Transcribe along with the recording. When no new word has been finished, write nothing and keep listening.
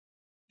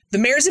The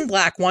Mayors in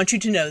Black want you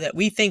to know that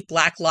we think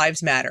Black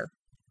lives matter.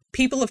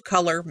 People of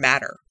color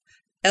matter.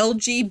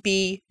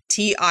 LGBTIQA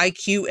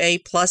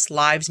plus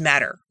lives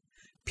matter.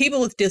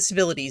 People with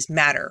disabilities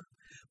matter.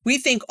 We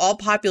think all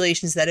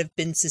populations that have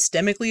been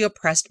systemically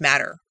oppressed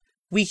matter.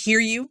 We hear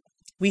you.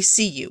 We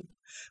see you.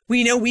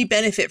 We know we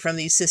benefit from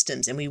these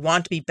systems and we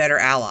want to be better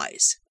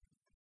allies.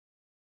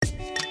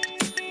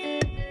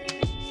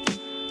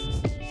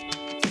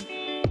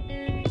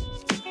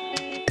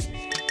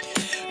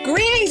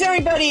 Greetings,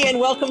 everybody, and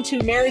welcome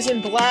to Mayors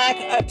in Black,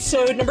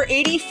 episode number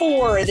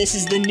 84. This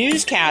is the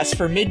newscast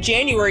for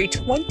mid-January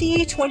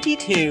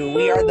 2022.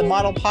 We are the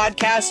model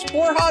podcast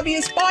for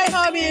hobbyists by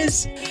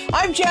hobbyists.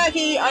 I'm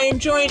Jackie. I am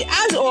joined,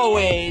 as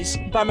always,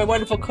 by my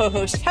wonderful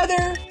co-host,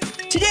 Heather.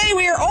 Today,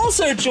 we are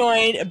also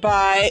joined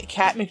by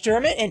Kat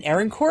McDermott and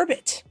Erin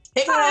Corbett.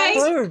 Hey, guys.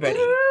 Hello, everybody.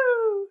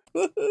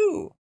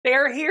 Woohoo!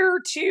 They're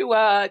here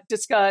to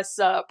discuss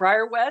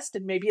Briar West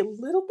and maybe a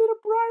little bit of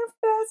Briar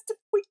Fest if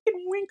we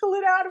can winkle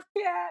it out of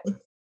Cat.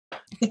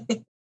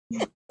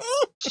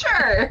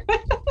 Sure.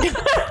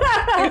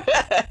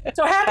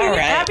 So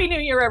happy New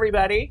Year,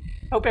 everybody.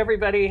 Hope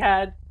everybody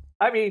had,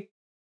 a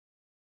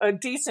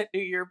decent New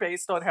Year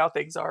based on how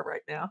things are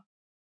right now.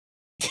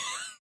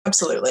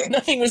 Absolutely.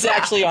 Nothing was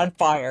actually on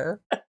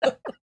fire.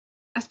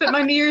 I spent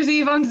my New Year's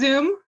Eve on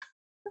Zoom.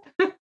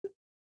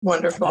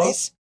 Wonderful.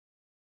 Nice.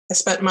 I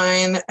spent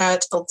mine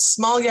at a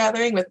small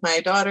gathering with my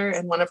daughter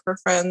and one of her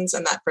friends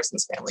and that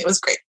person's family. It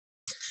was great.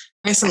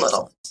 Nice and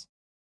little.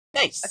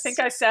 Nice. I think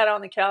I sat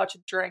on the couch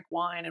and drank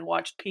wine and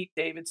watched Pete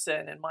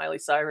Davidson and Miley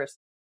Cyrus.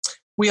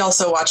 We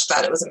also watched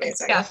that. It was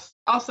amazing. Yes.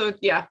 Also,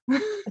 yeah.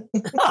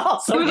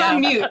 Also, It was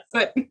on mute,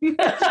 but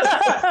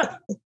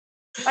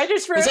I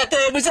just read.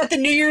 Was that the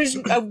New Year's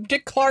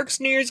Dick Clark's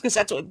New Year's? Because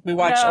that's what we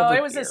watched. No, over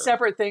it was here. a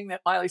separate thing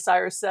that Miley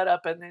Cyrus set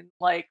up, and then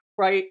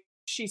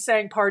she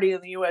sang "Party in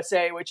the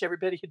USA," which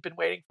everybody had been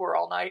waiting for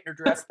all night, and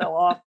her dress fell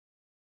off.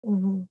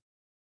 Mm-hmm.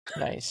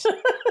 Nice.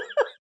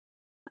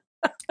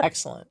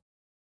 Excellent.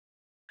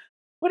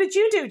 What did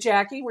you do,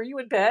 Jackie? Were you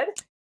in bed?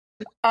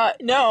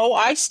 No,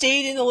 I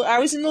stayed I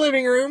was in the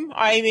living room.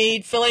 I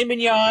made filet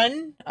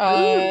mignon.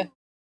 Well,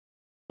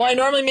 I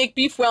normally make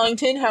beef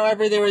Wellington.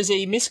 However, there was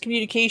a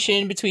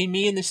miscommunication between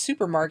me and the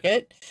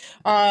supermarket.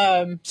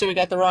 So we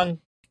got the wrong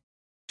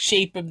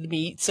shape of the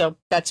meat. So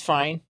that's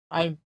fine.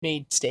 I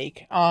made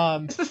steak.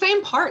 it's the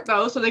same part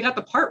though, so they got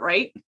the part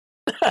right.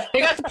 They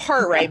got the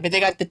part right, but they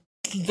got the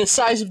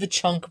size of the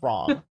chunk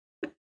wrong.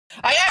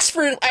 I asked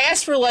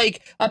for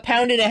like a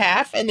pound and a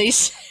half, and they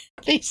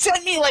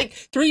sent me like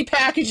 3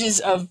 packages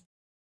of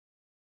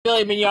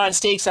filet mignon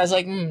steaks. I was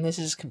like, this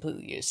is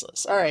completely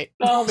useless. All right.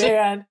 Oh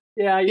man,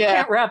 yeah, you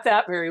can't wrap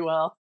that very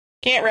well.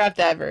 Can't wrap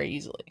that very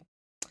easily.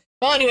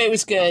 Well, anyway, it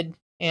was good,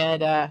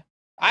 and I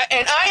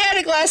had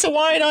a glass of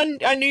wine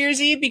on New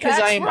Year's Eve because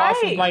That's I am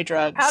off of my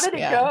drugs. How did it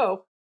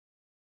go?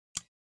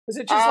 Was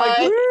it just like,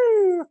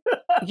 woo?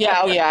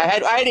 Yeah,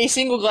 I had a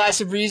single glass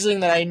of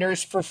Riesling that I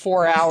nursed for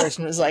 4 hours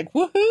and was like,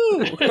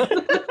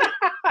 woohoo!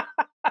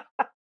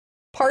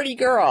 Party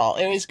girl.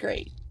 It was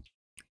great.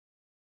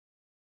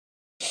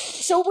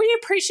 So we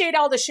appreciate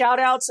all the shout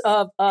outs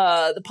of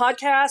the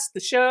podcast, the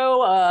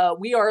show.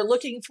 We are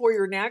looking for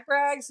your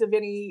nagrags of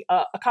any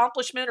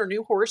accomplishment or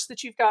new horse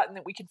that you've gotten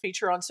that we can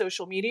feature on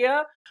social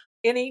media.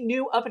 Any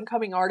new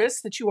up-and-coming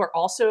artists that you are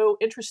also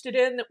interested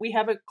in that we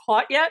haven't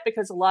caught yet,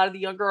 because a lot of the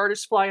younger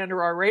artists fly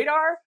under our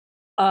radar.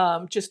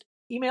 Just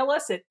email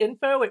us at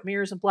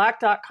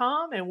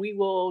info@mirrorsandblack.com and we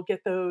will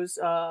get those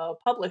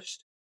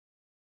published.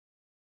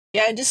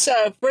 Yeah, and just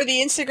for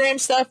the Instagram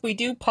stuff, we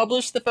do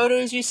publish the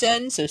photos you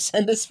send, so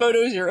send us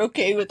photos you're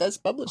okay with us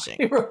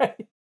publishing.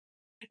 Right.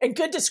 And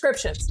good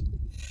descriptions.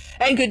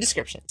 And good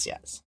descriptions,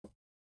 yes.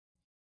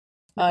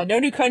 No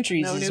new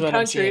countries No is new what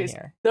I'm seeing countries.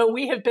 here. Though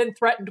we have been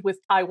threatened with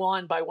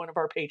Taiwan by one of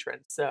our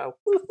patrons, so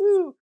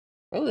woo-hoo.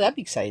 Oh, that'd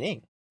be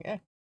exciting. Yeah.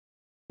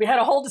 We had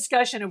a whole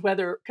discussion of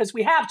whether, because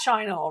we have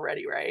China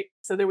already, right?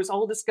 So there was a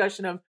whole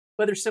discussion of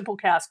whether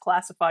Simplecast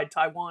classified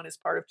Taiwan as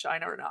part of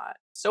China or not.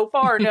 So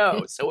far,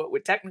 no. So it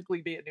would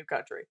technically be a new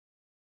country.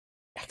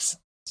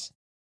 Excellent.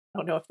 I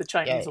don't know if the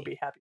Chinese Yay. will be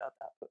happy about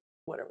that, but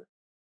whatever.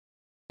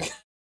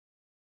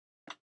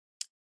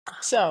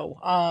 So,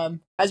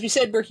 as we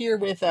said, we're here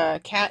with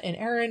Kat and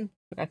Erin.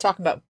 We're going to talk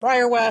about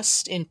Briar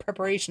West in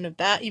preparation of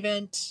that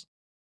event.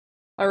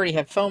 I already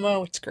have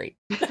FOMO. It's great.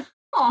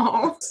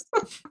 Oh,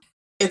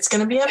 It's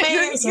going to be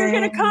amazing. You're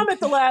going to come at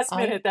the last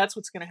minute. That's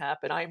what's going to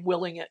happen. I'm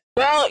willing it.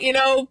 Well,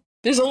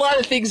 there's a lot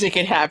of things that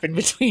can happen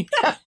between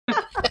now.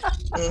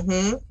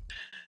 Mm-hmm.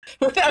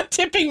 Without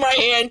tipping my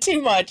hand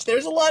too much,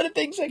 there's a lot of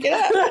things that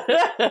can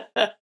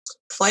happen.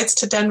 Flights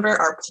to Denver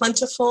are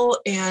plentiful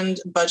and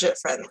budget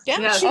friendly. Yeah,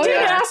 Yes. She Oh, did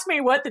yeah. ask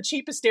me what the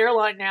cheapest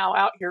airline now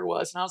out here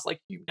was, and I was like,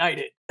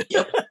 United.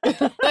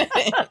 100%.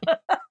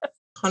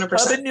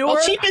 Hub in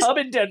Newark, cheapest- hub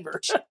in Denver.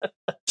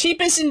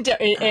 cheapest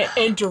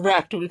and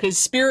direct, because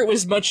Spirit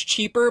was much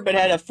cheaper but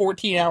had a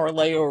 14-hour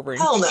layover in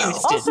Hell no.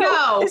 Houston. Also,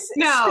 No, is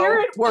no.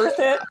 Spirit worth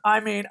it? I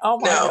mean, oh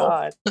my No.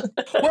 God.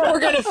 Well, we're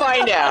going to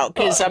find out,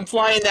 because I'm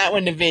flying that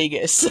one to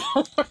Vegas.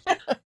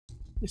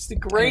 It's the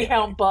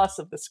Greyhound bus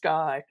of the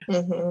sky.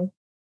 Mm-hmm.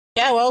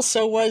 Yeah, well,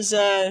 so was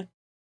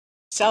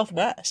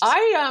Southwest.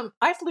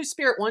 I flew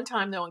Spirit one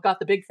time though and got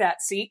the big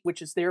fat seat,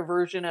 which is their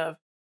version of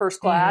first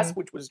class,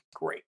 which was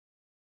great.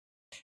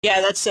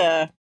 Yeah, that's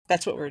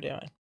what we're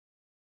doing.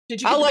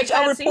 Did you? Get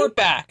I'll report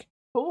back.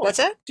 Cool. What's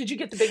that? Did you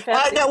get the big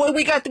fat seat? No, well,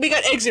 we got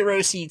exit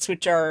row seats,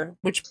 which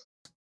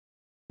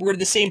were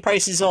the same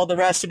price as all the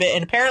rest of it,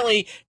 and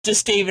apparently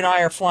just Dave and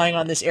I are flying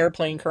on this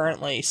airplane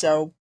currently,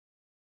 so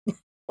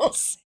we'll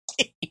see.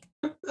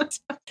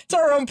 It's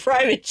our own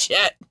private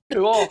jet.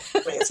 Cool.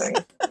 Amazing.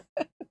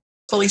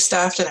 Fully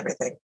staffed and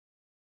everything.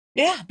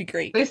 Yeah, it'd be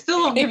great. They still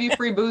don't give you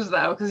free booze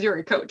though, because you're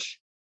a coach.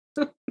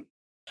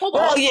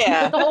 Well,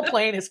 yeah. The whole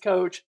plane is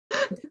coach.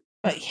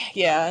 But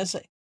yeah, it's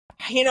like,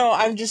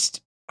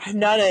 I'm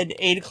not an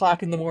 8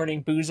 o'clock in the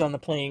morning booze on the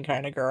plane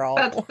kind of girl.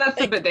 That's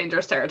a bit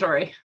dangerous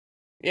territory.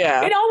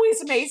 Yeah. It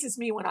always amazes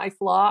me when I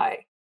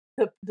fly,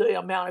 the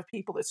amount of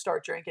people that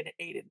start drinking at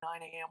 8 and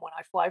 9 a.m. When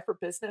I fly for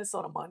business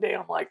on a Monday,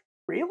 I'm like,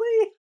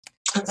 really?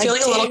 I'm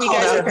feeling a Like, little damn, you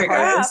called guys out are here,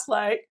 crap. guys.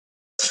 Like,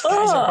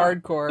 Guys ugh. are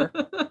hardcore.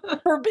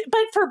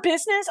 But for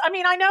business, I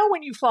mean, I know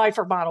when you fly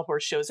for model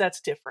horse shows, that's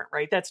different,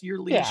 right? That's your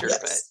leisure, Yeah.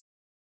 but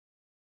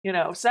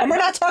Yes. so And we're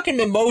not talking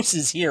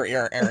mimosas here,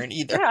 Aaron,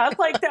 either. yeah,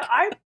 like that.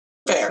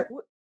 Fair.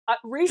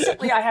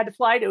 Recently I had to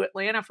fly to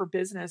Atlanta for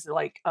business,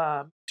 like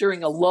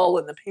during a lull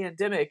in the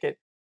pandemic, and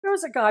there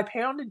was a guy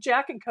pounding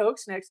Jack and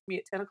Cokes next to me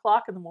at 10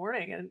 o'clock in the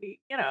morning, and he,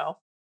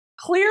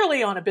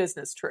 clearly on a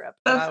business trip.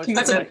 And I was That's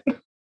just commitment.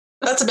 like,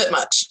 That's a bit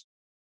much.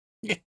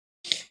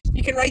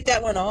 You can write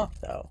that one off,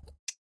 though.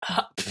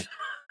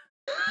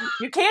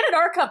 you can at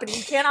our company.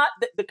 You cannot.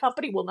 The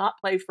company will not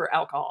pay for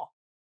alcohol.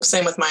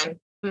 Same with mine.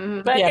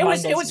 Mhm. But Yeah, it mine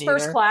was doesn't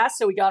first either. class,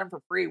 so we got him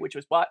for free, which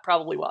was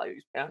probably why he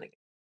was pounding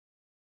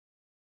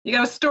You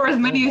gotta store as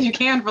many as you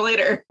can for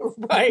later. it.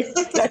 Right.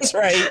 That's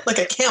right. Like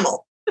a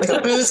camel. Like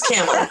a booze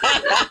camel.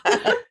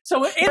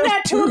 So in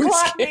that 2 Booze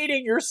o'clock kid.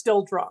 meeting, you're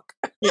still drunk.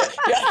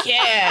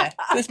 Yeah,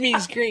 this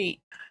means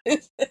great.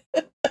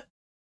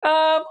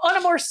 On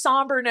a more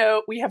somber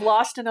note, we have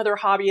lost another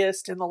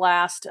hobbyist in the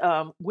last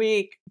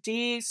week,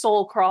 Dee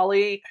Soul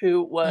Crawley,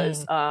 who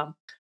was a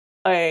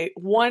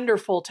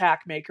wonderful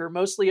tack maker,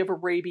 mostly of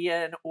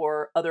Arabian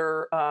or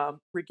other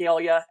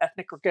regalia,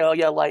 ethnic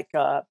regalia like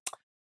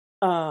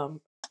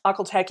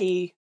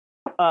Akhal-Teki,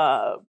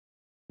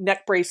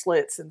 neck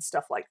bracelets and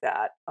stuff like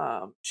that.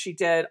 She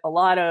did a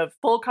lot of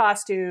full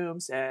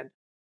costumes and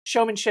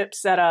showmanship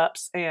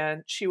setups,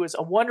 and she was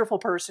a wonderful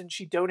person.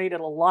 She donated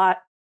a lot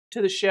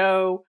to the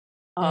show,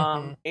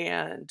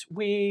 and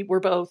we were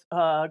both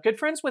good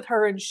friends with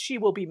her, and she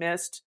will be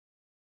missed.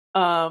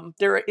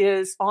 There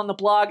is on the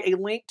blog a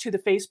link to the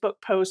Facebook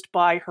post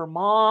by her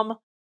mom,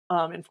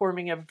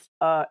 informing of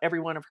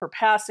everyone of her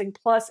passing,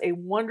 plus a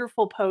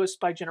wonderful post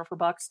by Jennifer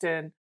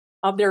Buxton.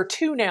 There are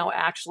two now,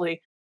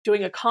 actually,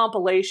 doing a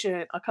couple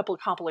of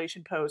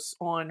compilation posts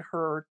on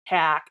her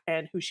tack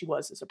and who she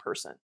was as a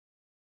person.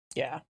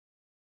 Yeah.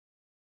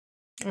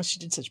 Oh, she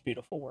did such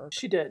beautiful work.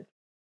 She did.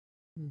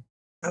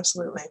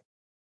 Absolutely.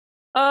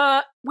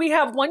 We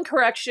have one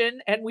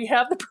correction, and we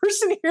have the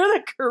person here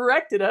that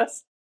corrected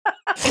us.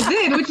 I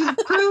did, which is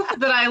proof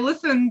that I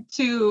listened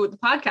to the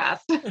podcast.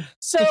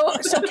 So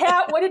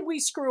Kat, what did we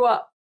screw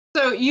up?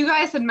 So you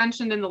guys had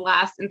mentioned in the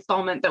last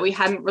installment that we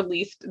hadn't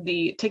released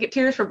the ticket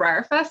tiers for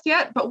BriarFest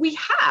yet, but we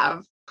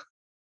have.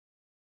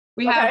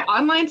 We have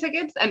online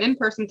tickets and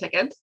in-person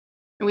tickets.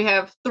 And we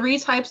have 3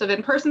 types of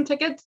in-person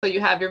tickets. So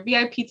you have your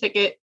VIP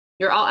ticket,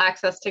 your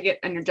all-access ticket,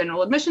 and your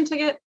general admission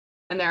ticket.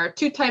 And there are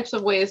 2 types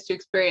of ways to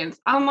experience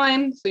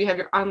online. So you have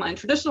your online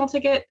traditional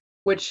ticket,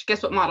 which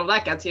guess what model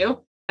that gets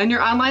you, and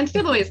your online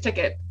Stableways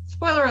ticket.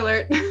 Spoiler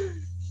alert,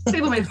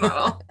 Stableways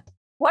model.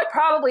 What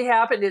probably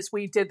happened is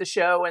we did the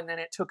show and then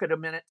it took it a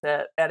minute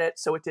to edit,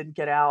 so it didn't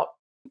get out.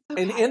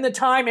 Okay. And in the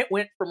time it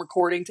went from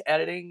recording to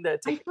editing, the I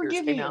ticket tiers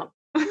forgive came you. out.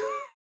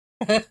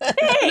 Been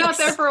out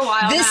there for a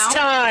while This now.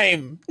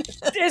 time.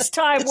 This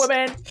time,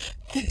 women.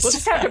 We'll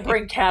just have to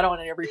bring Kat on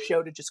in every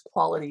show to just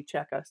quality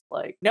check us.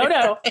 Like,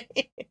 no,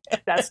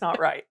 that's not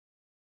right.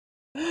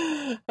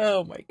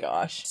 Oh my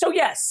gosh. So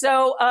yes,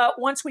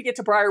 once we get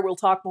to Briar, we'll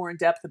talk more in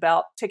depth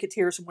about ticket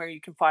tiers and where you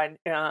can find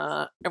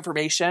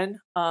information.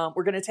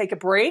 We're going to take a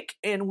break,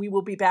 and we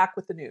will be back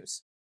with the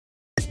news.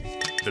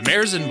 The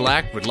Mares in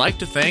Black would like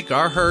to thank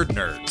our herd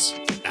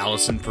nerds,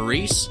 Allison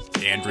Parise,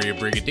 Andrea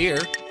Brigadier,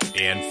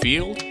 Ann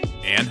Field,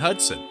 Ann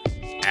Hudson,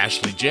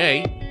 Ashley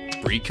J.,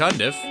 Bree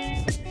Cundiff,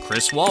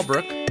 Chris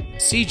Walbrook,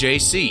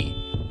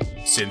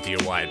 CJC, Cynthia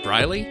Wyatt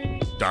Briley,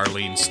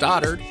 Darlene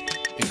Stoddard,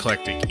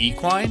 Eclectic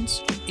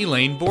Equines,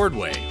 Elaine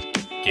Boardway,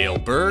 Gail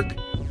Berg,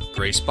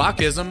 Grace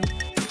Bachism,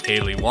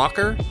 Haley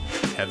Walker,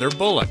 Heather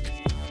Bullock,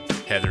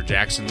 Heather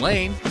Jackson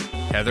Lane,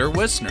 Heather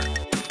Wisner,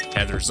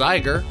 Heather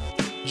Zeiger,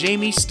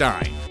 Jamie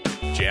Stein,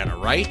 Jana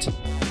Wright,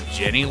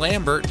 Jenny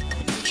Lambert,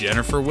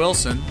 Jennifer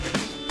Wilson,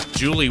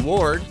 Julie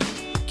Ward,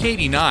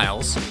 Katie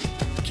Niles,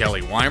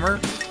 Kelly Weimer,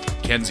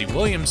 Kenzie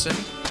Williamson,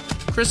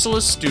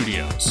 Chrysalis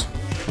Studios,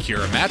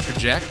 Kira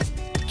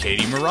Matrajek,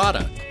 Katie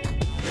Murata,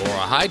 Laura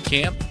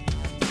Heidkamp,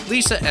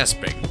 Lisa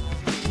Esping,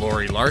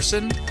 Lori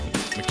Larson,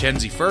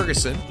 Mackenzie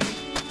Ferguson,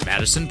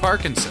 Madison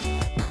Parkinson,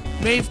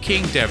 Maeve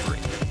King Devery,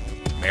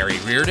 Mary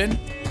Reardon,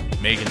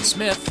 Megan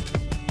Smith,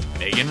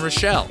 Megan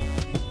Rochelle,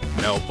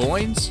 Mel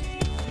Boynes,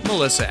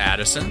 Melissa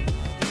Addison,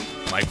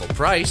 Michael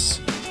Price,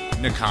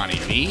 Nakani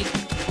Mead,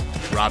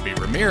 Robbie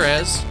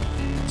Ramirez,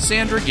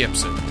 Sandra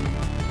Gibson,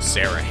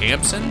 Sarah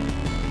Hampson,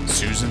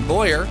 Susan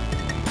Boyer,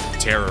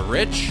 Tara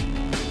Rich,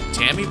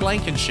 Tammy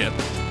Blankenship,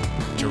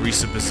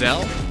 Teresa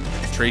Bazell,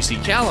 Tracy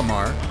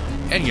Calamar,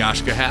 and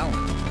Yashka Hallen.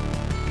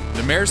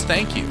 The Mares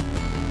thank you.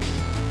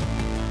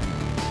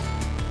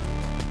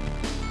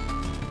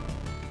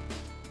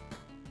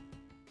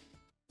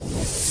 All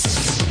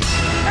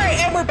right,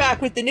 and we're back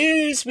with the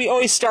news. We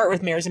always start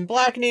with Mares in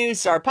Black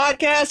news, our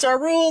podcast, our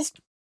rules.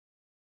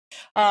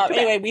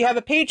 Anyway, we have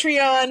a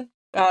Patreon.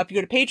 If you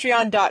go to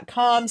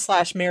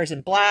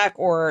patreon.com/maresinblack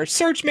or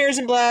search Mares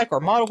in Black or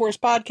Model Horse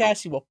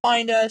Podcast, you will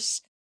find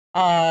us.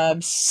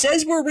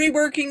 Says we're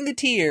reworking the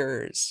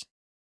tiers.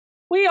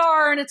 We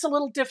are, and it's a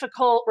little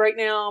difficult right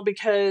now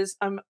because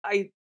we're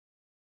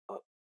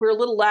a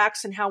little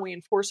lax in how we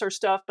enforce our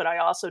stuff, but I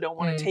also don't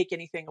want to take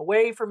anything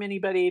away from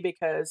anybody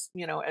because,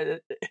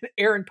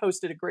 Aaron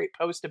posted a great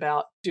post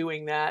about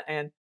doing that,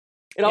 and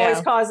it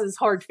always causes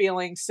hard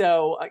feelings.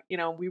 So,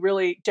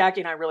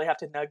 Jackie and I really have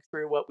to nug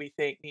through what we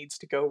think needs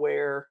to go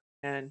where,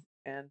 and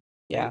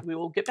we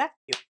will get back to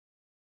you.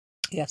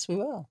 Yes, we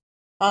will.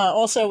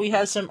 Also, we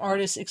have some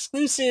artist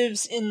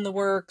exclusives in the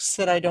works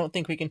that I don't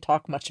think we can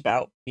talk much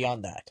about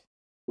beyond that.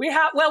 We've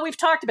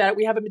talked about it.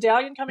 We have a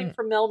medallion coming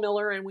from Mel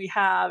Miller, and we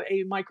have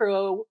a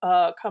micro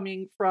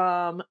coming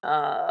from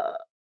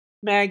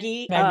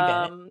Maggie.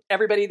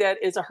 Everybody that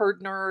is a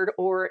herd nerd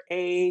or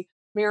a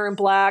Mare in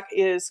Black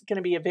is going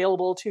to be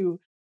available to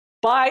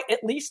buy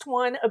at least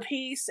one a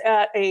piece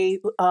at a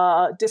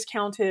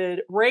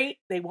discounted rate.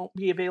 They won't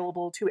be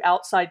available to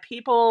outside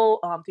people.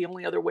 The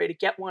only other way to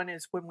get one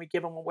is when we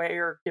give them away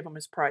or give them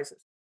as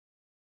prizes.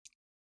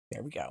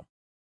 There we go.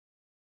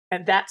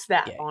 And that's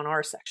that on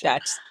our section.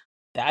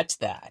 That's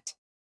that.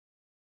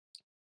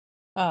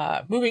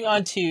 Moving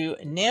on to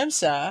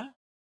NAMSA,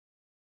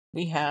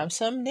 we have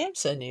some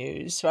NAMSA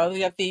news. So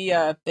we have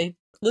they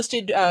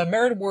listed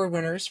Merit Award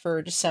winners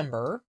for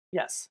December.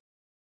 Yes.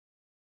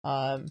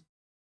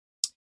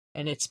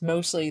 And it's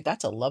mostly,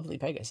 that's a lovely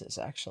Pegasus,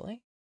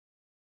 actually.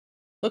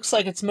 Looks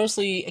like it's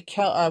mostly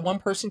one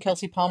person,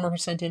 Kelsey Palmer, who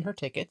sent in her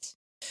tickets.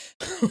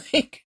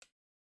 They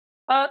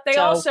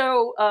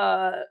also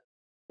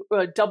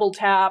double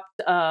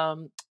tapped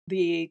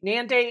the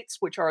NAN dates,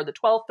 which are the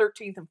 12th,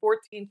 13th, and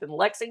 14th in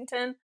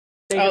Lexington.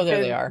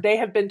 They are. They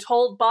have been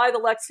told by the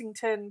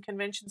Lexington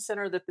Convention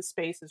Center that the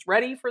space is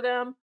ready for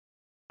them.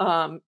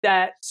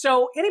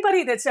 So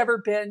anybody that's ever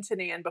been to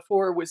NAN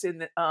before was in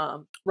the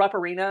Rupp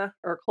Arena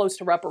or close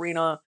to Rupp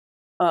Arena,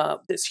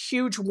 this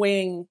huge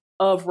wing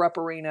of Rupp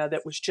Arena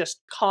that was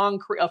just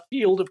concrete, a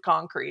field of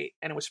concrete,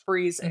 and it was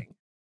freezing.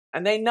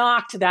 And they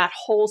knocked that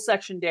whole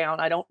section down.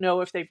 I don't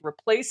know if they've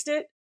replaced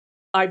it.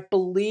 I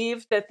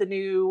believe that the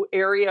new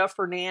area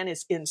for NAN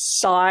is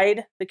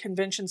inside the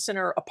convention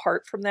center,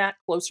 apart from that,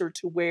 closer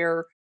to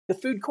where the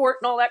food court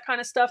and all that kind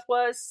of stuff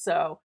was.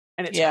 So,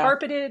 and it's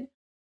carpeted.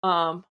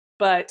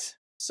 But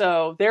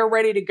so they're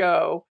ready to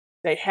go.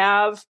 They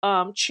have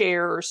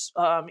chairs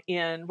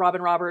in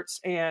Robin Roberts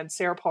and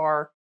Sarah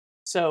Parr.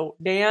 So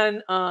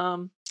NAN,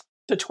 the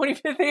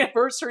 25th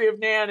anniversary of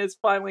NAN is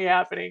finally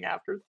happening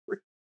after 3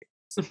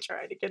 years of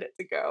trying to get it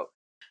to go.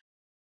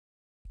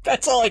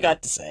 That's all I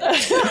got to say. I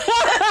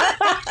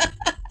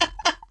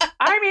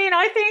mean,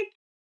 I think,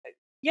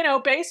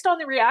 based on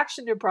the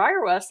reaction to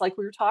Briar West, like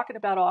we were talking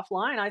about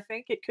offline, I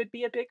think it could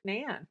be a big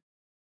NAN.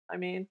 I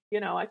mean,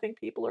 I think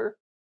people are,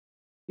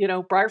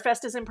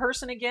 BriarFest is in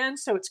person again,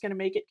 so it's going to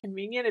make it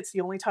convenient. It's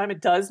the only time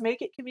it does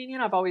make it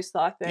convenient. I've always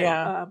thought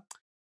that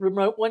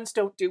remote ones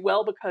don't do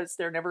well because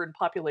they're never in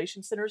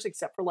population centers,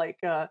 except for like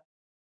a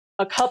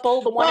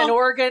couple, the one in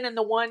Oregon and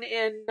the one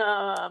in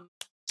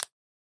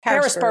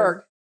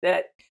Harrisburg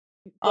that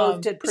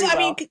both did pretty well. I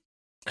mean,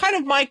 kind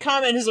of my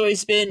comment has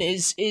always been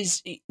is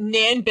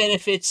NAN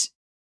benefits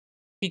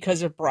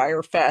because of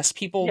BriarFest.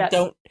 People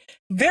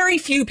very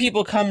few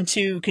people come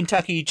to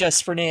Kentucky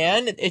just for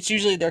NAN. It's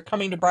usually they're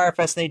coming to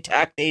BriarFest and they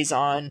tack days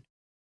on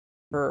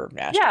for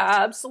national. Yeah,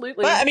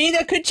 absolutely. But I mean,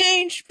 that could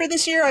change for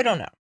this year. I don't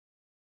know.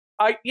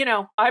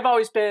 I've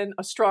always been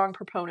a strong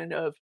proponent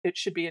of it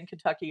should be in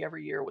Kentucky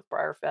every year with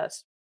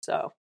BriarFest.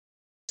 So,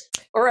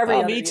 or every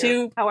other year,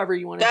 too. However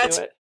you want to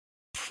do it.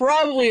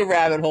 Probably a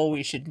rabbit hole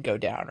we shouldn't go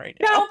down right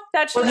now. No,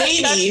 that's or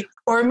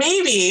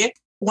maybe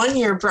 1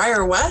 year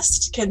Briar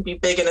West can be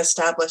big and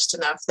established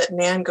enough that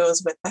NAN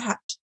goes with that.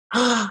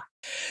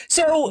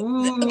 So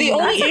the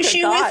only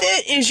issue with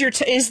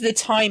it is the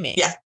timing.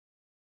 Yeah.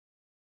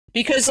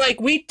 Because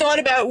we thought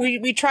about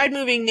we tried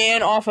moving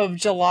NAN off of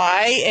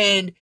July,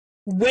 and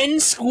when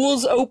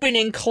schools open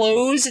and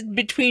close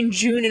between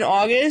June and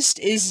August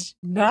is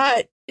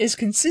not as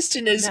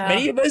consistent as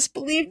many of us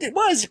believed it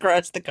was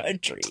across the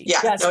country.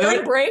 Yeah,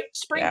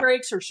 spring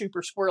breaks are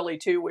super squirrely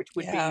too, which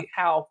would be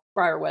how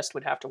Briar West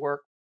would have to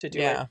work to do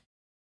it.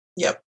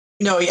 Yep.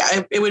 No,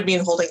 yeah, it would mean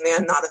holding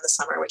Nan not in the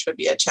summer, which would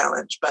be a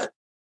challenge. But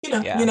you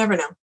never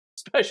know.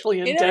 Especially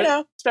in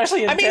Denver.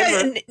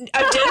 Denver.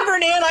 A Denver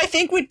Nan, I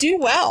think, would do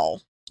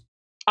well.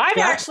 I've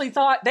actually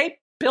thought they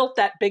built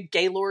that big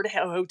Gaylord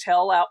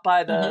hotel out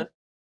by the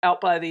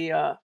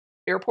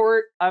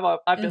airport.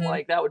 I've been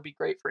like, that would be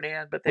great for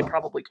Nan, but they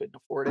probably couldn't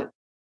afford it.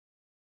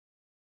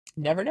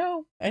 Never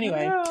know.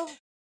 Anyway,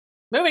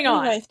 moving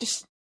on.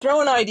 Just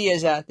throwing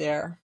ideas out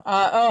there.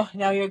 Now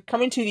you're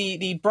coming to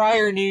the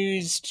Briar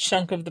News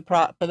chunk of the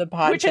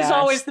podcast, which is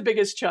always the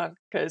biggest chunk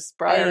because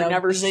Briar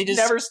never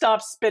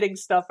stops spitting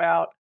stuff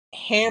out.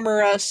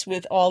 Hammer us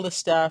with all the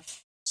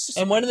stuff.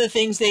 And one of the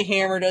things they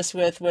hammered us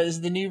with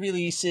was the new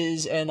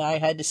releases, and I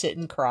had to sit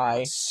and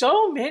cry.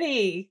 So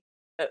many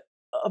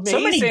amazing,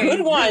 so many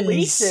good ones.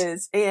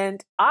 Releases,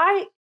 and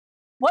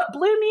what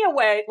blew me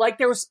away, like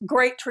there was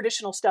great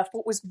traditional stuff,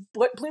 but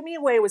what blew me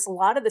away was a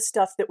lot of the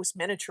stuff that was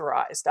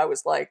miniaturized. I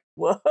was like,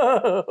 whoa.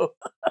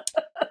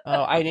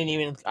 Oh, I didn't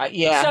even,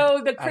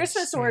 So the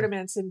Christmas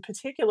ornaments in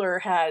particular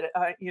had,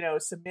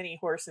 some mini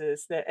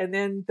horses and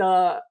then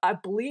I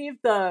believe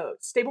the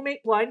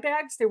stablemate blind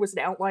bags, there was an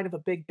outline of a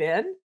Big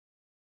Ben.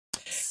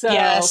 So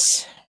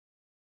yes.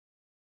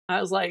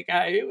 I was like,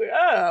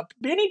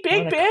 mini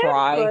Big Ben?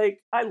 Cry.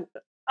 Like,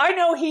 I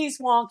know he's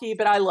wonky,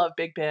 but I love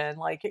Big Ben.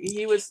 Like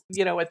he was,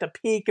 at the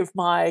peak of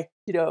my,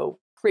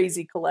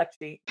 crazy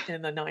collecting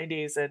in the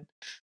 90s. And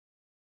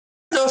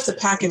I don't know if the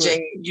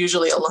packaging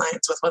usually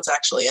aligns with what's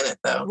actually in it,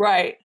 though.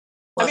 Right.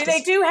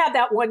 They do have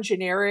that one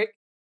generic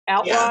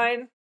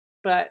outline,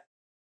 but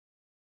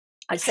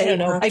I say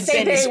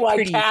they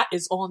while Kat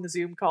is on the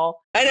Zoom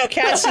call. I know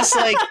Kat's just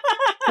like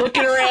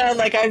looking around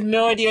like I have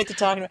no idea what to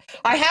talk about.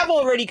 I have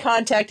already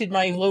contacted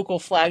my local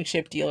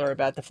flagship dealer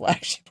about the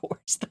flagship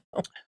horse,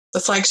 though. The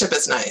flagship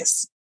is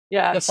nice.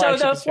 Yeah. So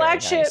the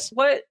flagship, nice.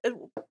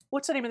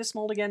 what's the name of this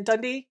mold again?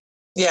 Dundee?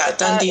 Yeah,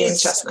 Dundee and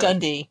Chestnut.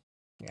 Dundee.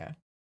 Yeah.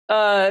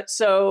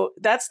 So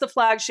that's the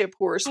flagship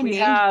horse. We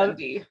have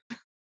Dundee.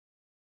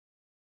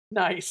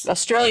 Nice.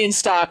 Australian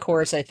stock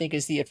horse, I think,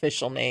 is the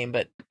official name,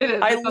 but It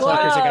is. I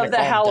love the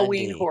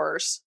Halloween Dundee.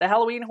 horse. The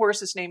Halloween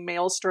horse is named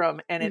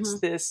Maelstrom, and it's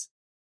this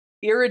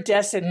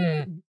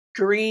iridescent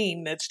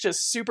green that's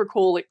just super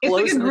cool. It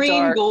glows It's like a in the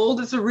green dark.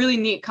 gold. It's a really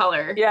neat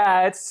color.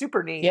 Yeah, it's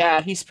super neat.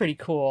 yeah, he's pretty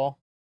cool.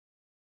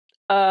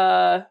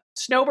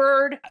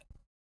 Snowbird,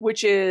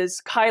 which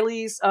is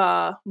Kylie's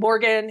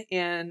Morgan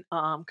in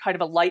kind of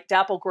a light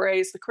dapple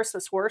gray, is the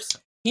Christmas horse.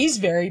 He's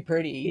very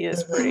pretty. He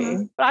is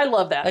pretty. But I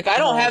love that. Like I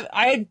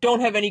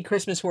don't have any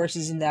Christmas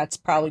horses, and that's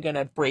probably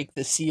gonna break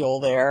the seal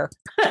there.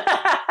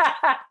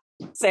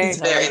 Same. It's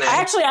very nice.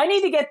 Actually, I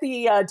need to get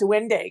the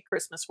Duende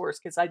Christmas horse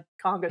because I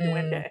conga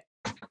Duende.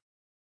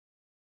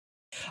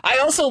 I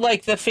also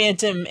like the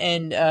Phantom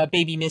and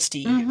Baby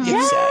Misty gift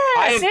Yes,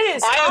 set. it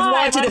is. I have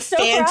wanted I'm a so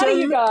proud of Phantom.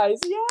 you guys.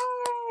 Yay!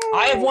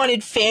 I have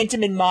wanted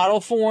Phantom in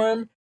model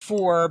form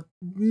for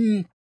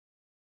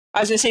I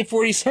was going to say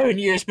 47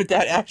 years, but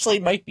that actually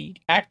might be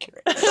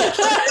accurate.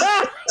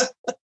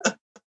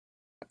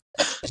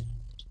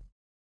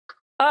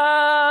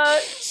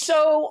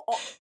 So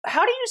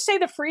how do you say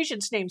the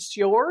Frisian's name?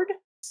 Sjord?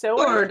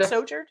 Sjord.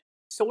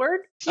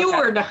 Sword?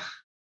 Fjord. Okay.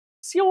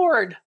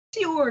 Sjord.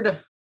 Fjord.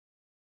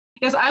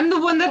 Yes, I'm the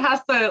one that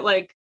has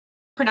to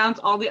pronounce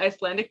all the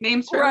Icelandic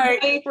names for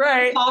everybody.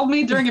 Right. They called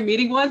me during a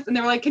meeting once, and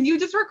they were like, "Can you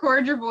just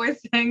record your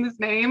voice saying this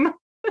name?"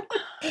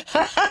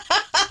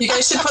 You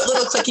guys should put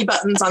little clicky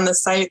buttons on the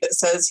site that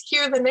says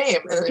 "Hear the name,"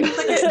 and then you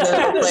click it, and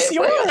then it'll play it for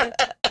you. Sjord.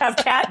 Have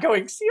Kat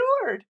going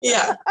Sjord.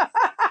 Yeah.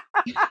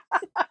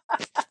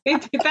 They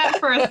did that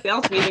for a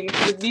sales meeting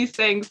with me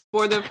saying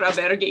 "For the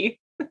Frabergi."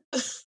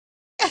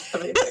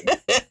 Amazing.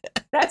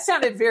 That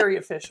sounded very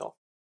official.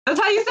 That's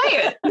how you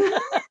say it.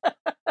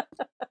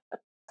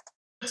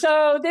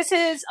 So this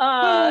is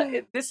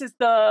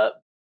the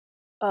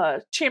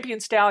champion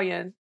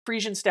stallion,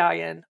 Frisian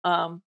stallion.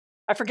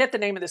 I forget the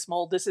name of this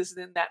mold. This is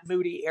in that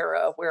moody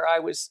era where I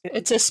was.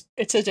 It's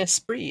an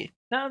Esprit.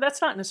 No,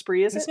 that's not an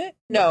Esprit, is it?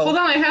 No. Hold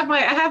on, I have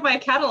my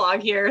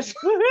catalog here. Woohoo!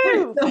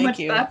 So Thank much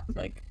you. stuff.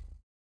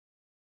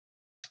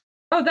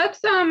 Oh,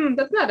 that's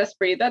not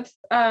Esprit. That's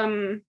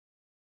I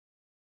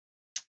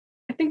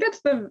think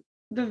that's the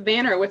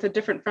Vanner with a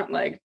different front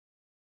leg.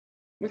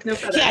 With no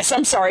feathers. Yes,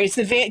 I'm sorry. It's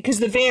the Van because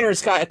the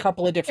Vanner's got a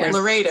couple of different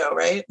Laredo,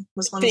 right?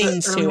 Was one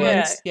things of the to early it.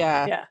 ones.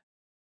 Yeah.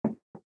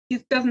 He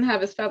doesn't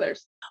have his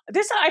feathers.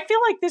 I feel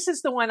like this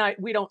is the one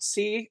we don't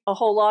see a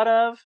whole lot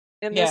of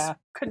in this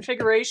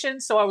configuration.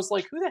 So I was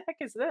like, who the heck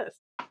is this?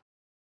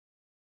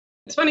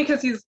 It's funny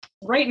because he's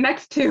right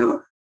next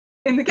to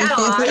in the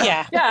catalog.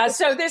 Yeah. Yeah,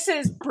 so this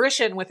is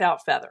Brishan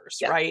without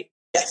feathers, right?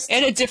 Yes.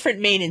 And a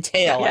different mane and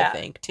tail, Yeah. I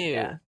think,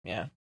 too.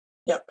 Yeah.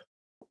 Yep.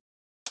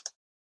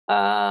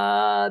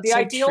 The So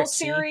Ideal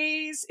tricksy.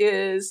 series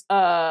is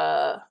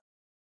Palomino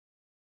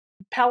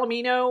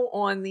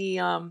on the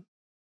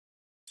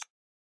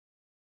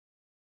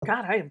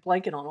God, I am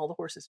blanking on all the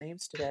horses'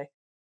 names today.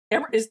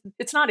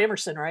 It's not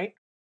Emerson, right?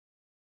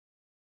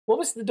 What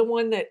was the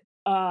one that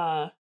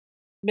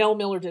Mel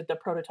Miller did the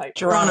prototype?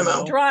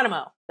 Geronimo.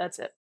 Geronimo. That's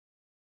it.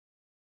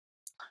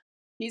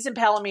 He's in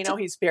Palomino.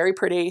 He's very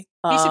pretty.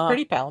 He's a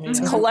pretty Palomino. It's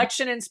a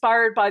collection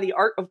inspired by the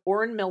art of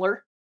Orrin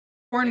Miller.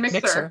 Orrin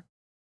Mixer.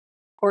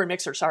 Orrin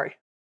Mixer, sorry.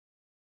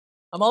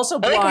 I'm also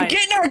blind. I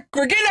think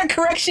we're getting our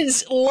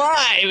corrections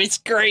live. It's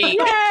great.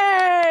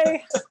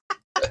 Yay!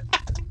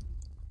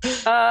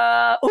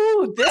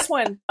 This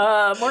one.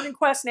 Morgan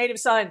Quest Native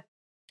Son.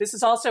 This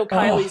is also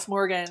Kylie's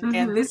Morgan,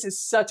 and this is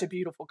such a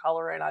beautiful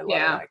color, and I love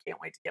it. I can't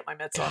wait to get my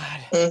mitts on.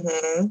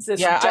 It's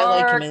this dark I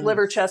like him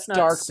liver chestnut,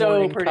 dark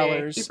so pretty,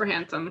 colors. Super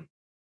handsome,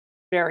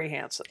 very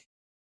handsome.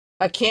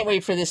 I can't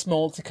wait for this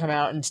mold to come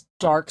out in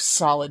dark,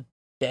 solid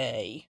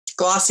bay.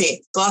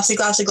 Glossy.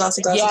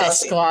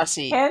 Yes,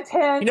 glossy. Hint.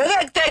 You know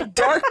that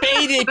dark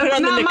bay they put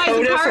on the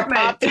Nakota for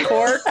Pop the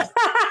Cork?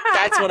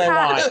 That's what I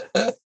want.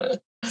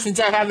 Since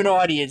I have an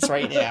audience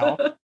right now.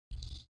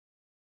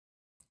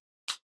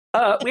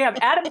 We have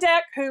Adam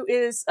Deck, who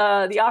is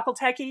the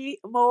Akalteki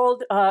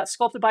mold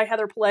sculpted by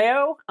Heather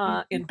Paleo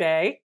in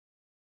bay.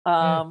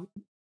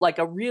 Like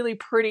a really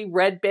pretty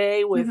red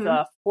bay with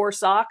 4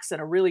 socks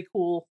and a really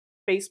cool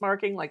face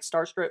marking like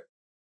Star Strip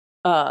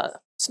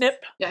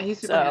snip. Yeah, he's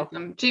super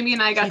handsome. Jamie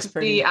and I got to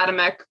see Adam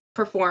Deck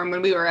perform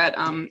when we were at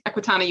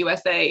Equitana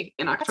USA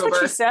in October.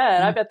 That's what she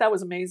said. I bet that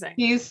was amazing.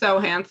 He's so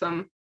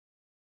handsome.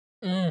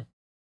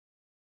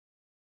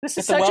 This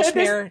is such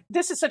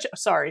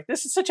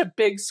a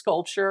big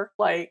sculpture,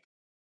 like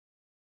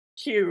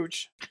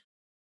huge.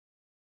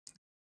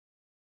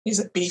 He's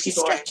a beefy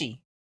boy.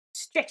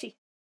 Stretchy.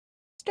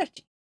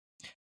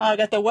 I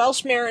got the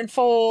Welsh Mare and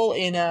Foal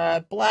in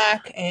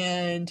black,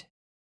 and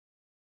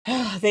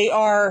they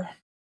are.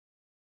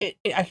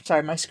 I'm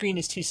sorry, my screen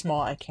is too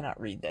small. I cannot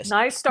read this.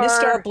 Nice Star. Miss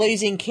Star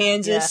Blazing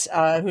Kansas,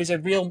 who's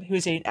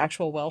an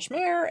actual Welsh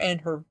mare,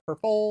 and her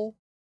foal.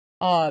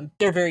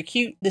 They're very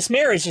cute. This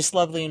mare is just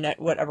lovely in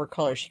whatever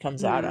color she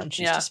comes out on.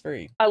 She's just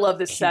very. I love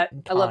this set.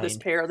 I love this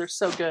pair. They're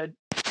so good.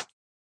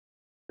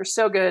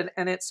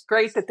 And it's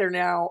great that they're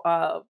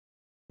now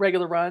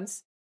regular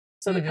runs,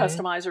 so the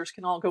customizers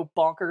can all go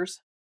bonkers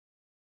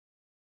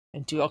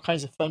and do all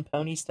kinds of fun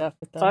pony stuff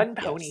with them. Fun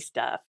pony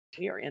stuff.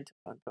 We are into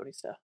fun pony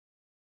stuff.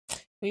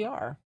 We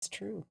are. It's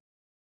true.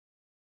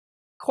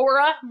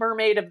 Cora,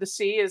 Mermaid of the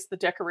Sea, is the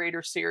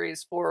decorator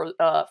series for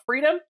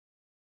Freedom.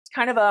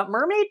 Kind of a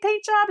mermaid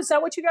paint job. Is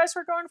that what you guys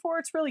were going for?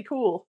 It's really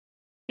cool.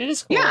 It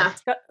is cool. Yeah.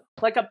 It's got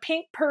like a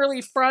pink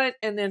pearly front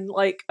and then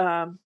like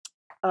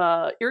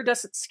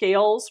iridescent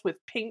scales with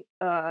pink,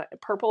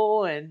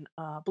 purple, and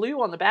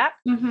blue on the back.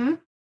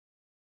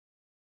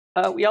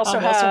 We also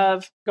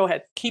have... Go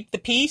ahead. Keep the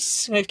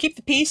Peace. We have Keep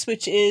the Peace,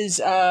 which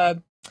is...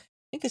 I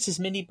think this is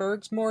Mindy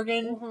Berg's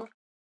Morgan.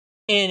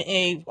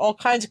 In all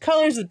kinds of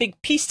colors, with a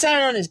big peace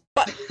sign on his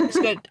butt. It's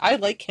good. I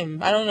like him.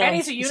 I don't know. And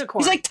he's a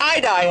unicorn. He's like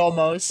tie-dye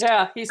almost.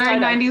 Yeah, he's very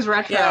tie-dye. 90s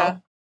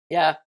retro.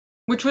 Yeah.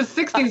 Which was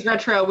 60s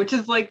retro, which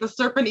is like the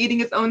serpent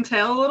eating its own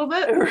tail a little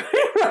bit.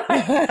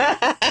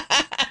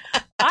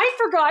 I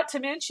forgot to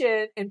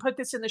mention and put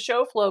this in the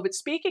show flow, but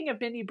speaking of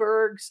Mindy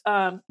Berg's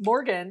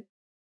Morgan,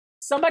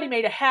 somebody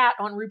made a hat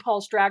on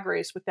RuPaul's Drag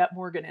Race with that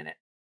Morgan in it.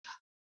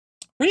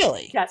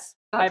 Really? Yes.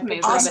 That's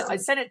awesome. I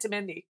sent it to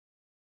Mindy.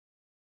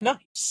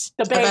 Nice.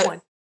 The bay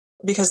one.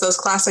 Because those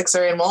classics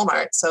are in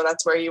Walmart, so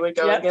that's where you would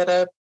go and get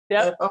a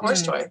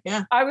horse toy.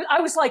 Yeah.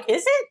 I was like,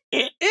 is it?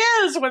 It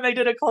is, when they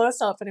did a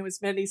close-up and it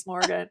was Mindy's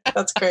Morgan.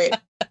 That's great.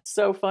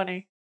 So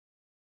funny.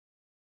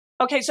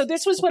 Okay, so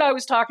this was what I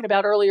was talking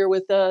about earlier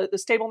with the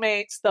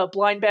stablemates, the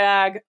blind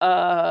bag.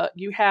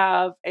 You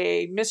have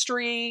a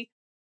mystery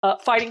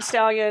fighting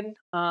stallion,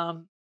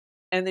 and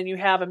then you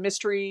have a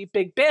mystery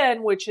Big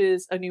Ben, which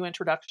is a new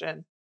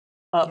introduction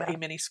of a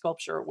mini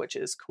sculpture, which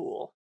is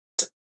cool.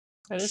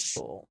 That is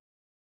cool.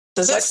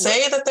 Does it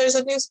say that there's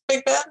a new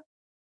Big Ben?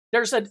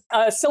 There's a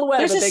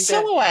silhouette of a Big Ben.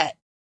 silhouette.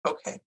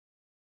 Okay.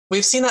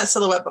 We've seen that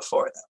silhouette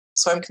before, though.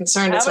 So I'm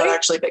concerned it's not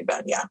actually Big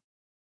Ben. Yeah.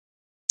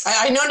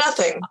 I know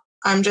nothing.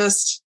 I'm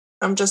just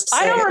saying.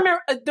 I don't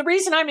remember. The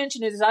reason I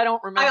mentioned it is I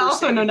don't remember. I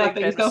also know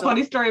nothing. So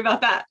funny story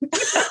about that.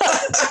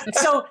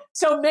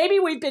 so maybe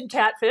we've been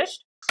catfished.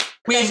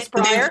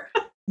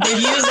 They've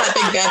used that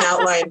Big Ben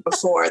outline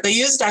before. They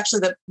used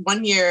actually the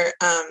one year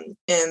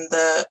in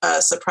the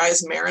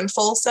surprise Marin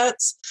foal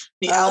sets.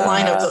 The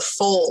outline of the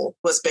foal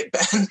was Big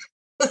Ben.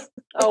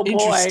 Oh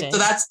boy! So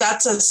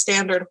that's a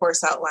standard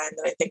horse outline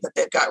that I think that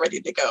they've got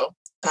ready to go.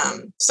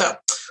 So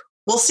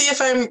we'll see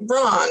if I'm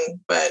wrong,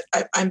 but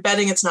I'm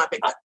betting it's not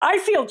Big Ben. I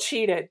feel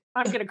cheated.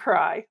 I'm gonna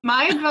cry.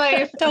 My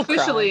advice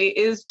officially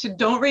is to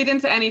don't read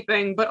into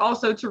anything, but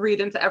also to read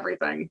into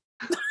everything.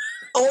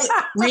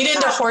 Read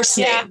into horse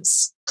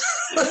names.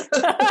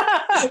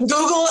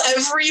 Google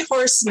every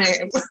horse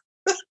name.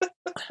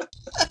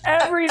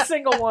 Every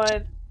single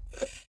one.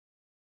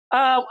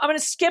 I'm going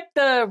to skip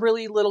the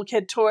really little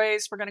kid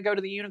toys. We're going to go to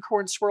the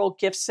Unicorn Swirl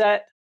gift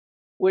set,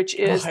 which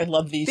is... I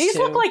love these These too.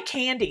 look like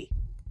candy.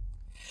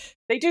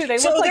 They do. They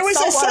look like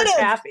saltwater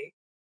taffy.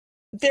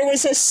 There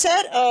was a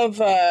set of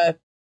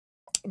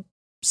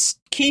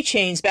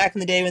keychains back in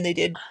the day when they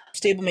did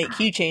stablemate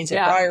keychains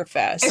at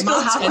Briarfest. I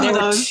still have one of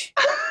those.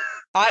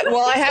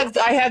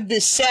 I have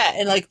this set,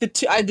 and like the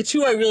two I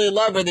really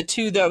love are the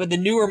two the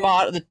newer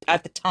model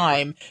at the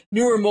time,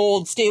 newer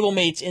mold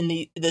stablemates in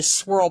the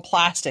swirl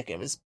plastic. It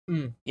was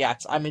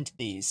yes, I'm into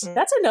these.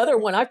 That's another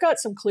one. I've got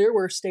some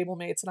Clearwear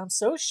stablemates, and I'm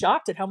so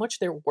shocked at how much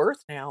they're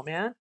worth now,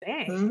 man.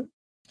 Dang. Mm-hmm.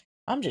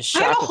 I'm just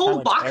shocked. I have a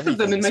whole box of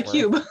them in my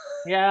cube.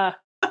 Yeah,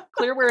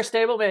 Clearwear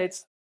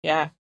stablemates.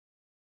 Yeah.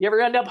 You ever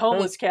end up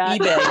homeless, Cat?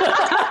 eBay.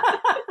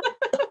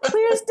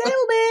 Clear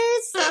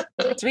stablemates.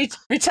 It's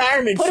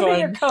retirement Put fund. them in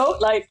your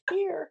coat, like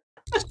here.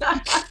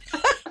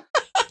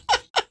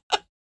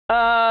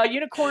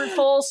 Unicorn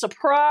Full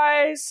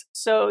Surprise.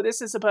 So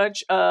this is a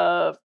bunch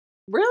of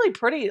really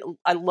pretty.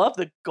 I love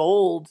the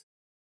gold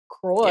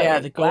Croy. Yeah,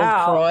 the gold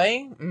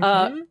Croy.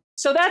 Mm-hmm.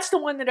 So that's the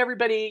one that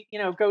everybody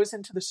goes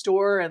into the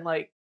store and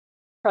like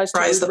tries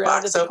to move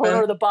around at the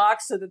corner of the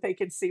box so that they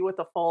can see what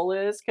the foal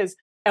is. Because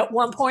at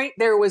one point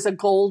there was a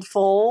gold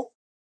foal.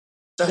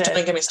 Don't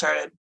get me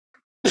started.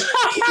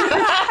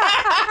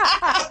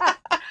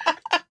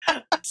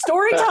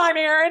 Story time,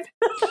 Aaron.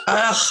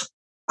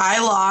 I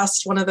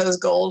lost one of those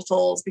gold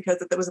foals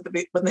because it was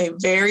when they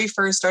very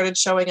first started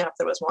showing up.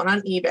 There was one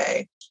on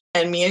eBay,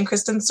 and me and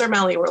Kristen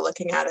Cermelli were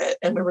looking at it,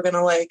 and we were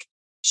gonna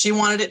she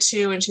wanted it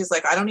too, and she's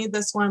like, I don't need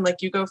this one.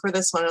 Like, you go for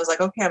this one. I was like,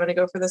 okay, I'm gonna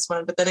go for this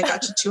one. But then it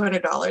got to $200,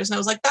 and I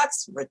was like,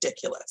 that's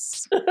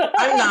ridiculous.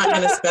 I'm not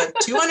gonna spend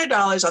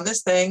 $200 on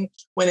this thing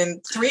when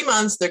in 3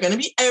 months they're gonna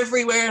be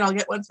everywhere, and I'll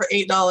get one for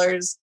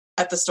 $8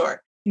 at the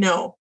store.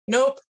 Nope.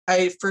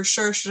 I for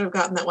sure should have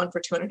gotten that one for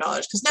 $200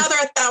 because now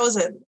they're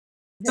 1,000.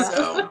 Yeah.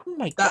 So oh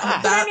my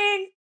god!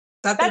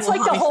 That's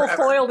like the whole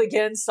foiled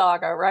again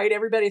saga, right?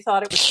 Everybody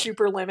thought it was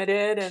super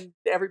limited, and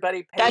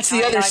everybody paid. That's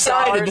the other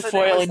side of the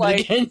foiled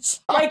again.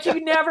 Like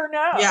you never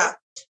know. Yeah,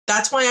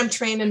 that's why I'm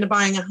trained into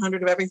buying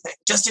 100 of everything,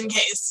 just in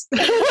case.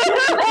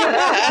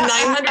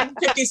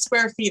 950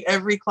 square feet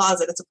every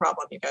closet. It's a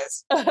problem, you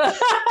guys.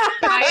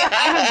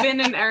 I have been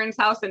in Erin's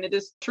house, and it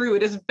is true.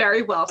 It is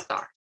very well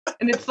stocked,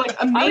 and it's like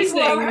amazing.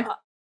 I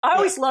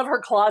always love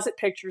her closet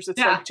pictures. It's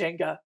like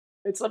Jenga.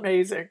 It's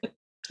amazing.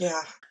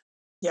 Yeah.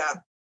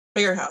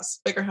 Bigger house,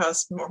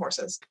 more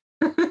horses.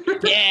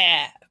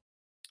 Yeah.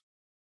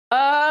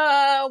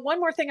 One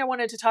more thing I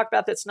wanted to talk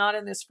about that's not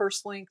in this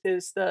first link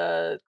is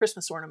the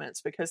Christmas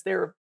ornaments, because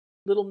they're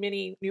little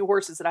mini new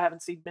horses that I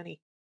haven't seen many.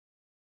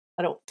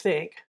 I don't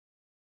think.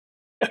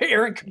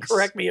 Aaron can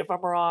correct me if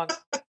I'm wrong.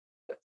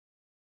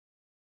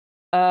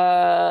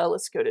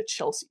 Let's go to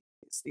Chelsea.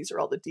 These are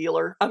all the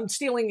dealer. I'm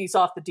stealing these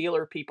off the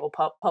dealer people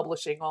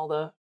publishing all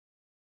the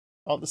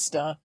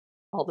stuff.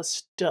 All the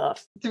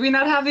stuff. Do we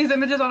not have these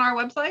images on our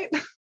website?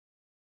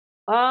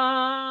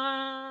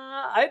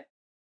 I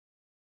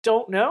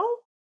don't know.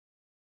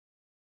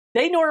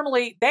 They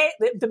normally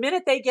the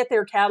minute they get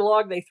their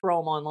catalog, they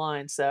throw them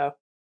online. So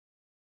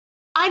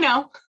I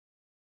know.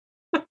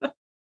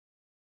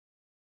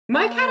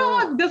 My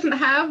catalog doesn't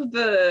have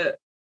the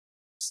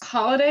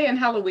holiday and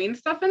Halloween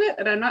stuff in it,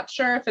 and I'm not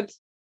sure if it's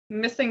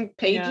missing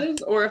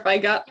pages or if I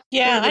got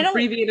I don't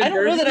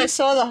know that I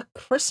saw the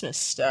Christmas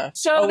stuff.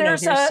 So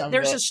there's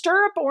a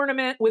stirrup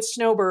ornament with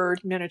Snowbird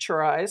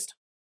miniaturized.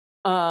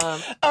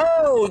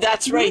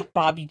 That's right.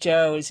 Bobby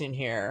Joe is in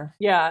here.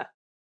 Yeah.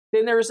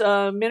 Then there's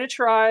a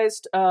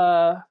miniaturized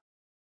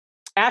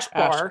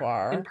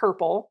Ashbar in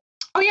purple.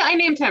 Oh yeah, I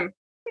named him.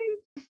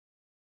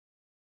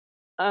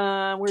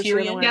 Where's the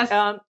other one? Yes.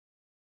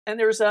 And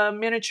there's a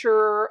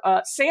miniature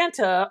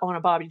Santa on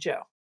a Bobby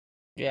Joe.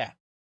 Yeah.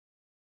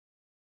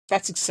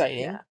 That's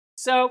exciting. Yeah.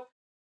 So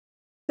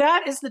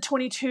that is the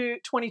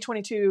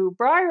 2022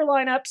 Breyer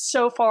lineup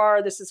so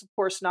far. This is, of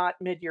course, not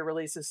mid-year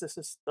releases. This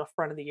is the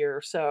front of the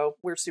year. So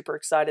we're super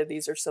excited.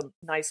 These are some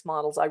nice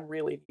models. I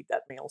really need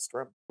that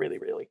Maelstrom. Really,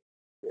 really,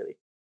 really.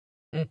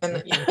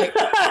 And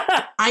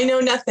I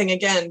know nothing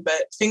again,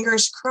 but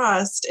fingers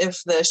crossed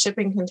if the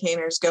shipping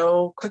containers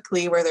go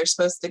quickly where they're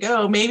supposed to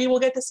go, maybe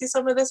we'll get to see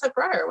some of this at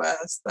Breyer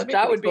West.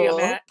 That would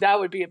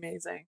be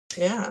amazing.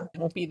 Yeah, it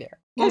won't be there.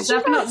 We'll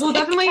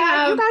definitely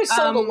have. You guys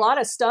sold a lot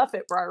of stuff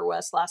at Breyer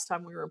West last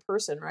time we were in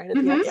person, right? At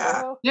the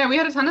expo? Yeah, we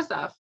had a ton of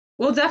stuff.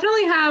 We'll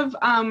definitely have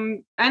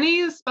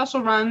any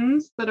special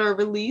runs that are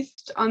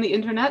released on the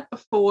internet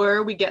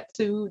before we get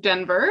to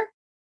Denver.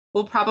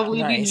 We'll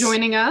probably be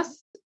joining us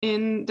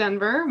in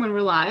Denver when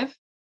we're live.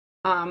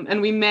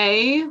 And we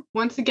may,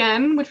 once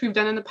again, which we've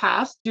done in the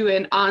past, do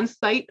an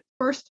on-site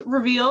first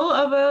reveal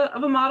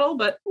of a model,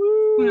 but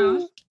who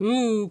knows?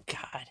 Ooh,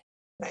 God.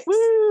 Nice.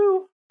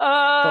 Woo!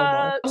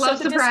 Love the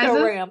surprises.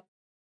 Disco Ram.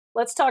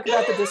 Let's talk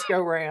about the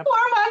Disco Ram.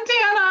 Poor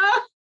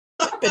Montana!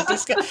 The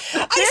disco.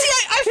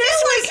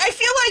 I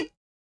feel like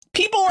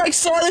people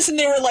saw this and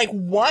they were like,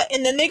 what?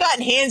 And then they got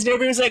in hands and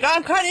everybody was like,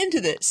 I'm kind of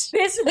into this.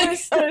 This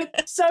was the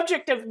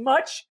subject of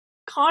much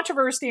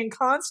controversy and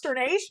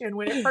consternation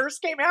when it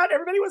first came out.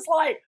 Everybody was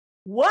like,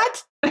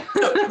 what? And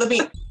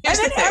then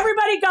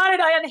everybody got it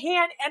on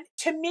hand. And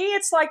to me,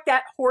 it's like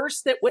that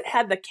horse that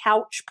had the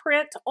couch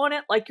print on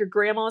it, like your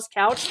grandma's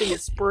couch, the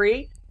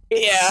Esprit.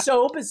 It's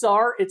so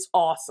bizarre. It's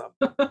awesome.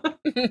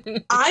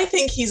 I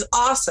think he's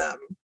awesome.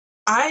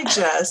 I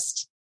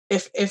just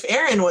if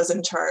Aaron was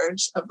in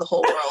charge of the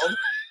whole world,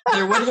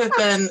 there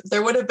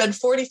would have been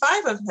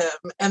 45 of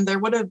him, and there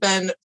would have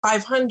been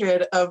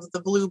 500 of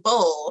the Blue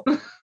Bull,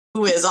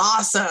 who is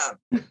awesome.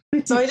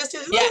 So I just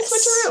did a little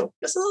switcheroo.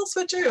 Just a little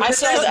switcheroo. I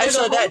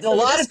saw that. A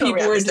lot of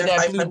people were into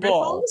that Blue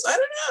Bull. I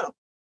don't know.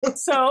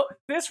 So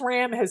this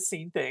Ram has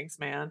seen things,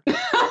 man.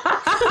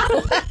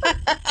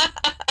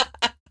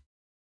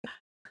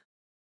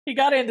 He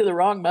got into the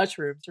wrong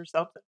mushrooms or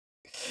something.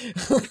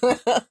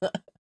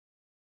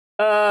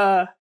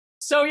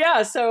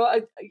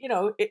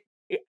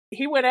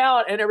 He went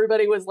out and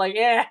everybody was like,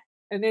 "Eh,"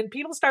 and then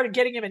people started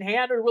getting him in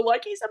hand and were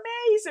like, "He's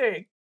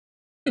amazing."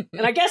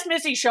 And I guess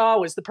Missy Shaw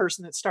was the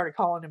person that started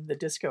calling him the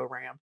Disco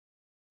Ram.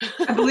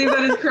 I believe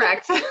that is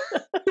correct.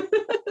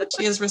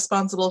 She is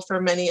responsible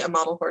for many a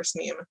model horse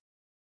meme.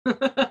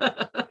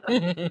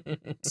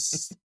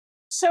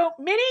 So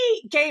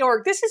Mini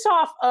Georg, this is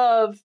off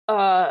of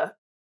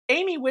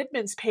Amy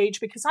Widman's page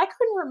because I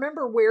couldn't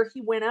remember where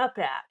he went up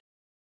at.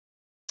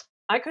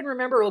 I couldn't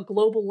remember a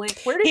global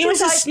link. Where did he you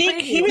was guys a sneak?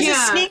 preview? He was a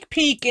sneak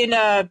peek in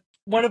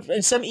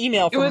some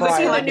email from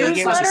Brian. Brian. It was a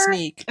newsletter?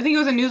 Sneak. I think it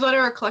was a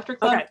newsletter or collector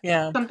club. Okay.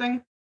 Yeah.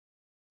 Something.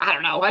 I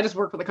don't know. I just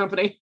work for the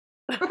company.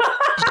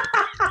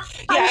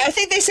 Yeah, I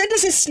think they sent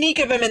us a sneak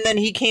of him, and then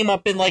he came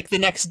up in like the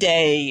next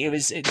day.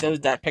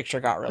 That picture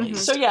got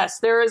released. So yes,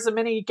 there is a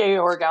Mini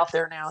Georg out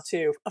there now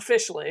too,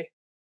 officially,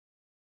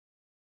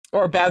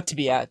 Or about to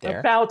be out there.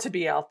 about to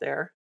be out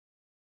there.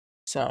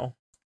 So,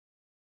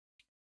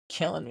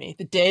 killing me.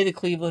 The day the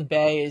Cleveland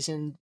Bay is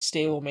in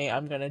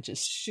stablemate,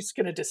 She's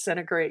gonna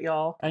disintegrate,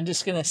 y'all. I'm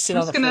just gonna sit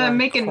I'm on the just floor gonna and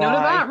make a cry. note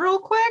of that real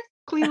quick.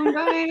 Cleveland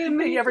Bay.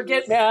 You ever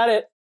get mad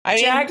at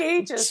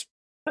Jackie? Just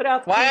put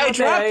out the why I Cleveland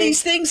drop Bay.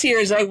 these things here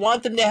is I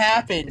want them to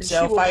happen. And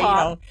So she if I, will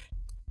pop.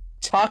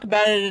 talk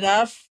about it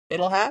enough,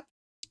 it'll happen.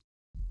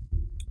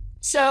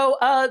 So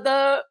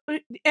the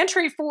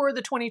entry for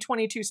the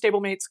 2022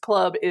 Stablemates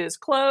Club is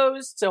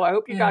closed. So I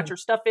hope you got your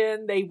stuff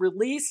in. They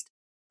released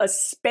a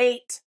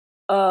spate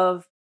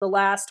of the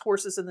last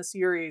horses in the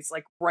series,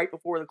 like right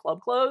before the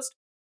club closed.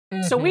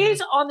 So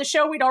on the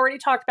show, we'd already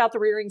talked about the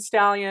Rearing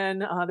Stallion,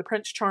 the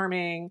Prince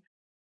Charming,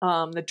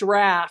 the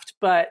draft,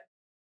 but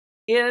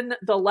in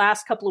the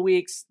last couple of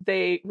weeks,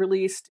 they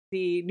released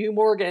the New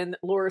Morgan that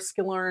Laura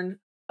Skillern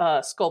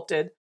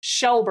sculpted,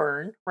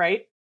 Shelburne,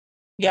 right?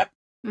 Yep.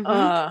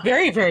 Mm-hmm.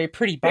 Very, very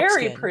pretty buckskin.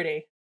 Very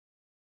pretty.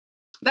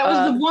 That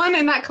was the one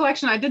in that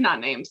collection I did not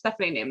name.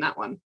 Stephanie named that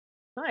one.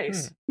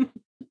 Nice.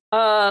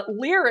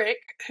 Lyric,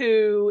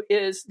 who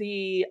is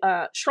the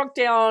shrunk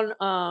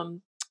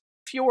down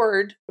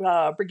Fjord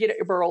Brigitte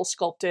Eberl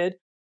sculpted,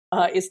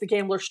 is the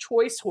Gambler's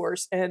Choice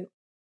horse. And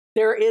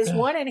there is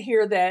one in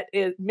here that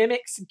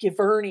mimics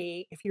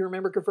Giverny, if you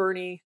remember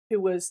Giverny, who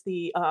was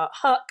the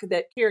Huck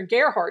that Kieran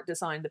Gerhardt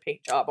designed the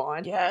paint job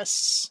on.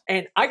 Yes.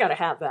 And I got to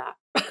have that.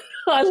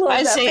 I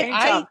love that paint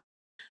job.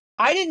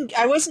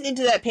 I wasn't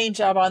into that paint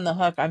job on the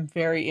Huck. I'm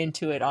very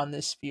into it on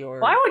this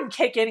Fjord. Well, I wouldn't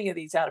kick any of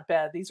these out of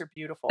bed. These are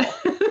beautiful.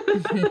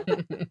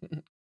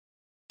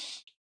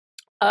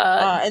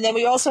 And then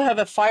we also have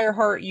a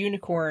Fireheart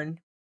unicorn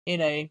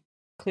in a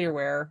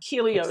clearwear.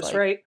 Helios,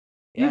 right?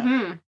 Yeah.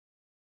 Mm-hmm.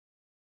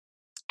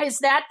 Is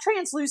that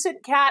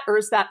translucent cat or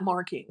is that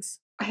markings?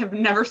 I have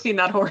never seen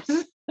that horse.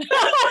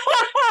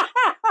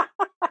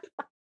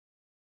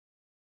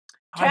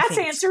 Cat's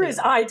answer is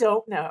I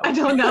don't know. I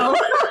don't know.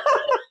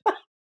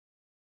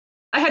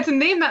 I had to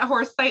name that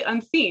horse sight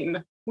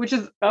unseen, which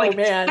is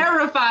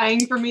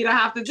terrifying for me to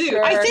have to do.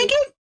 Sure. I think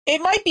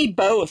it might be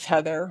both,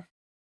 Heather.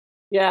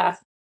 Yeah.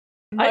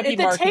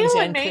 The tail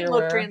and mane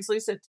look clearwear.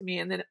 translucent to me,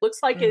 and then it looks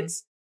like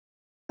it's.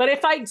 But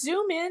if I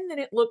zoom in, then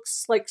it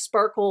looks like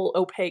sparkle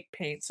opaque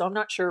paint. So I'm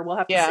not sure. We'll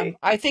have to see.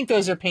 I think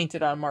those are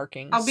painted on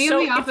markings. I'll be in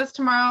the office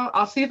tomorrow.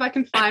 I'll see if I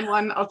can find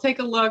one. I'll take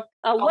a look.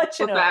 I'll let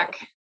you know.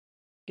 Back.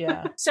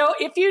 Yeah. So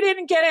if you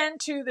didn't get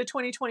into the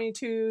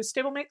 2022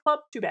 Stablemate Club,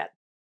 too bad.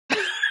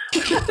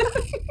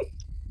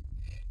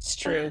 It's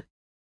true.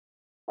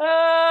 We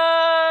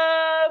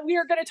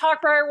are going to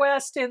talk Briar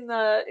West in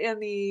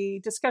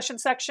the discussion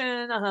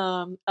section.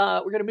 We're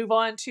going to move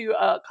on to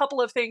a couple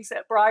of things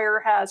that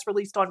Briar has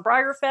released on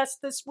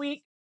BriarFest this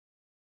week.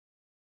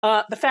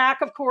 The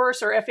FAQ, of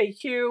course, or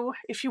FAQ,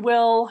 if you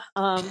will,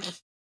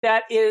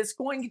 that is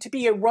going to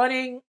be a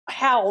running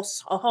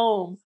house, a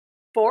home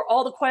for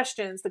all the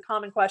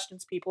common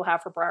questions people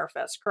have for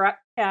BriarFest. Correct,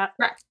 Kat?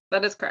 Correct.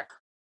 That is correct.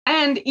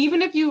 And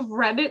even if you've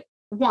read it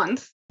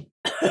once,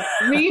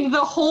 read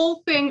the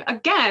whole thing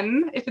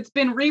again if it's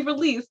been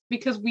re-released,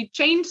 because we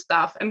change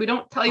stuff and we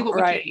don't tell you what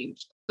we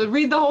changed. So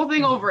read the whole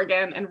thing over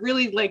again and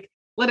really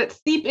let it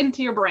seep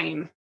into your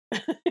brain.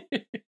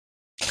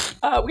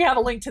 We have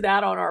a link to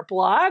that on our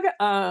blog.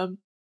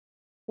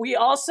 We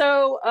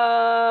also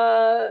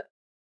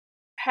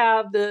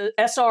have the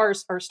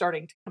SRs are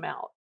starting to come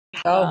out.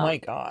 Oh my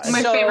God.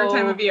 My favorite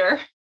time of year.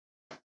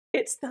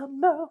 It's the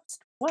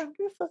most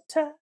wonderful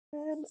time.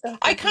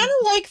 I kind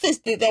of like this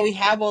that we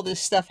have all this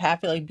stuff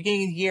happen like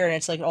beginning of the year, and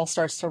it's like it all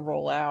starts to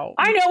roll out.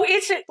 I know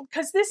it's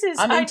because this is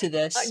I'm into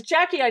this.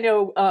 Jackie, I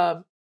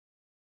know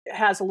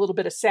has a little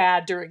bit of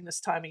sad during this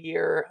time of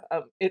year.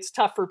 It's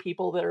tough for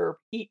people that are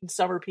heat and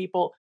summer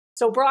people.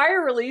 So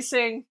Breyer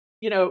releasing,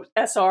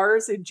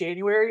 SRs in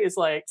January is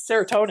like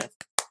serotonin.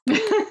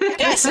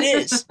 Yes, it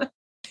is.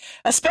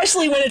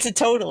 Especially when it's a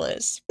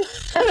Totalist.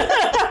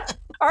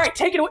 All right,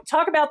 take it away.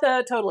 Talk about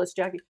the Totalist,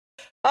 Jackie.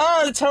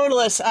 Oh, the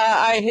Totalist.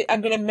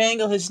 I'm going to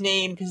mangle his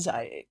name because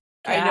I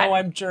know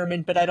I'm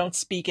German, but I don't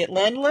speak it.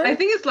 Landler? I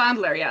think it's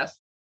Landler, yes.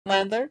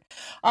 Landler.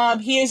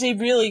 He is a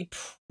really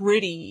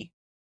pretty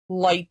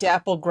light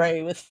dapple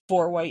gray with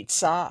 4 white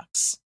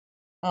socks.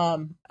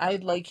 I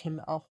like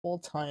him a whole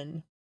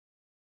ton.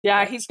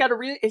 Yeah, he's got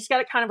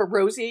a kind of a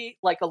rosy,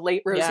 like a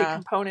late rosy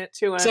component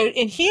to him. So,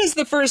 and he is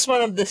the first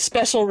one of the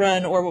special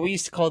run, or what we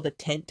used to call the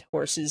tent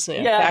horses.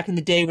 Back in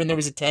the day when there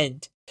was a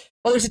tent.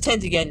 Well, there's a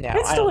tent again now.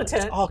 It's still a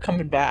tent. It's all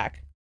coming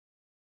back.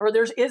 Or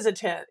is a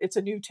tent. It's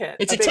a new tent.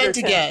 It's a tent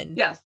again.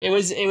 Yes.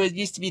 It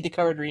used to be the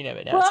covered arena,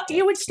 but now well,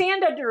 you would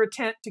stand under a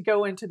tent to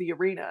go into the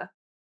arena.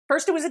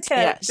 First it was a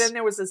tent, yes. Then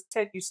there was this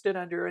tent you stood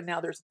under, and now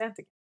there's a tent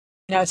again.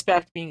 Now it's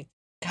back to being,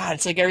 God,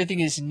 it's like everything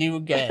is new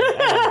again.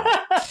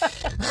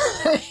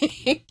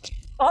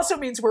 Also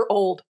means we're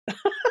old.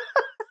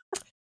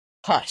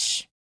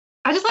 Hush.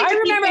 I just like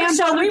to keep fans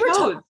on their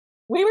toes.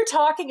 We were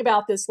talking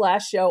about this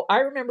last show. I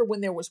remember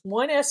when there was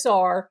one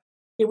SR,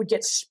 it would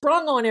get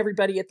sprung on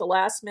everybody at the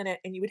last minute,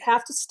 and you would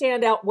have to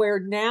stand out where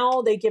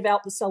now they give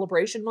out the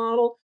celebration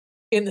model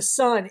in the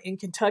sun in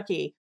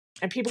Kentucky.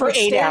 And people would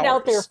stand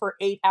out there for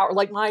 8 hours.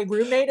 Like my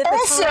roommate at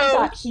the time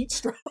got heat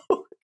stroke.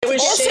 It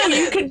was also,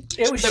 Shannon.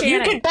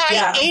 You could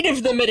buy 8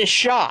 of them at a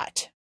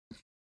shot.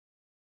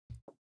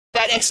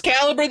 That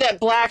Excalibur,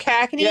 that Black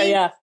Hackney.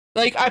 Yeah.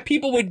 Like,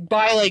 people would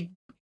buy,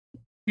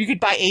 you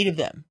could buy 8 of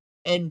them.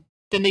 And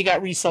then they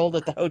got resold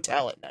at the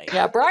hotel at night.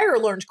 Yeah,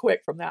 Breyer learned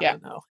quick from that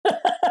one, though.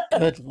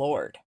 Good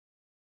Lord.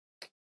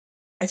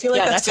 I feel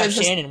like that's how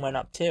Shannon went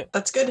up, too.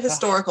 That's good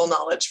historical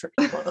knowledge for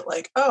people that,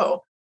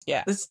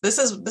 yeah, this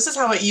is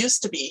how it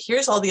used to be.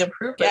 Here's all the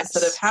improvements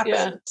that have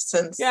happened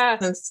since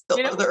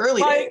the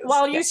early days.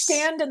 While you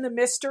stand in the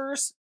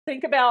misters,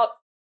 think about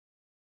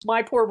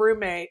my poor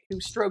roommate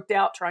who stroked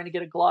out trying to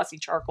get a glossy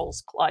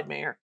charcoals Clyde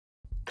Mayer.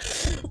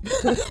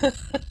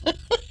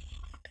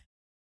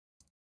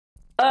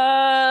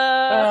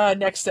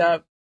 Next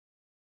up,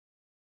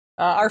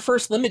 our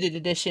first limited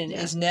edition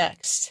is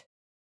next,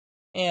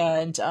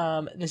 and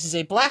this is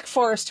a Black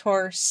Forest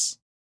horse,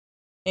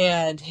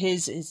 and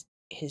his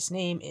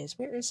name is,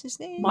 where is his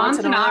name?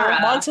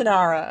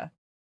 Montanara.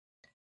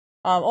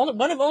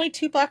 One of only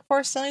 2 Black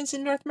Forest signs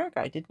in North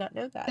America. I did not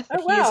know that.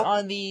 He is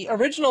on the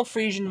original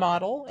Frisian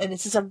model, and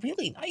this is a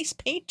really nice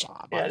paint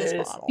job on this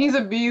model. He's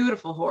a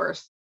beautiful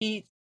horse.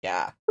 Who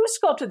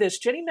sculpted this?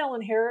 Jenny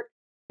Mellon Herrick?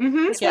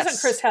 Mm-hmm. This wasn't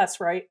Chris Hess,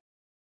 right?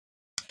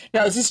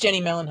 No, this is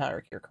Jenny Mellon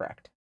Herrick. You're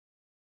correct.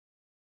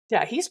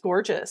 Yeah, he's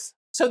gorgeous.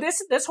 So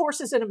this horse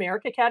is in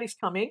America, Cat. He's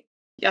coming.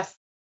 Yes.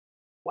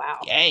 Wow.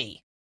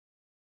 Yay.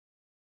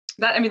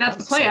 That's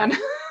the plan.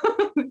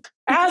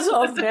 As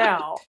of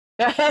now.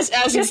 As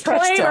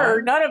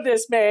disclaimer, none of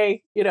this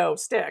may,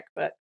 stick,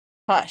 but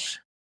hush.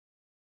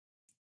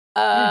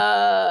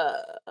 LB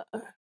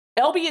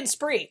and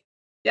Spree.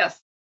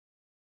 Yes.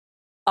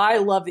 I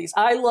love these.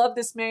 I love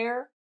this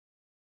mare.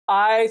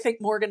 I think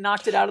Morgan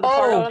knocked it out of the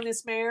park on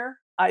this mare.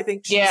 I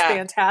think she's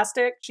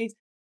fantastic.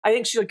 I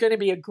think she's going to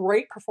be a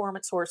great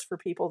performance horse for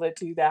people that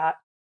do that.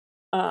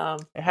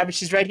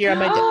 She's right here on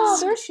my desk. Oh,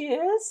 there she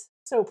is.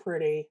 So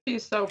pretty.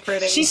 She's so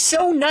pretty. She's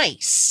so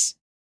nice.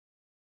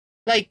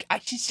 I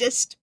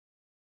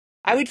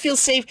would feel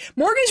safe.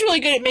 Morgan's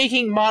really good at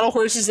making model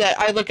horses that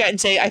I look at and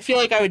say, I feel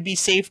like I would be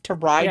safe to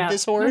ride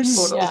this horse.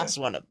 Mm-hmm. This is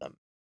one of them.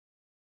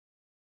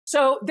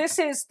 So this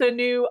is the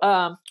new,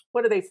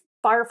 what are they?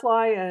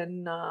 Firefly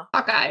and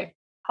Hawkeye.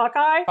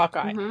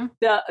 Mm-hmm.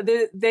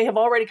 They have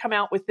already come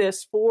out with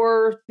this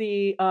for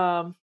the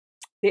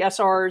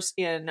SRs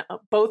in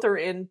both are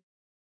in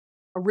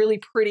a really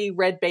pretty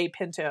red bay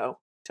pinto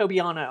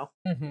Tobiano.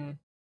 Mm-hmm.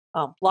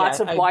 Lots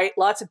of white,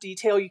 lots of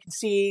detail. You can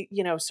see,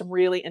 some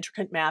really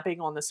intricate mapping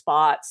on the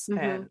spots,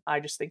 and I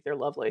just think they're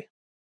lovely.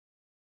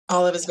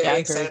 Olive is very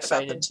excited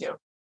about them too.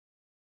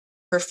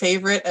 Her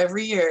favorite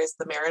every year is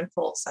the Marin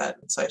Full set,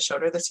 and so I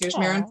showed her this year's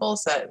Marin Full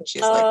set, and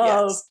she's like,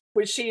 "Yes."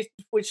 Was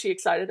she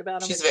excited about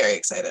them? She's very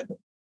excited.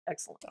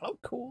 Excellent. Oh,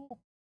 cool.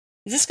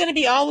 Is this going to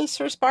be Olive's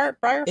first Breyer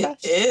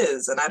Fest? It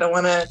is, and I don't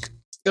want to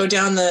go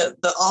down the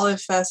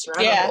Olive Fest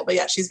rabbit hole,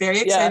 but she's very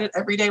excited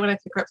every day when I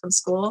pick her up from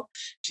school.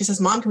 She says,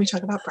 "Mom, can we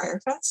talk about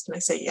Breyer Fest?" And I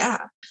say,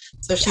 "Yeah."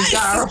 So she's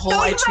got our whole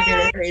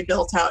itinerary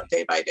built out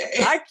day by day.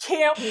 I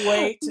can't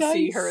wait to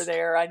see her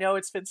there. I know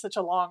it's been such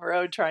a long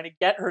road trying to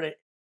get her to.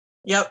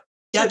 Yep.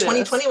 Yeah,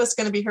 2020 was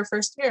going to be her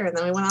first year, and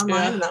then we went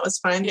online, and that was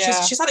fun. Yeah.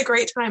 She's had a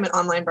great time at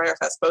Online Breyer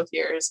Fest both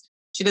years.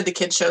 She did the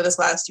kids show this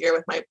last year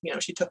with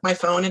she took my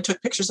phone and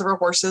took pictures of her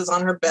horses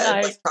on her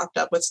bed, propped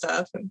up with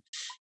stuff. And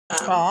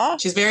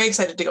she's very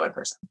excited to go in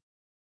person.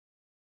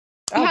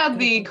 She had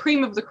the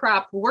cream of the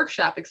crop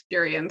workshop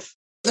experience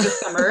this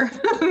summer.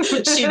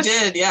 She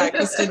did, yeah.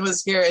 Kristen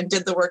was here and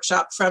did the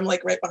workshop from right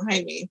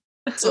behind me.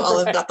 So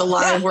Olive got the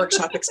live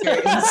workshop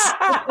experience.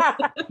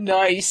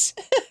 Nice.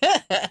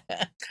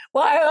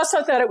 Well, I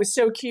also thought it was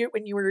so cute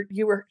when you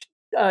were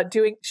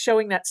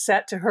showing that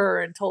set to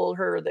her and told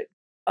her that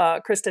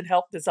Kristen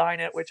helped design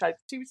it,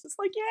 she was just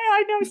like, yeah,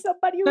 I know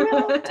somebody who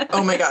helped.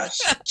 Oh my gosh.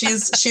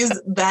 She's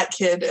that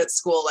kid at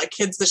school, like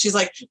kids that she's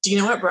like, do you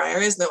know what Briar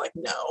is? And they're like,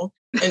 no.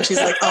 And she's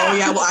like, oh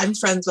yeah, well, I'm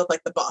friends with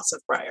like the boss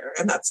of Briar.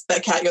 And that's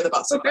that cat, you're the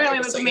boss of Briar.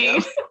 Apparently that's me.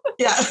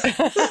 Yeah.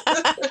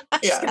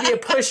 Yeah. Just be a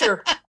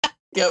pusher.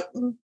 Yep.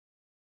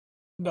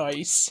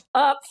 Nice.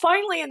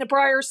 Finally, in the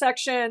Briar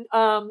section,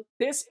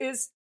 this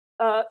is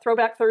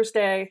Throwback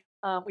Thursday.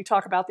 We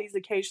talk about these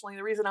occasionally.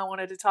 The reason I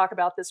wanted to talk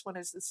about this one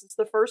is this is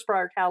the first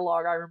Briar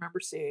catalog I remember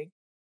seeing.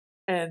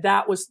 And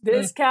that was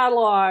this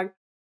catalog,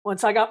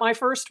 once I got my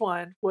first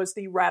one, was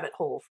the rabbit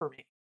hole for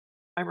me.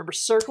 I remember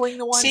circling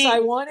the ones I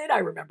wanted. I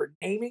remember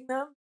naming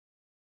them.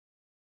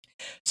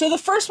 So the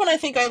first one I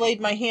think I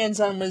laid my hands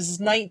on was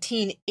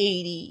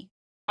 1980.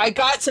 I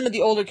got some of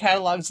the older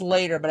catalogs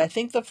later, but I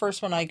think the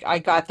first one I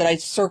got that I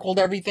circled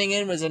everything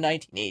in was a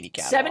 1980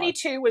 catalog.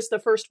 72 was the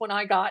first one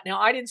I got. Now,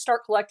 I didn't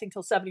start collecting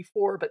till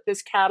 74, but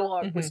this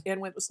catalog was in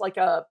with, it was like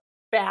a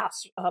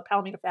Bass,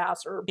 Palomino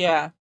Bass, or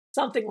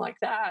something like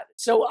that.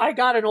 So I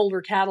got an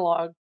older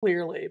catalog,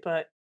 clearly,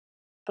 but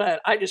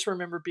I just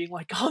remember being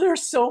like, oh,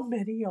 there's so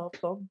many of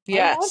them.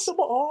 Yes. I want them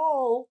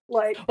all.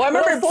 Like, well, I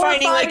remember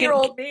finding like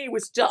 5-year-old me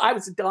I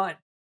was done.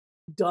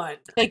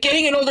 Like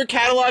getting an older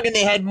catalog and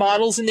they had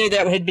models in there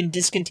that had been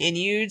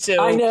discontinued.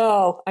 So I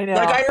know. Like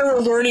I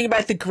remember learning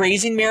about the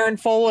grazing mare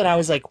foal and I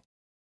was like,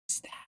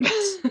 what's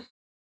that?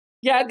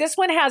 Yeah, this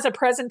one has a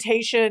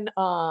presentation,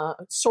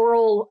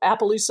 Sorrel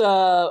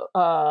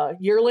Appaloosa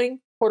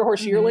yearling, quarter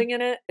horse yearling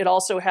in it. It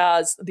also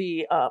has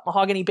the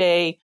Mahogany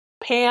Bay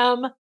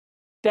Pam.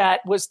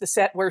 That was the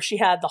set where she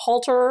had the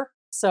halter.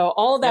 So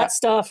all of that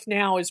stuff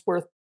now is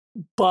worth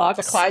bucks.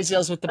 The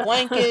Clydesdales with the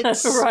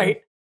blankets.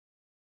 Right.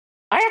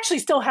 I actually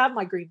still have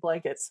my green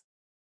blankets.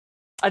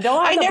 I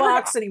don't have the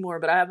box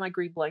anymore, but I have my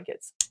green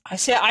blankets.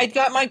 I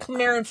got my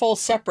Mare foal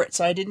separate,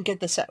 so I didn't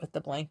get the set with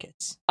the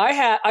blankets.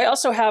 I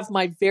also have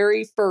my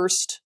very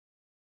first.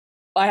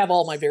 I have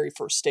all my very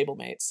first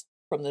stablemates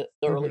from the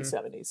early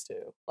 70s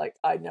too. Like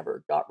I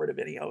never got rid of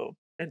any of them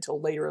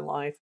until later in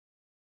life.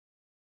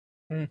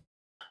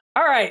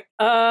 All right.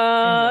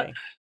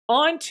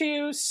 On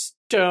to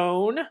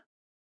Stone.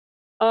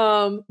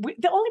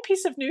 The only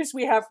piece of news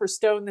we have for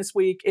Stone this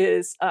week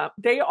is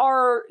they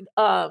are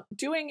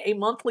doing a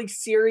monthly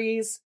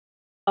series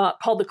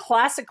called the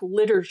Classic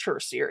Literature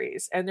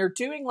Series, and they're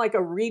doing like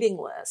a reading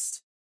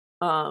list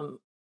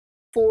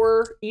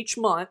for each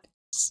month.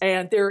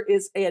 And there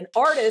is an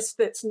artist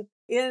that's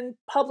in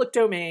public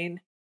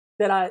domain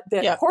that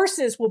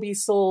horses will be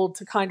sold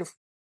to kind of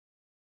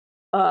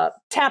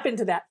tap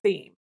into that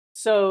theme.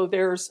 So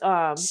there's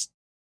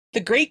The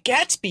Great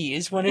Gatsby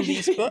is one of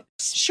these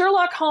books.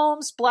 Sherlock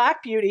Holmes,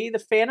 Black Beauty, The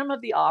Phantom of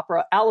the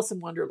Opera, Alice in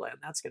Wonderland.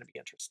 That's going to be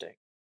interesting.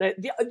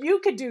 You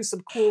could do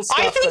some cool stuff.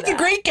 I think The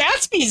Great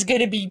Gatsby is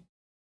going to be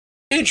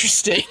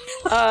interesting.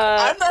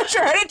 I'm not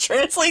sure how to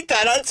translate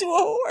that onto a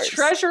horse.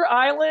 Treasure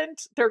Island.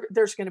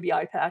 There's going to be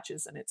eye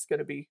patches, and it's going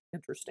to be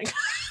interesting.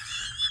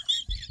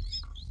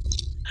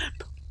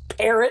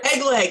 Parrot.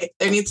 Peg leg.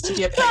 There needs to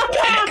be a peg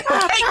leg.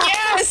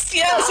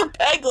 Yes, a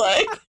peg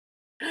leg.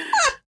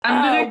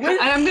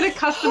 I'm gonna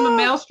custom a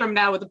maelstrom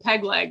now with a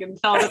peg leg and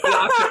sell it at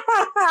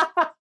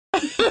the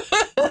auction.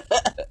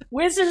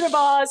 Wizard of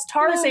Oz,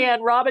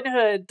 Tarzan, Robin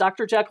Hood,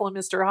 Dr. Jekyll and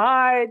Mr.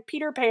 Hyde,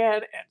 Peter Pan,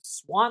 and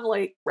Swan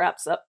Lake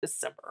wraps up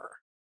December.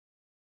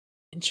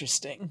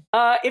 Interesting.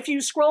 If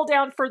you scroll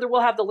down further,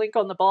 we'll have the link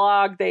on the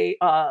blog. They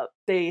have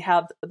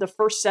the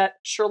first set,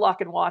 Sherlock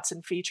and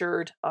Watson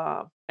featured,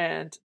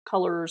 and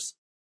colors.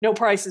 No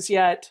prices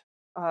yet.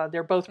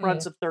 They're both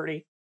runs of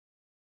 30.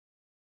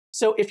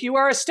 So if you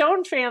are a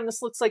Stone fan,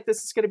 this looks like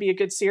this is going to be a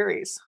good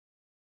series.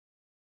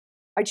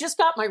 I just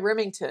got my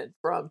Remington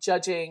from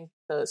judging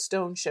the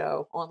Stone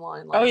show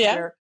online last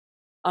year.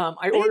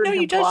 I ordered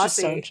him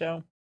glossy. Stone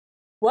show.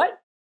 What?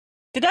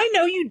 Did I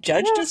know you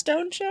judged a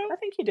Stone show? I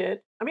think you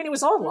did. I mean, it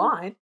was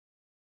online.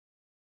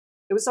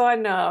 It was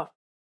on not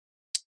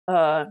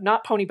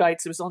Pony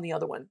Bites. It was on the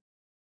other one.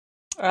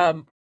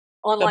 Online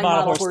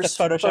Model Horse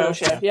photo show.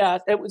 Yeah,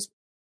 it was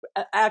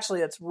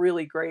actually that's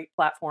really great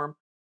platform.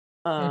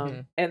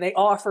 And they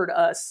offered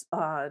us.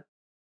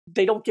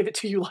 They don't give it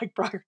to you like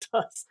Briar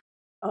does.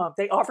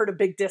 They offered a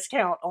big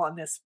discount on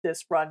this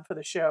run for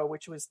the show,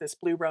 which was this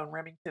Blue Roan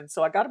Remington.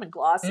 So I got him in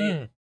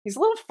glossy. He's a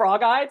little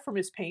frog-eyed from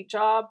his paint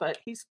job, but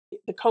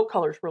the coat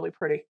color is really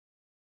pretty.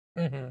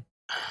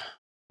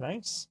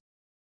 Nice.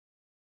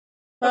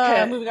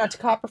 Okay, moving on to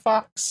Copper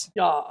Fox.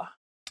 Yeah,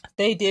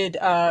 they did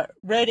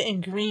red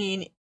and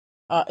green.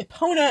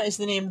 Epona is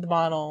the name of the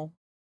model.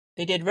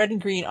 They did red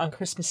and green on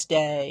Christmas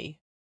Day.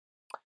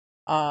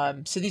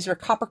 So these are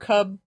Copper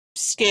Cub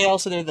scale,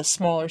 so they're the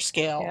smaller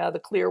scale. Yeah, the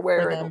clear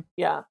wear.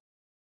 Yeah,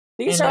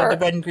 these and, are the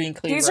red and green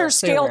clear. These are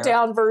scaled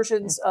down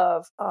versions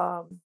of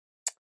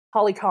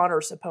Holly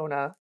Connor's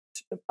Epona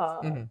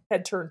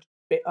head turned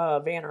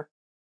Vanner.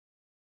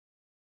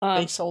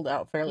 They sold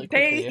out fairly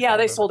quickly.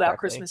 They sold out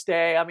Christmas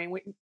Day. I mean,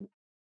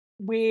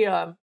 we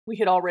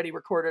had already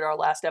recorded our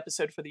last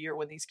episode for the year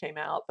when these came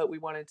out, but we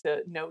wanted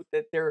to note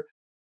that they're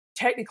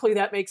technically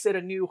that makes it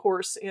a new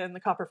horse in the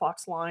Copper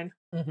Fox line.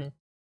 Mm-hmm.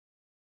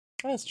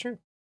 That's true.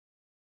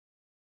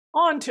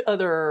 On to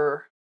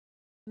other.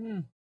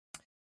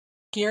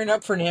 Gearing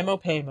up for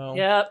NaMoPayMo.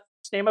 Yep,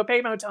 it's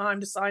NaMoPayMo time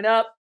to sign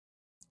up.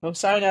 Go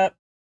sign up.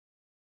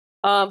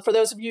 For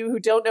those of you who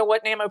don't know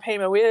what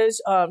NaMoPayMo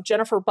is,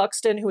 Jennifer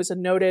Buxton, who is a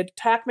noted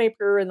tack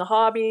maker in the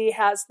hobby,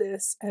 has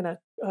this, and a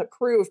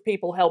crew of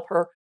people help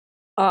her.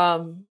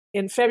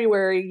 In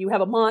February, you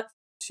have a month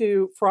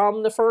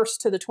from the 1st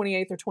to the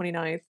 28th or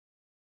 29th,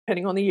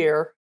 depending on the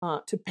year,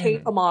 to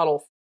paint a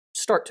model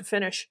start to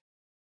finish.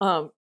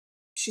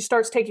 She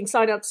starts taking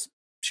signups.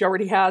 She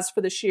already has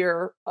for this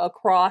year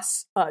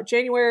across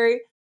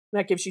January.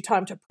 That gives you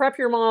time to prep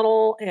your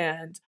model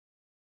and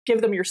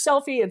give them your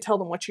selfie and tell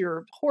them what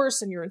your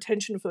horse and your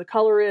intention for the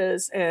color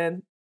is.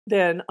 And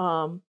then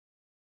on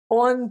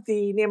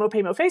the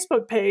NaMoPayMo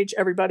Facebook page,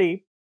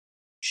 everybody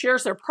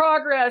shares their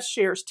progress,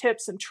 shares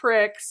tips and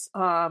tricks.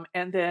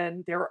 And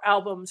then there are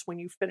albums when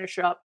you finish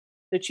up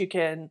that you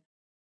can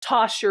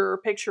toss your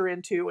picture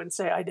into and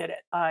say, I did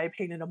it. I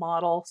painted a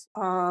model.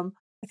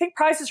 I think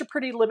prizes are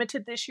pretty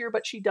limited this year,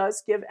 but she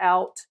does give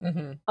out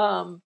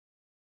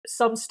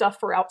some stuff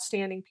for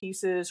outstanding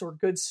pieces or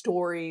good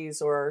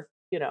stories or,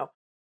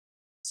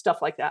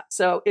 stuff like that.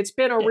 So it's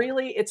been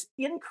it's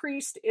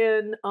increased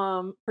in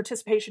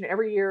participation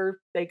every year.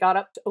 They got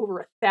up to over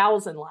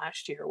 1,000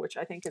 last year, which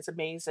I think is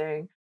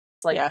amazing.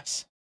 It's like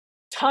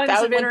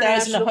tons of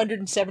international.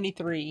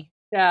 1,173.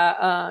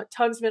 Yeah,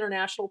 tons of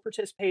international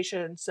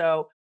participation.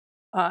 So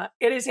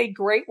it is a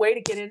great way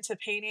to get into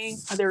painting.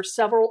 There are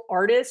several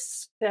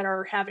artists that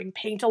are having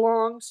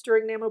paint-alongs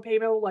during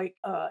NaMoPayMo, like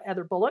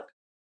Heather Bullock.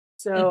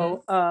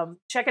 So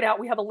check it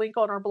out. We have a link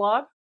on our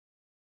blog.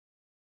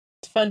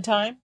 It's a fun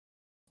time.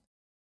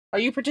 Are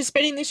you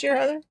participating this year,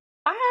 Heather?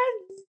 I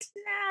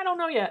don't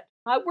know yet.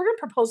 We're in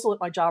proposal at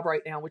my job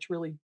right now, which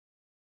really...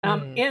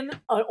 I'm in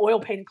an oil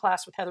painting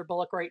class with Heather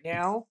Bullock right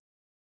now,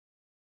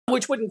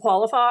 which wouldn't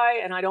qualify,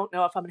 and I don't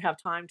know if I'm going to have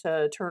time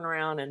to turn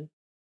around and...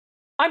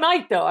 I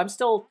might, though. I'm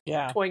still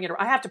toying it.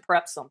 I have to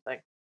prep something,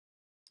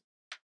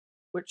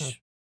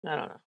 which I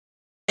don't know.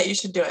 Yeah, you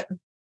should do it.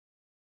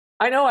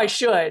 I know I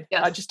should.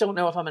 Yes. I just don't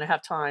know if I'm going to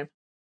have time.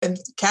 And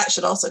Kat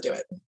should also do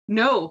it.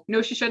 No,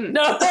 she shouldn't.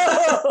 No.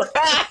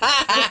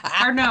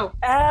 Or no.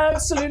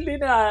 Absolutely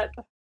not.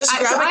 Just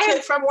grab a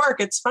kit from work.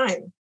 It's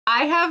fine.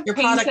 I have Your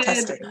painted product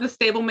testing. the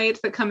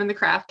stablemates that come in the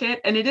craft kit,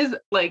 and it is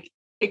like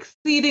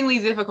exceedingly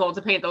difficult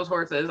to paint those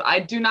horses. I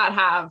do not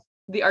have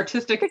the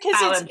artistic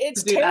talent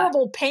it's to do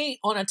terrible paint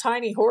on a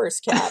tiny horse,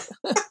 Cat.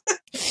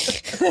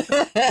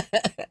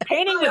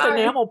 Painting with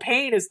enamel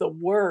paint is the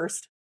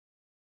worst.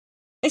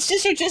 It's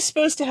just you're just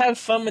supposed to have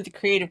fun with the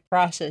creative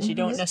process. You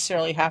don't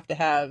necessarily have to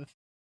have,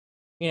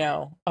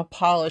 a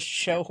polished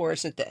show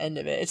horse at the end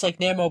of it. It's like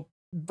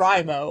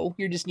NaMoPayMo.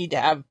 You just need to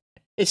have.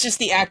 It's just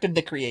the act of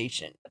the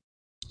creation.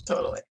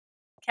 Totally.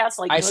 Cat's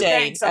like,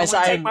 thanks. I want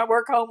to take my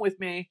work home with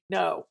me.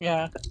 No.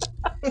 Yeah.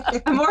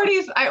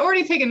 I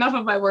already take enough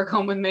of my work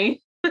home with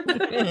me.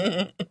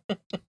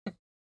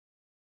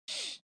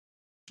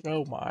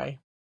 Oh my.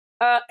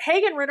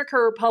 Hagen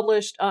Renaker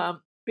published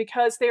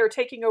because they are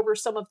taking over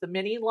some of the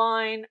mini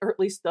line, or at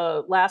least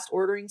the last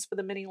orderings for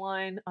the mini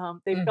line.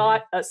 They've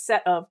got a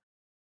set of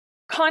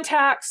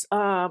contacts.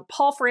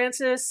 Paul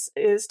Francis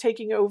is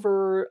taking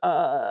over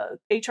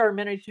HR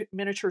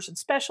Miniatures and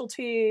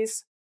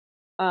Specialties.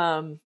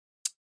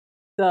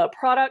 The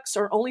products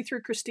are only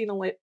through Christina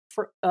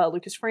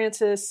Lucas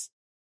Francis.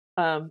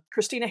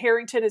 Christina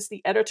Harrington is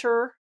the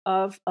editor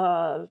of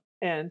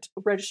and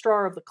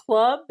registrar of the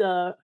club,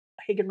 the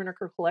Hagen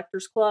Renaker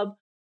Collectors Club.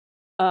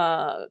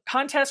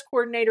 Contest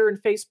coordinator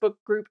and Facebook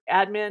group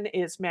admin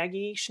is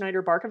Maggie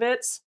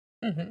Schneider-Barkovitz.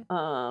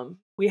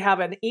 We have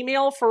an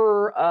email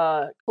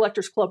for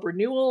Collectors Club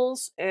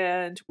renewals,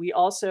 and we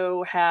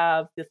also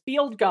have the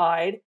field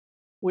guide,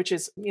 which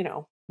is,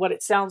 what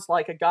it sounds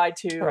like, a guide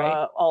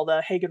to all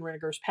the Hagen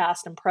Renekers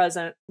past and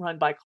present, run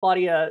by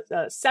Claudia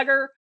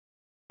Seger.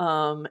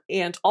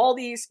 And all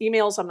these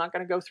emails, I'm not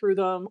going to go through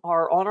them,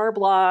 are on our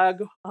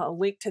blog,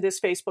 linked to this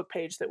Facebook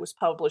page that was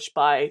published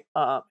by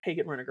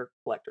Hagen Renaker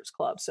Collectors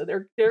Club. So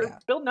they're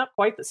building up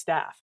quite the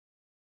staff.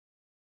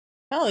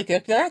 Oh, they're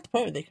at the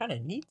point where they kind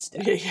of need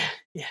stuff.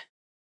 Yeah.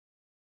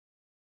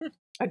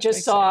 I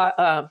just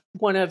saw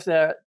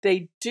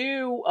they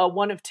do a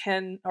 1 of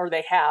 10, or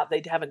they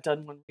haven't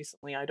done one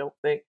recently, I don't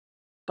think.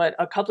 But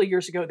a couple of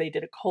years ago, they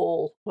did a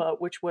Cole,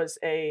 which was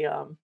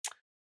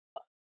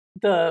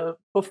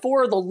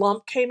before the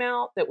lump came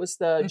out, that was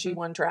the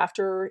G1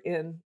 drafter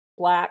in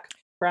black,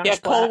 brownish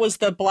black. Cole was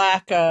the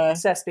black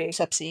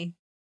Sepsi.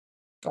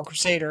 Or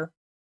Crusader.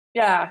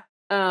 Yeah.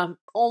 1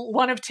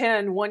 of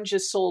 10, one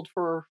just sold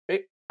for,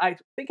 I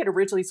think it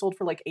originally sold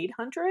for like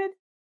 $800.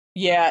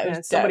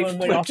 Yeah, somebody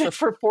flipped it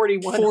for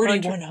 $4,100.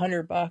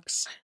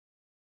 $4,100.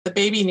 the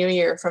Baby New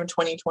Year from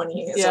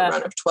 2020 is a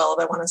run of 12,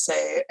 I want to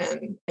say,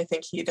 and I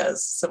think he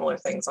does similar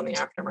things on the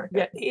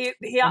aftermarket.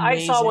 Yeah,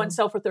 I saw one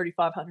sell for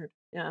 $3,500.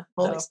 Yeah,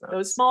 Holy so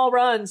those small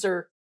runs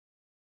are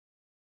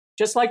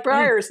just like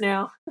Breyers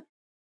now.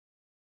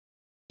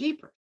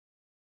 Jeepers,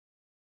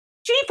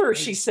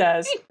 she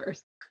says.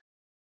 Jeepers.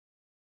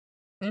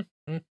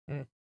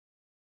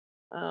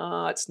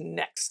 It's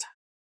next.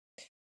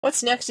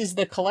 What's next is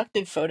the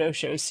Collective Photo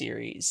Show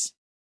series,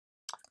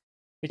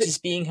 which is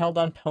being held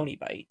on Pony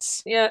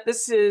Bites. Yeah,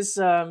 this is...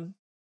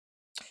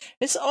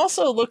 This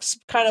also looks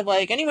kind of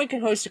like anyone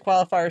can host a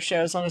qualifier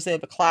show as long as they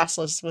have a class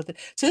list with it.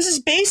 So this is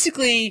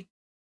basically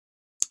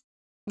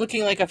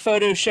looking like a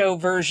photo show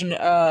version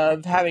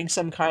of having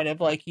some kind of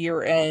like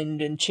year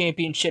end and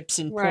championships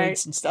and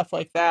points and stuff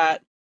like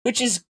that,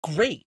 which is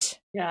great.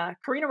 Yeah,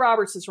 Karina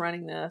Roberts is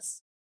running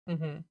this.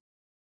 Mm-hmm.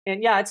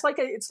 And yeah, it's like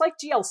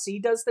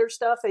GLC does their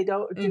stuff. They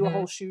do a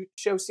whole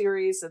show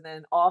series, and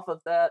then off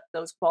of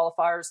those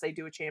qualifiers, they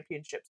do a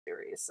championship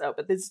series. So,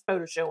 but this is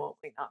photo show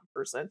only, not in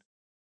person.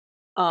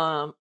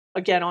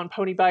 Again, on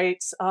Pony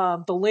Bites,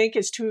 the link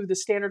is to the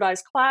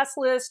standardized class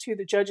list, who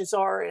the judges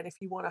are, and if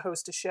you want to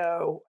host a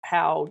show,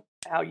 how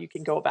you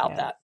can go about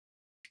that.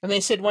 And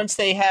they said once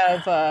they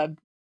have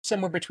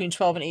somewhere between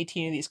 12 and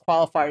 18 of these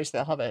qualifiers,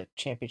 they'll have a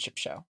championship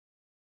show.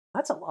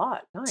 That's a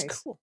lot.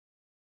 Nice.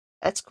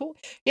 That's cool.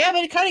 Yeah,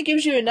 but it kind of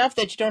gives you enough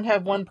that you don't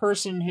have one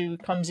person who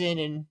comes in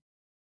and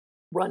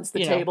runs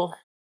the table.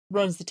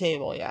 Runs the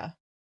table, yeah.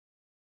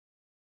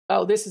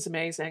 Oh, this is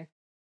amazing.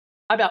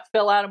 I about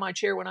fell out of my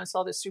chair when I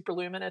saw this Super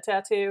Lumina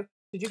tattoo.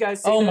 Did you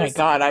guys see this? Oh my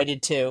God, I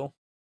did too.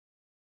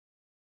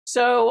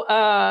 So,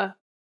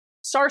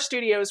 Sar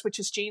Studios, which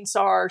is Jean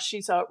Sar,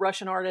 she's a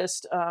Russian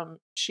artist.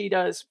 She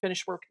does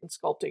finish work and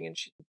sculpting, and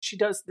she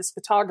does this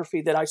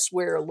photography that I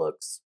swear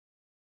looks...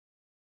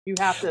 You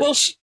have to... Well,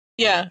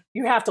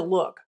 you have to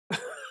look.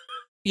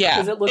 Yeah,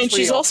 because it looks and real.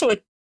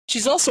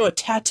 she's also a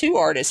tattoo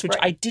artist, which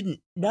I didn't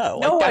know.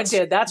 No one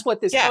did. That's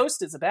what this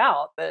post is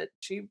about. That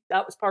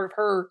was part of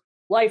her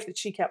life that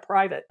she kept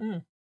private.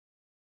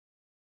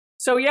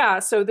 So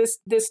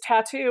this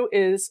tattoo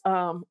is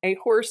a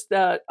horse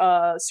that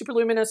Super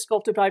Lumina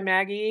sculpted by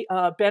Maggie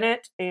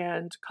Bennett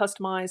and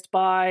customized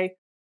by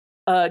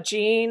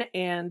Jean,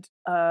 and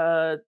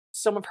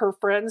some of her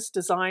friends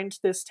designed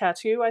this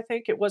tattoo. I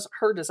think it wasn't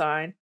her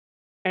design.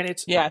 And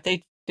it's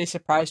they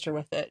surprised her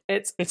with it.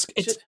 It's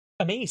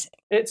amazing.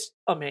 It's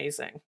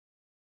amazing.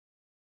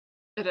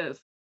 It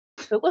is.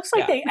 It looks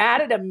like they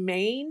added a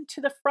mane to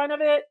the front of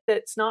it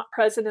that's not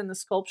present in the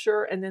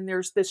sculpture, and then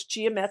there's this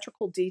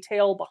geometrical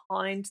detail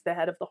behind the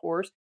head of the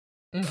horse.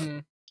 Mm-hmm.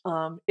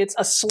 It's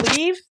a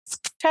sleeve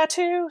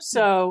tattoo,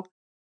 so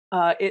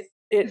it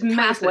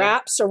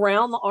wraps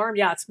around the arm.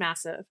 Yeah, it's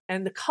massive,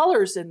 and the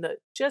colors and the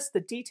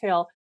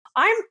detail.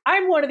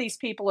 I'm one of these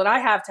people, and I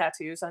have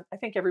tattoos. I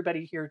think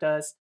everybody here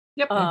does.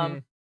 Yep.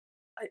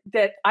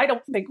 That I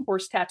don't think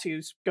horse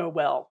tattoos go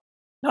well.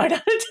 9 out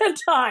of 10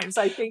 times,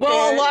 I think.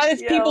 Well, a lot of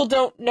people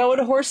don't know what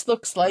a horse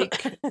looks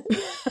like,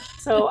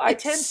 so I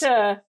tend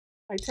to,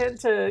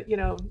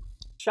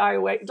 shy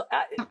away.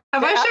 Have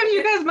I shown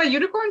you guys my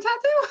unicorn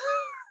tattoo?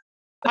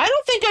 I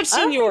don't think I've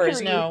seen yours.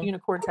 No,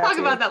 unicorn tattoo. We'll talk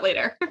about that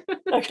later.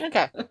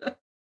 Okay.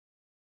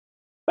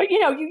 But,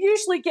 you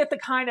usually get the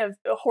kind of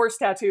horse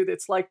tattoo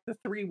that's like the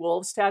 3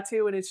 wolves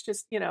tattoo, and it's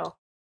just,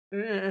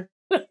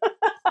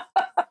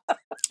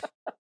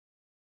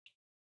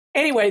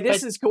 Anyway,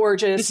 this is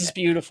gorgeous. This is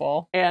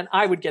beautiful. And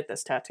I would get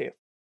this tattoo.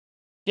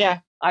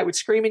 Yeah. I would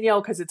scream and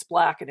yell because it's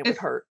black and it would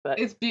hurt. But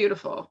it's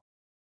beautiful.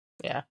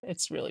 Yeah,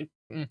 it's really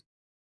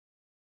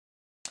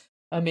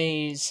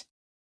amaze.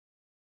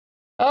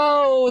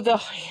 Oh, the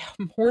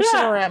horsing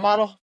around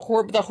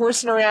the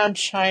horsing around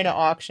China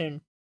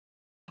auction.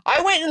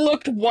 I went and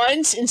looked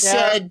once and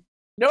said,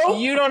 "No,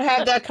 you don't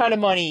have that kind of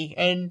money,"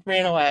 and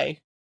ran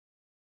away.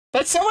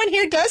 But someone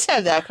here does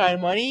have that kind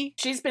of money.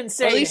 She's been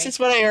saying. At least it's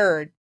what I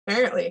heard.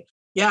 Apparently.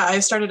 Yeah, I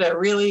started a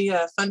really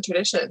fun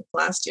tradition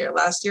last year.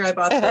 Last year I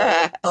bought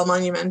the El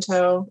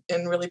Monumento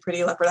in really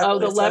pretty leopard Appaloosa. Oh,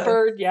 the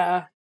leopard,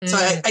 yeah. So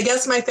I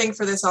guess my thing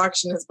for this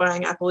auction is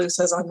buying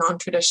Appaloosas on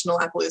non-traditional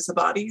Appaloosa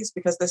bodies,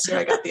 because this year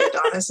I got the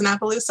Adonis in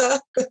Appaloosa.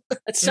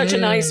 It's such a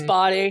nice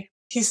body.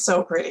 He's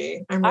so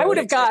pretty. I would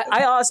have gotten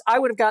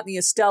the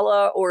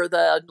Estella or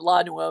the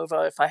La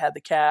Nuova if I had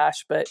the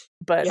cash, but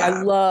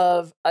yeah.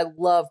 I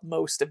love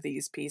most of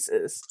these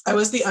pieces. I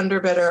was the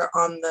underbidder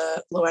on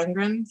the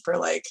Lohengrin for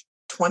like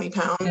 20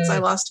 pounds. I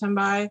lost him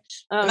by.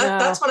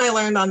 That's when I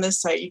learned on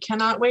this site, you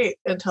cannot wait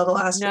until the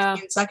last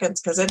 15 seconds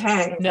because it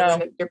hangs and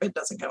then your bid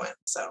doesn't go in.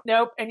 So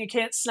nope, and you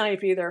can't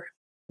snipe either.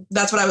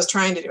 That's what I was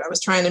trying to do. I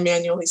was trying to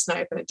manually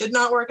snipe, and it did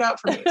not work out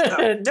for me.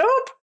 So.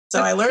 Nope.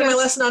 So I learned my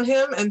lesson on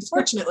him, and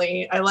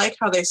fortunately, I like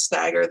how they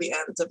stagger the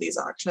ends of these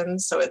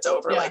auctions, so it's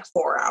over like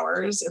 4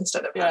 hours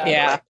instead of having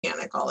to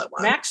panic all at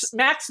once.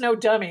 Max, no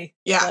dummy.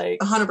 Yeah,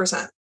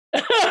 100%.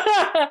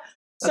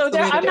 So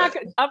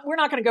we're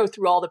not going to go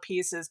through all the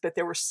pieces, but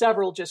there were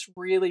several just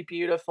really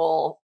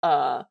beautiful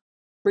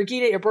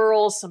Brigida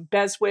Eberls, some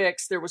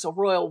Beswicks. There was a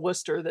Royal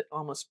Worcester that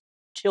almost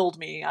killed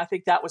me. I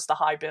think that was the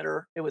high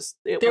bidder.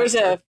 There's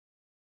a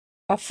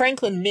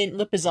Franklin Mint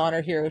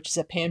Lipizzaner here, which is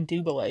a Pam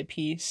Duboulay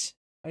piece.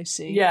 I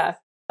see. Yeah.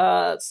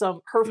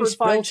 Some Hereford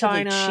fine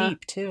china.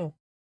 Cheap too.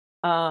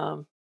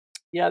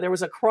 Yeah, there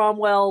was a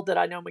Cromwell that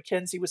I know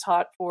Mackenzie was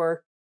hot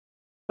for.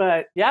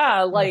 But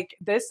yeah, like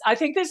this, I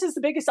think this is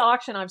the biggest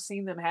auction I've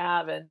seen them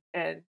have,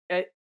 and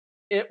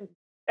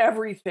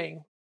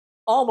everything,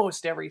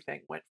 almost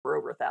everything, went for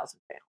over £1,000.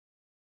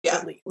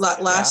 Yeah,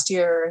 last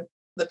year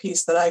the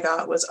piece that I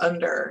got was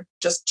under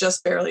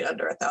just barely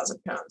under £1,000,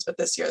 but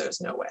this year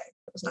there's no way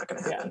it was not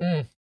going to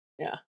happen.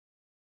 Yeah,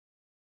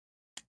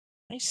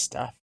 nice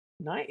stuff.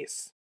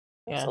 Nice.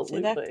 Yeah,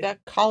 absolutely.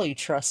 That Collie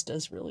Trust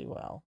does really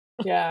well.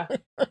 Yeah,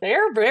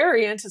 they're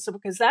very into some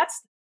because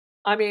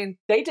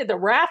they did the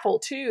raffle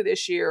too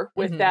this year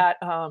with that.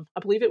 I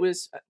believe it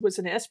was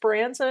an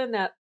Esperanza and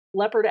that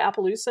Leopard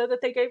Appaloosa that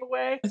they gave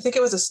away. I think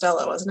it was a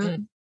Stella, wasn't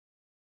it?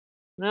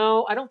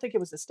 No, I don't think it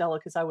was a Stella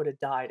because I would have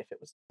died if it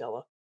was a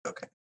Stella.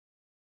 Okay,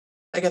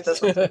 I get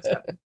this one.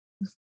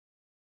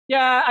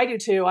 Yeah, I do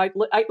too. I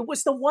it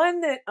was the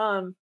one that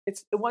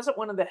it wasn't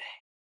one of the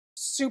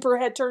super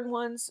head turn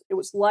ones. It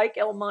was like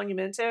El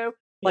Monumento,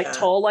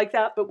 tall like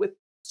that, but with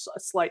a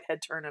slight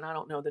head turn, and I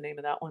don't know the name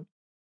of that one.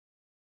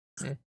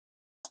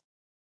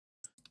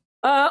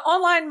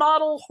 Online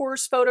Model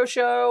Horse Photo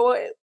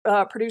Show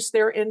produced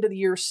their end of the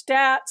year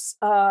stats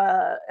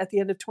at the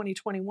end of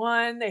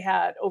 2021. They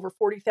had over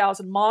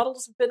 40,000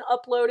 models have been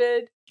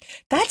uploaded.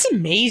 That's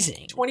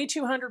amazing.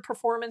 2,200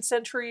 performance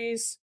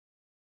entries.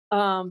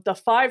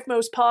 The 5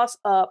 most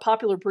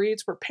popular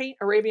breeds were Paint,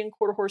 Arabian,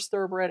 Quarter Horse,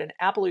 Thoroughbred, and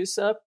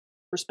Appaloosa,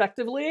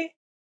 respectively.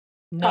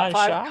 Top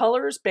 5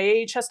 colors: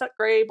 beige, chestnut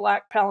gray,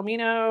 black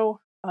palomino.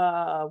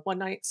 One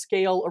Night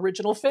Scale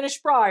Original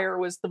Finish Briar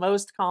was the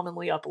most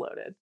commonly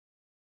uploaded.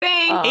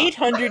 Bang!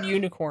 800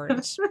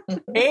 unicorns.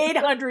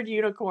 800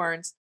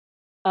 unicorns.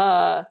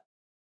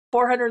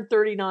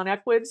 430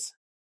 non-equids.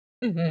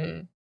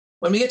 When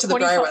we get to the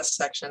Briar West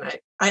section,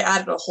 I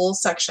added a whole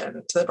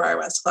section to the Briar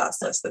West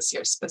class list this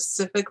year,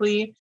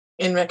 specifically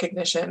in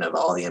recognition of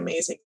all the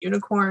amazing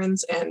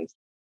unicorns and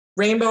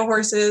rainbow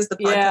horses. The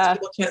podcast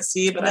people can't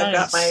see, but I've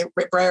got my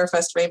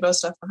BriarFest rainbow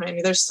stuff behind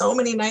me. There's so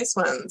many nice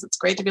ones. It's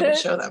great to be able to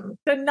show them.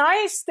 The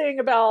nice thing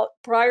about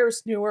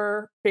Briar's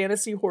newer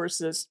fantasy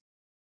horses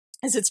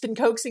is it's been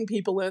coaxing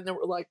people in that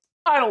were like,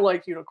 I don't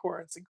like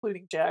unicorns,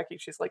 including Jackie.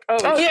 She's like,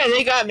 oh yeah,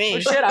 they got me. Oh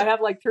shit, I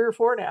have like 3 or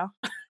 4 now.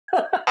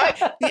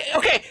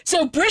 Okay,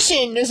 so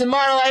Brishin is a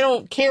model I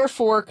don't care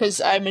for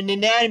because I'm an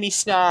anatomy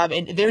snob,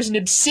 and there's an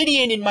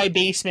obsidian in my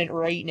basement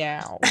right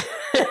now.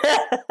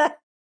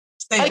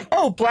 Like,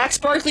 black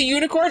sparkly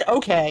unicorn?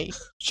 Okay,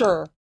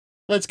 sure.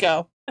 Let's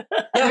go.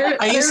 Yeah,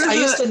 I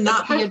used to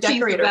not be a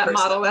decorator that person.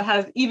 Model that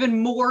has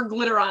even more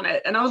glitter on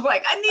it, and I was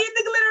like, I need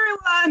the glittery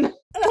one.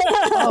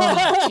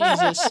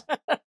 Oh, Jesus.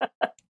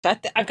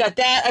 I've got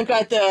that. I've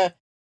got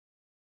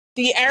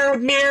the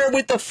Arab mare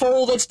with the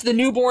foal that's the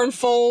newborn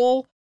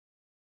foal.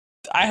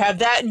 I have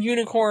that in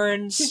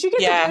unicorns. Did you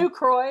get the Blue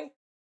Croy?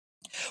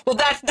 Well,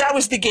 that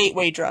was the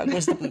gateway drug,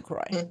 was the Blue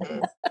Croy.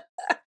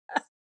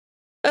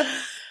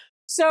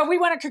 So we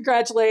want to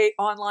congratulate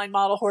Online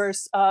Model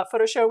Horse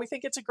Photo Show. We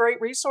think it's a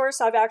great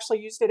resource. I've actually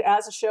used it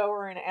as a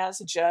shower and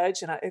as a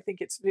judge, and I think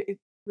it's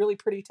really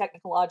pretty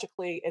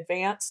technologically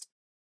advanced.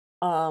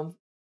 And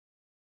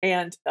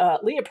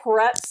Leah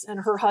Peretz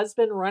and her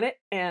husband run it,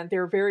 and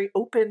they're very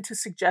open to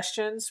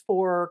suggestions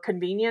for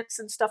convenience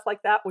and stuff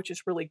like that, which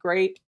is really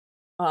great.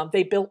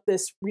 They built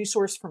this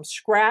resource from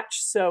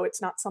scratch, so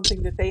it's not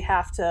something that they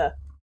have to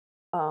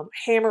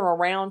hammer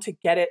around to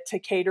get it to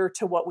cater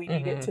to what we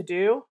need it to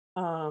do.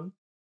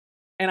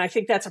 And I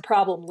think that's a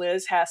problem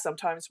Liz has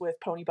sometimes with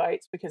Pony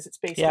Bites because it's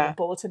based on a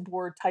bulletin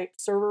board type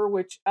server,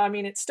 which, I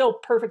mean, it's still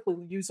perfectly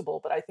usable,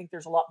 but I think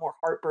there's a lot more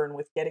heartburn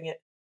with getting it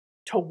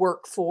to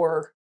work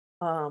for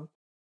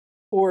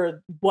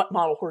what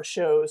model horse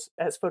shows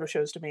as photo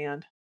shows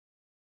demand.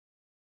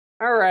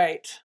 All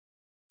right.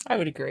 I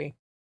would agree.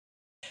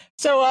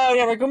 So,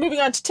 we're moving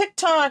on to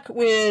TikTok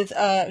with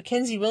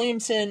Kenzie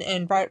Williamson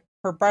and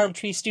her Bridal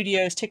Tree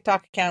Studios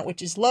TikTok account,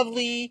 which is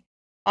lovely.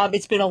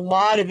 It's been a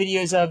lot of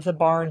videos of the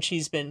barn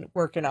she's been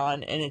working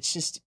on, and it's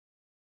just.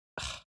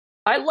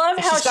 I love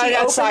how she opens.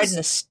 Outside in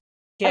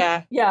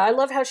the, I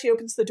love how she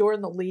opens the door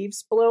and the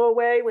leaves blow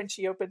away when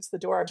she opens the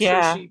door. I'm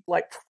sure she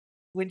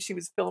when she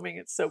was filming.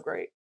 It's so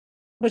great.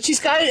 But she's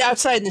got it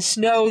outside in the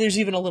snow. There's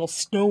even a little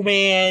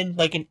snowman,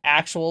 like an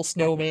actual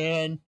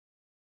snowman,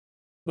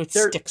 with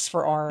sticks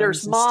for arms.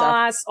 There's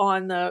moss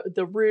on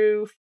the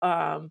roof.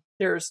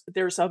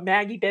 There's a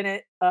Maggie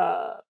Bennett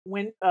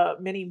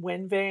mini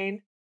wind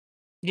vane.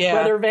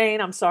 Weather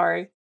vane, I'm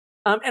sorry.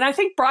 And I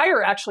think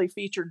Briar actually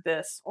featured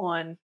this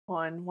on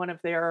one of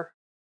their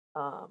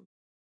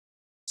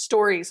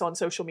stories on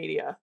social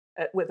media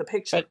with a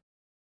picture. But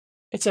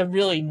it's a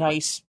really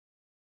nice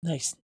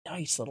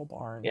little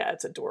barn. Yeah,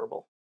 it's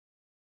adorable.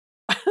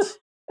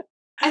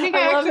 I think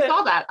I actually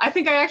saw that. I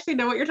think I actually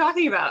know what you're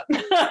talking about.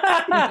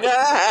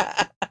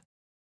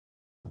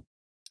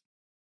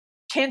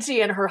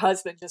 Kinsey and her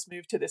husband just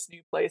moved to this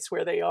new place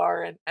where they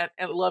are, and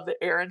I love that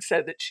Erin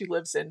said that she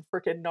lives in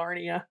frickin'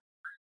 Narnia.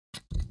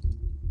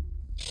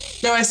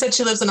 No, I said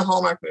she lives in a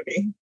Hallmark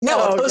movie.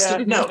 No,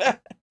 no,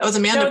 that was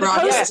Amanda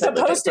Brock.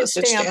 The postage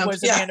stamp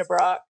was Amanda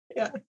Brock.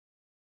 Yeah.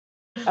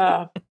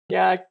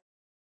 Yeah.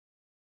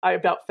 I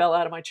about fell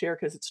out of my chair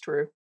because it's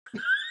true.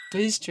 It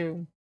is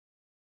true.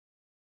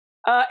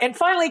 And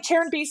finally,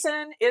 Karen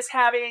Beeson is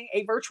having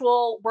a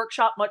virtual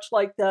workshop, much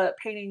like the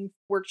painting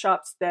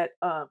workshops that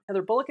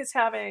Heather Bullock is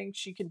having.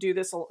 She can do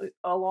this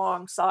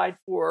alongside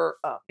for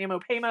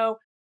NaMoPaMo,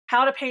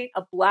 how to paint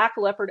a black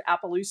leopard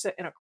Appaloosa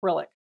in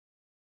acrylic.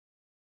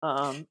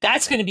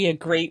 That's going to be a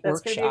great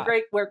workshop. That's going to be a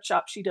great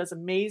workshop. She does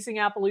amazing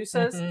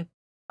Appaloosas.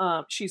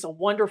 Mm-hmm. She's a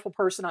wonderful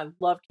person. I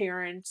love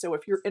Karen. So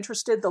if you're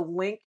interested, the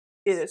link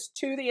is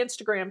to the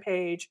Instagram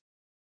page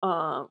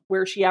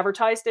where she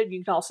advertised it.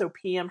 You can also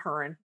PM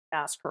her and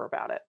ask her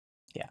about it.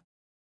 Yeah.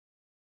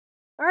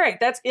 All right.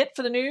 That's it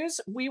for the news.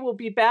 We will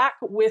be back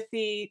with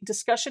the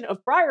discussion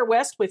of Briar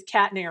West with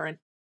Kat and Aaron.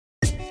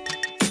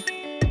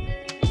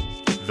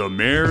 The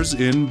Mares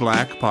in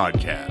Black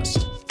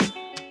podcast.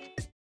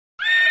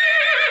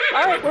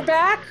 All right, we're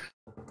back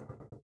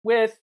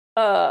with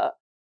Kat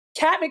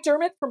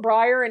McDermott from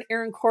Briar and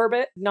Aaron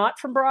Corbett, not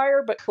from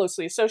Briar, but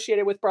closely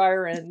associated with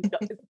Briar. And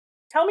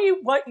tell me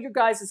what you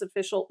guys'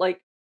 official,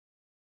 like,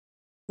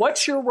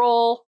 what's your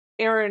role,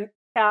 Aaron,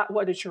 Kat,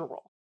 what is your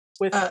role?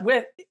 With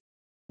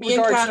me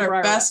and Kat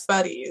are best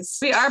buddies.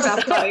 We are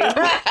best buddies.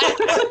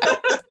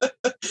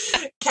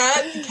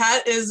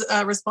 Kat is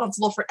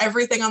responsible for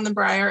everything on the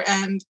Briar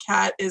end.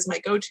 Kat is my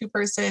go-to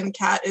person.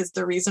 Kat is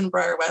the reason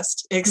Briar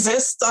West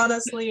exists,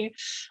 honestly.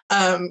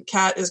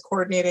 Kat is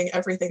coordinating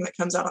everything that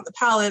comes out on the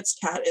palettes.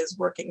 Kat is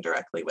working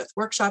directly with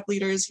workshop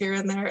leaders here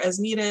and there as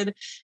needed.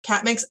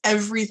 Kat makes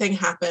everything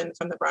happen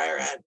from the Briar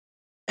end.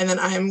 And then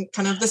I'm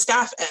kind of the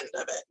staff end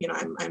of it. You know,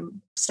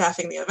 I'm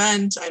staffing the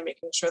event. I'm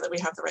making sure that we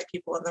have the right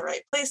people in the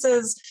right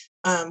places,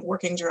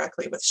 working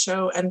directly with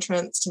show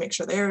entrants to make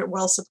sure they're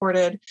well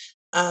supported.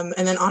 And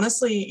then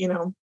honestly, you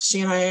know,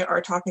 she and I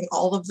are talking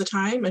all of the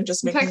time and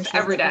just making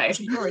sure every day.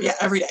 Yeah,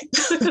 every day.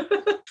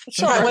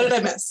 Sure. What did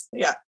I miss?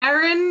 Yeah.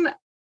 Erin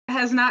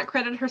has not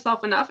credited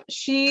herself enough.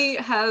 She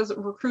has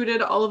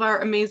recruited all of our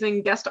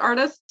amazing guest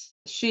artists.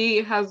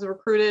 She has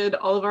recruited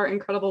all of our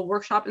incredible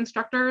workshop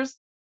instructors.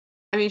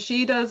 I mean,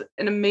 she does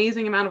an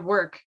amazing amount of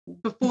work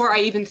before I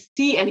even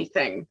see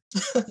anything.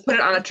 Put it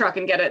on a truck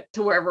and get it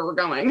to wherever we're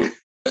going.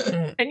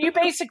 And you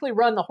basically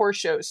run the horse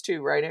shows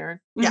too, right,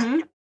 Aaron? Yeah. Mm-hmm.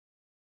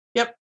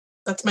 Yep.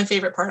 That's my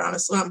favorite part,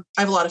 honestly.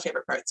 I have a lot of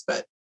favorite parts,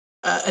 but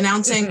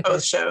announcing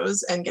both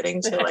shows and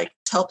getting to like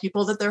tell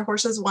people that their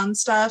horses won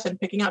stuff and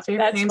picking out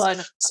favorite names. Fun.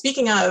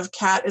 Speaking of,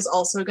 Kat is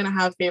also going to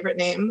have favorite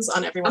names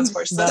on everyone's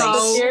horse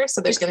this year. So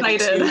there's going to be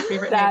 2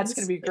 favorite names. That's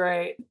going to be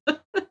great.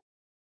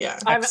 Yeah.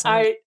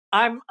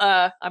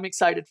 I'm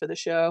excited for the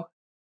show.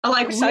 I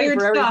like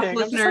weird stuff,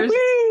 listeners.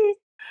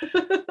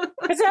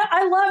 Because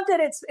I love that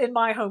it's in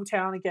my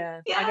hometown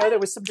again. Yeah. I know there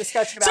was some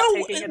discussion about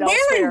taking it elsewhere.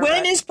 Where and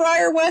when is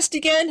Briar West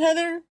again,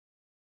 Heather?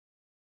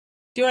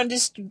 Do you want to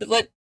just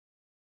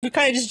we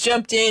kind of just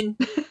jumped in.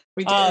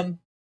 We did.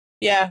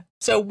 Yeah.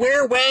 So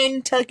where,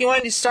 when, you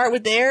wanted to start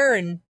with there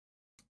and,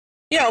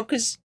 you know,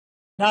 because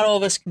not all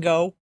of us can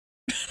go.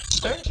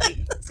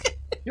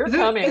 You're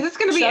coming. Is this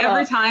going to be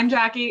every time,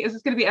 Jackie? Is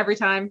this going to be every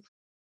time?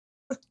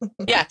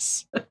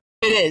 Yes, it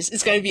is.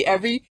 It's going to be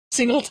every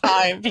single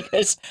time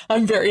because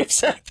I'm very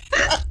upset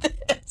about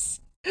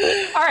this.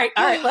 All right.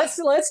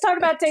 Let's talk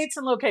about dates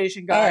and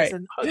location, guys,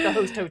 and the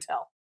host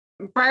hotel.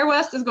 Briar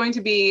West is going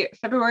to be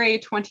February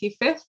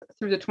 25th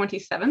through the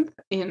 27th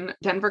in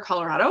Denver,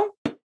 Colorado.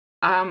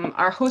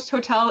 Our host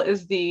hotel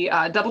is the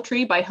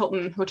Doubletree by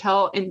Hilton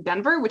Hotel in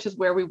Denver, which is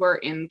where we were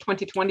in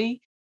 2020.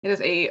 It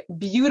is a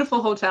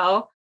beautiful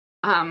hotel.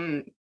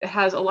 It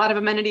has a lot of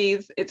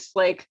amenities. It's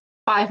like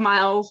 5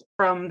 miles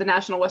from the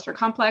National Western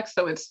Complex,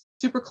 so it's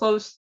super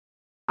close.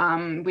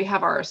 We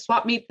have our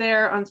swap meet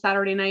there on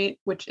Saturday night,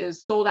 which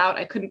is sold out.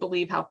 I couldn't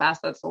believe how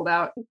fast that sold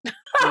out.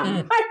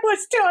 I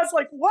was too. I was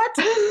like, what?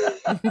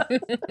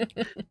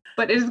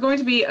 But it is going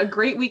to be a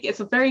great week. It's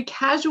a very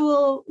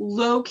casual,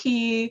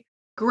 low-key,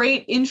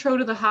 great intro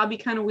to the hobby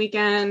kind of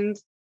weekend.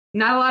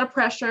 Not a lot of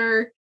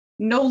pressure,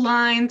 no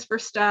lines for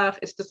stuff.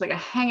 It's just like a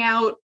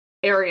hangout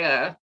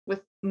area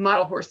with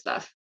model horse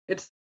stuff.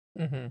 It's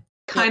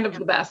kind of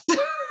the best.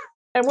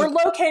 And we're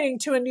locating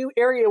to a new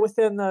area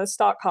within the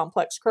stock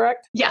complex,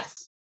 correct?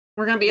 Yes.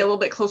 We're going to be a little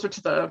bit closer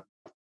to the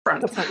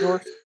front. The front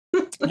door.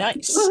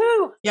 Nice.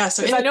 Woohoo! Yeah.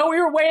 So I know we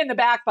were way in the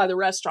back by the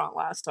restaurant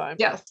last time.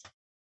 Yes.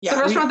 Yeah,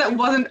 the restaurant that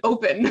wasn't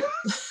open.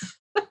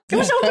 It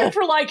was open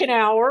for like an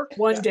hour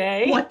one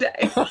day. One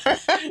day.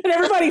 And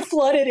everybody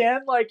flooded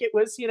in like it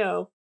was, you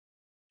know.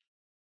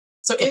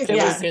 So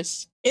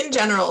in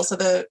general,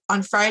 so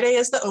on Friday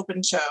is the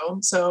open show.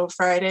 So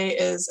Friday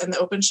is, and the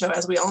open show,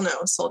 as we all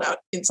know, sold out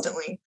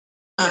instantly.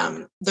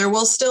 There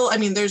will still, I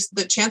mean, there's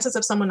the chances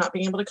of someone not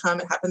being able to come.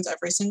 It happens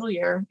every single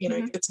year. You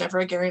know, it's never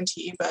a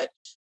guarantee. But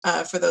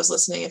for those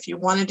listening, if you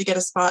wanted to get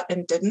a spot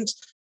and didn't,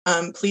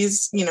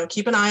 Please,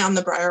 keep an eye on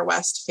the Breyer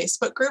West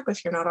Facebook group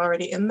if you're not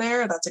already in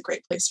there. That's a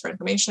great place for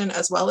information,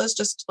 as well as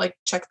just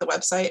check the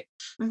website.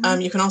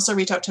 You can also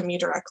reach out to me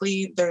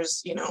directly.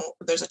 There's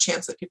a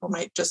chance that people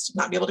might just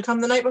not be able to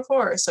come the night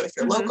before. So if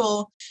you're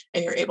local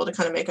and you're able to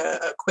kind of make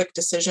a quick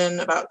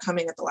decision about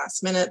coming at the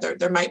last minute,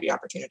 there might be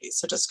opportunities.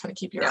 So just kind of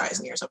keep your eyes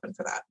and ears open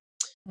for that.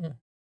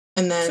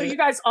 And then, so you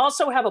guys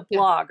also have a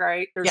blog,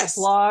 right? There's a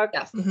blog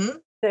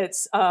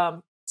that's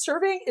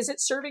serving. Is it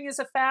serving as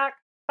a fact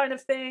kind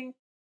of thing?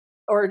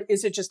 Or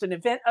is it just an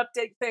event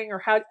update thing,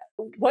 or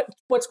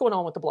what's going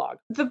on with the blog?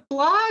 The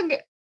blog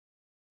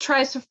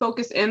tries to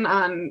focus in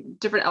on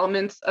different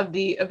elements of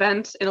the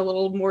event in a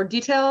little more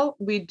detail.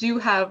 We do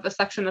have a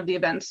section of the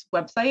event's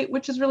website,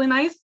 which is really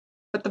nice,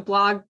 but the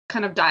blog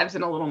kind of dives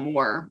in a little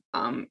more.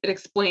 It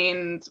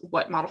explains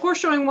what model horse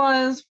showing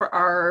was for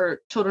our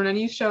children and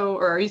youth show,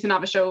 or our youth and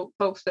novice show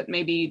folks that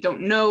maybe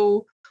don't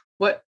know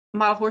what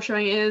model horse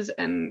showing is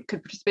and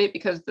could participate,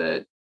 because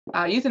the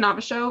Youth and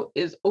Novice Show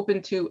is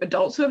open to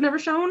adults who have never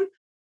shown.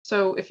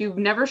 So if you've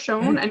never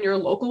shown and you're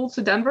local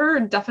to Denver,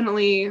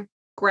 definitely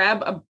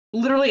grab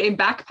literally a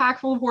backpack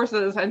full of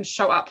horses and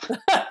show up.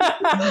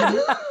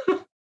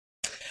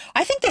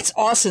 I think that's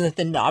awesome that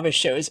the Novice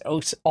Show is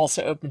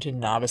also open to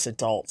novice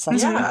adults.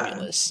 That's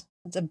fabulous.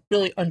 It's a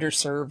really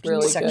underserved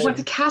section. We want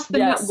to cast the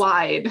net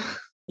wide.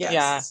 Yes.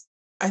 Yeah.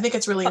 I think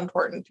it's really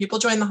important. People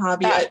join the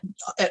hobby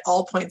at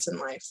all points in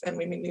life, and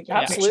we need to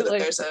make sure that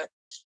there's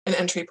an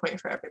entry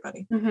point for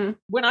everybody.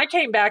 When I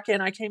came back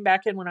in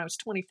when I was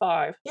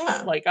 25.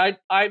 Yeah.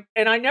 I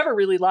never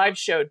really live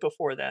showed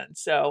before then.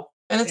 So,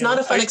 and it's not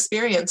a fun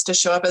experience to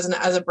show up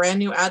as a brand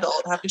new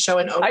adult, have to show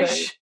an open,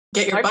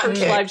 get your butt kicked. My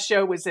first live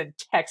show was in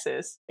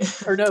Texas,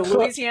 or no,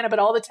 Louisiana, but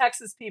all the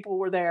Texas people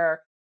were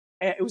there.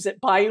 It was at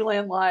Bayou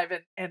Land Live,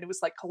 and it was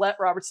like Colette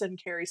Robertson,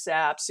 Carrie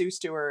Sapp, Sue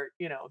Stewart,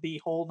 the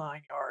whole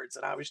 9 yards.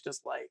 And I was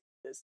just like,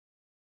 this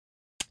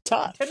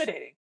tough,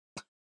 intimidating.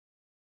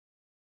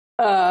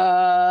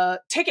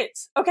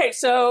 Tickets. Okay,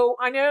 so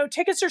I know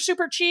tickets are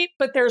super cheap,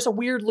 but there's a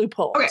weird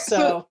loophole. Okay,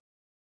 so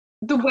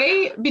the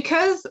way,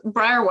 because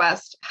Breyer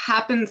West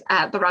happens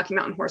at the Rocky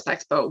Mountain Horse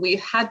Expo, we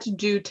had to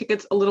do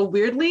tickets a little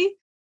weirdly.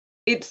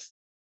 It's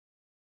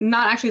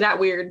not actually that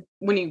weird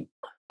when you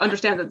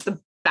understand the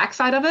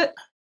backside of it.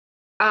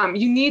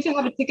 You need to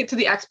have a ticket to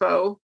the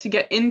expo to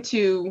get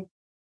into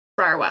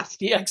Breyer West.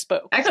 The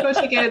expo. Expo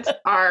tickets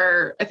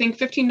are, I think,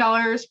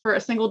 $15 for a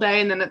single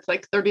day, and then it's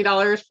like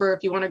 $30 for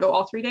if you want to go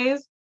all 3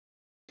 days.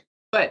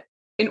 But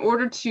in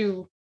order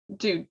to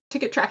do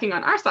ticket tracking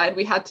on our side,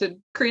 we had to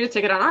create a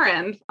ticket on our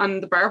end on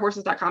the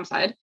BreyerHorses.com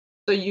side.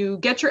 So you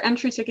get your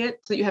entry ticket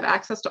so that you have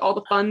access to all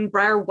the fun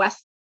Breyer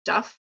West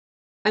stuff.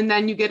 And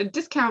then you get a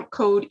discount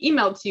code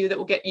emailed to you that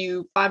will get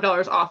you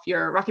 $5 off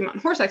your Rocky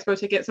Mountain Horse Expo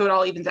ticket, so it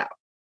all evens out.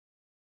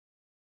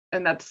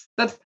 And that's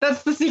the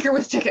secret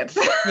with tickets.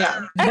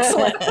 Yeah.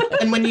 Excellent.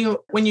 And when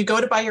you go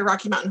to buy your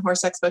Rocky Mountain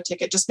Horse Expo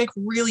ticket, just make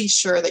really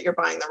sure that you're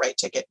buying the right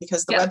ticket,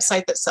 because the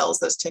website that sells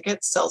those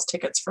tickets sells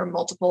tickets for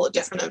multiple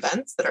different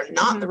events that are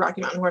not the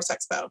Rocky Mountain Horse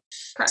Expo.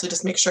 Correct. So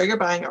just make sure you're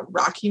buying a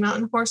Rocky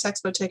Mountain Horse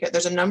Expo ticket.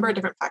 There's a number of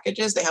different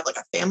packages. They have like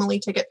a family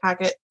ticket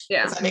packet.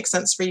 Yeah. Does that make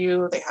sense for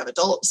you? They have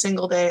adult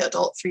single day,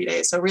 adult 3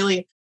 days. So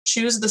really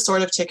choose the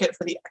sort of ticket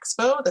for the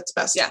expo that's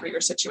best for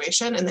your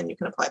situation, and then you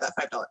can apply that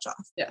 $5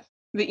 off. Yeah.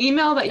 The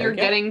email that you're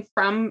getting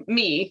from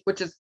me,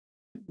 which is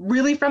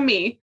really from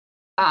me,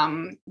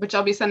 which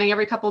I'll be sending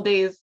every couple of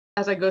days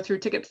as I go through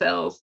ticket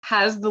sales,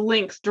 has the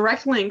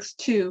direct links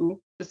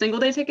to the single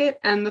day ticket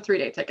and the 3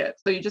 day ticket.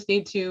 So you just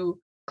need to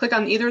click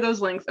on either of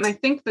those links. And I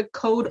think the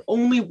code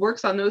only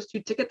works on those 2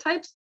 ticket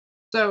types.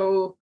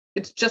 So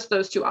it's just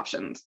those 2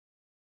 options.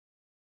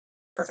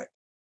 Perfect.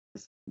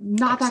 It's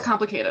not that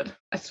complicated,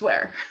 I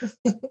swear.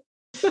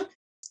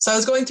 So I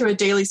was going through a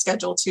daily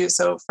schedule too.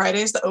 So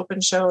Friday's the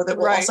open show that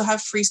will also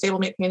have free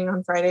stablemate painting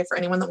on Friday for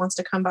anyone that wants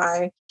to come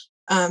by.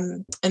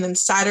 And then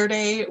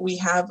Saturday we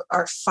have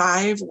our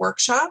 5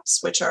 workshops,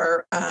 which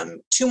are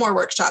 2 more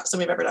workshops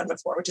than we've ever done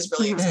before, which is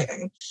really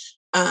exciting.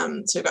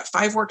 So we've got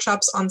 5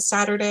 workshops on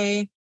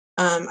Saturday.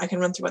 I can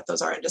run through what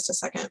those are in just a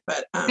second,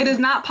 but it is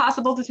not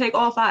possible to take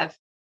all 5.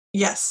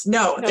 Yes,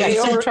 no, they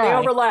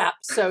overlap.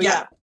 So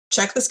yeah.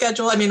 Check the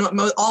schedule. I mean,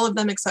 all of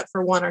them except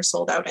for 1 are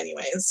sold out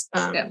anyways.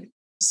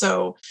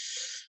 So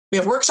we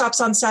have workshops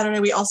on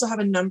Saturday. We also have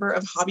a number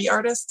of hobby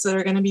artists that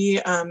are going to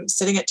be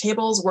sitting at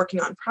tables,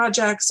 working on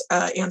projects,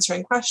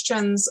 answering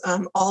questions.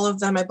 All of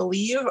them, I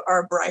believe,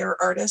 are Breyer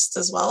artists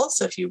as well.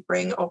 So if you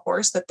bring a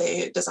horse that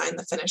they designed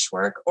the finished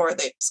work or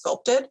they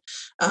sculpted,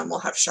 we'll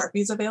have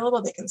Sharpies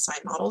available. They can sign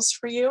models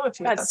for you.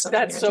 That's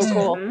so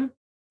cool. In.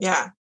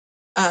 Yeah.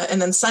 And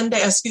then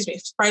Saturday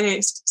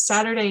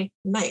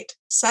night.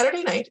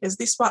 Saturday night is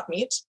the swap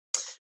meet.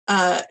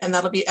 And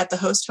that'll be at the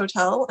Host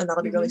Hotel, and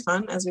that'll be really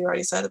fun. As we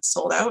already said, it's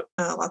sold out.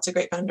 Lots of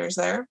great vendors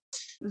there.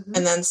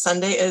 And then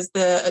Sunday is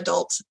the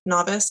adult,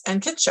 novice,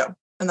 and kids show.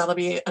 and that'll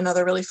be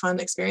another really fun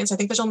experience. I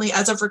think there's only,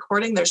 as of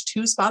recording, there's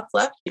 2 spots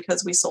left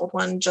because we sold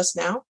one just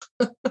now.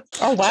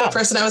 Oh, wow. The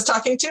person I was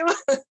talking to.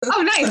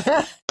 Oh,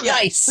 nice.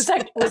 Nice.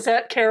 Was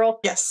that Carol?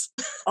 Yes.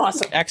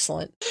 Awesome.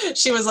 Excellent.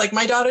 She was like,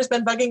 my daughter's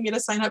been bugging me to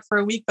sign up for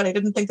a week, but I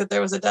didn't think that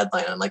there was a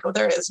deadline. I'm like, oh,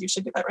 there is. You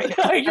should do that right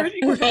now. You're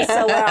going to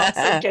sell out.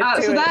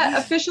 So that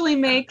officially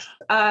makes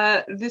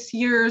this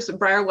year's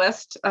Briar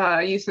West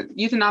Youth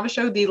and Novice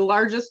Show the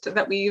largest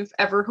that we've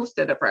ever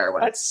hosted at Briar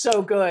West. That's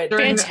so good.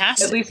 During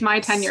Fantastic. at least my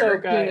tenure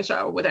doing the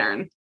show with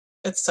Aaron.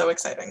 It's so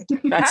exciting.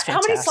 That's How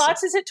many fantastic.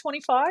 slots is it?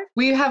 25?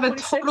 We have a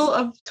 26? total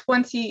of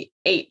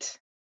 28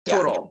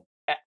 total.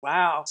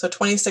 Wow. So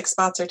 26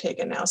 spots are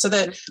taken now. So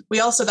that we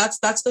also,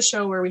 that's the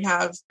show where we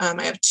have,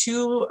 I have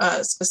 2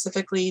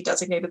 specifically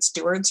designated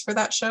stewards for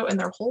that show. And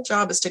their whole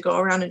job is to go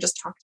around and just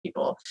talk to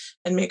people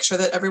and make sure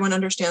that everyone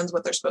understands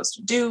what they're supposed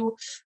to do,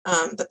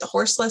 that the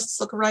horse lists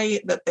look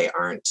right, that they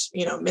aren't,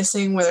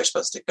 missing where they're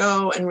supposed to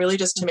go. And really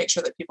just to make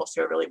sure that people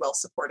feel really well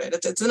supported.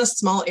 It's in a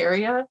small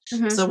area.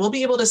 Mm-hmm. So we'll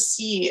be able to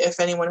see if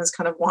anyone is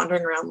kind of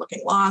wandering around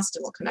looking lost,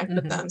 and we'll connect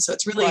with them. So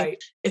it's really,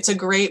 it's a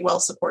great,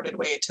 well-supported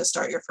way to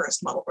start your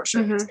first model horse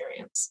show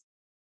experience.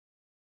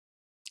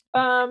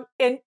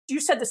 And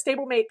you said the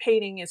stablemate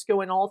painting is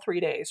going all 3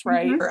 days,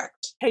 right?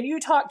 Correct. Can you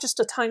talk just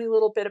a tiny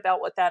little bit about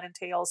what that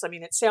entails? I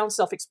mean, it sounds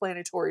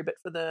self-explanatory, but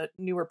for the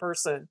newer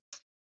person.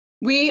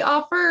 We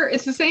offer,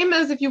 it's the same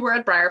as if you were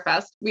at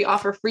Briarfest. We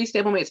offer free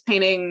stablemates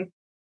painting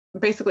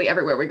basically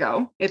everywhere we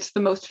go. It's the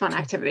most fun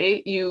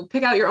activity. You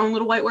pick out your own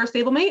little whiteware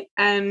stablemate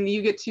and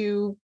you get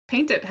to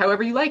paint it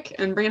however you like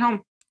and bring it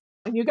home.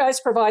 And you guys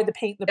provide the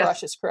paint and the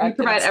brushes, correct?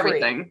 We provide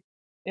everything.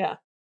 Yeah.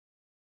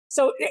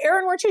 So,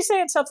 Aaron, weren't you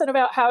saying something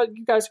about how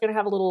you guys are going to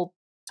have a little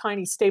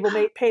tiny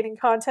stablemate painting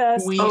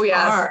contest? We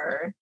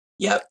are.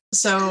 Yep.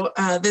 So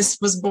this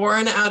was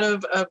born out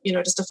of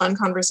just a fun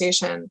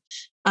conversation.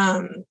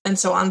 And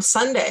so on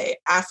Sunday,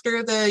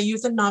 after the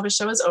Youth and Novice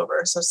Show is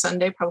over, so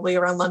Sunday, probably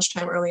around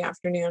lunchtime, early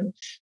afternoon,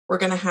 we're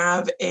going to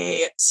have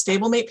a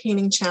stablemate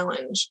painting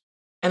challenge.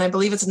 And I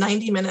believe it's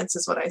 90 minutes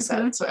is what I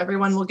said. So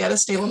everyone will get a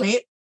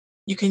stablemate.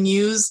 You can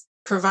use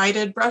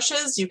provided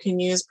brushes. You can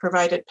use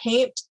provided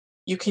paint.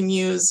 You can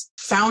use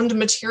found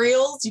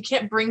materials. You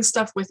can't bring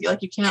stuff with you.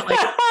 Like you can't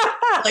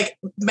like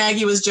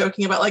Maggie was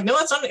joking about no,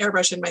 it's not an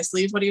airbrush in my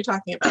sleeve. What are you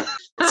talking about?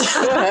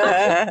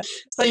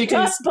 So you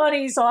can dust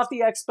bunnies off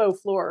the expo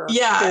floor.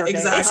 Yeah,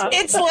 exactly.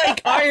 It's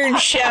like Iron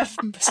Chef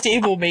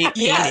stablemate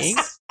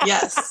painting.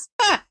 Yes.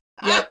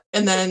 Yep.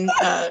 And then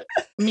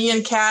me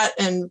and Kat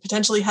and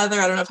potentially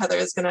Heather, I don't know if Heather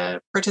is going to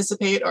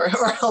participate or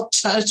help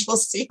judge. We'll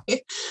see.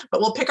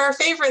 But we'll pick our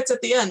favorites at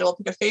the end. We'll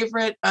pick a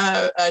favorite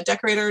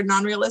decorator,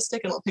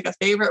 non-realistic, and we'll pick a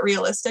favorite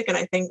realistic. And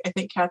I think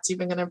Kat's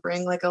even going to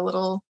bring a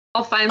little...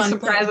 I'll find some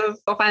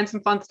prizes. I'll find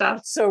some fun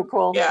stuff. So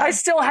cool. Yeah. I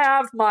still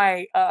have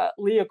my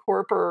Leah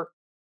Corper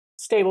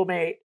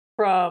stablemate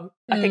from,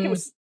 I think it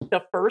was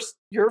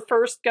your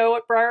first go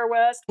at Briar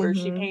West, where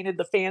she painted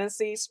the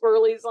fantasy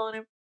swirlies on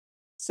him.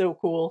 So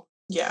cool.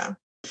 Yeah.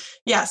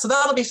 So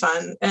that'll be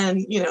fun.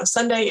 And,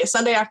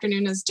 Sunday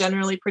afternoon is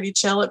generally pretty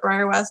chill at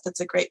Briar West.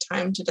 It's a great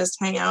time to just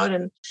hang out.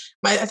 And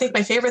I think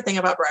my favorite thing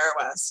about Briar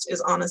West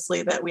is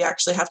honestly that we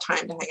actually have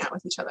time to hang out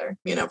with each other.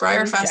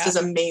 Briar Fest is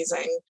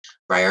amazing.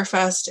 Briar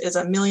Fest is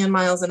a million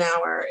miles an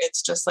hour.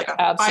 It's just like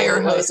a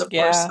fire hose of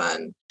course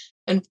fun.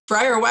 And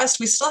Briar West,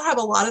 we still have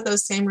a lot of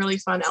those same really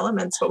fun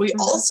elements, but we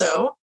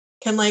also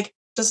can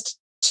just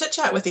chit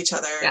chat with each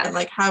other and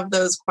have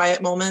those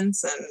quiet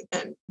moments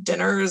and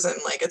dinners. And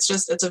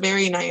it's a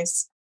very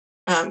nice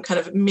kind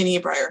of mini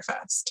Briar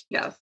Fest.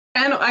 Yes.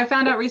 And I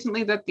found out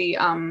recently that the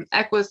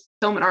Equus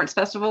Film and Arts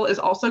Festival is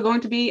also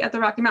going to be at the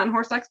Rocky Mountain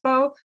Horse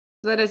Expo.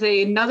 So that is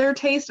another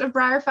taste of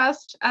Briar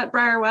Fest at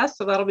Briar West.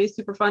 So that'll be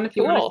super fun. If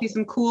you want to see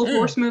some cool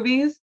horse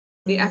movies,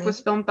 the Equus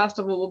Film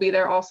Festival will be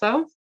there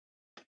also.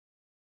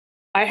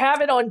 I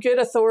have it on good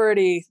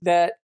authority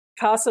that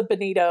Casa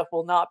Bonita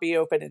will not be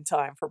open in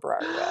time for Briar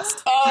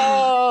West.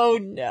 Oh,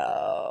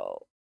 no.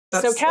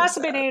 So Casa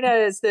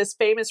Bonita is this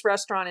famous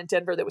restaurant in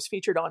Denver that was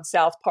featured on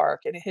South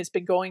Park, and it has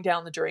been going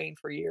down the drain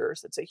for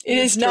years. It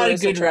is not a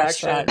good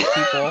restaurant,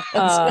 people.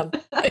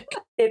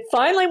 It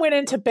finally went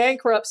into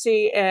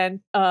bankruptcy,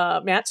 and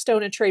Matt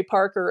Stone and Trey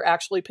Parker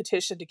actually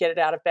petitioned to get it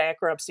out of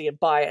bankruptcy and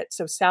buy it.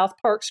 So South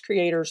Park's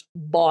creators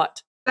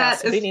bought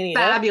That is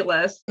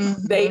fabulous.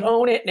 They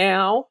own it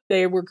now.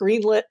 They were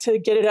greenlit to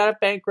get it out of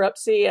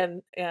bankruptcy,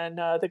 and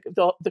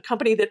the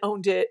company that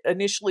owned it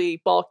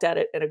initially balked at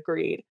it and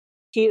agreed.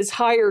 He has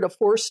hired a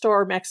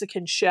 4-star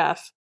Mexican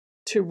chef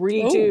to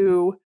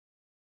redo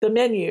the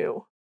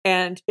menu,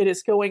 and it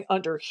is going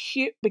under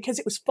because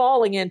it was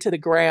falling into the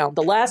ground.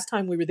 The last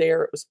time we were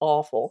there, it was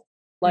awful.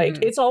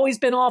 It's always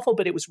been awful,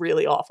 but it was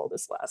really awful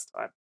this last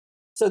time.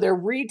 So they're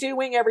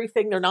redoing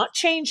everything. They're not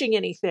changing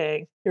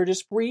anything. They're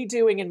just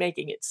redoing and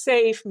making it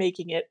safe,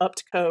 making it up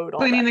to code.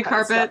 Cleaning the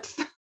carpets.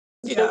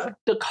 The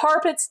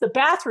carpets, the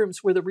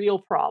bathrooms were the real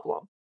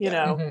problem.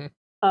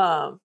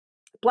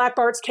 Black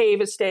Bart's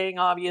Cave is staying,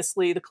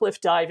 obviously. The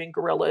cliff diving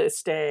gorilla is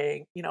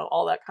staying,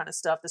 all that kind of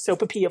stuff. The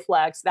Sopapilla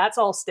flags, that's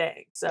all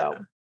staying.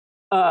 So,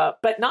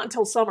 but not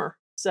until summer.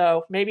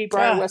 So maybe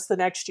Briar West the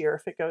next year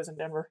if it goes in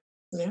Denver.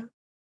 Yeah.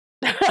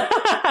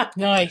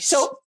 Nice.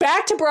 So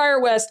back to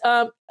Briar West.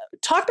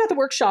 Talk about the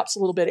workshops a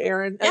little bit,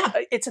 Erin. Yeah.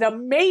 It's an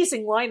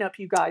amazing lineup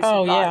you guys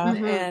have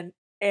gotten,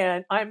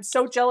 and I'm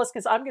so jealous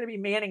because I'm going to be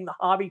manning the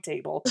hobby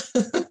table,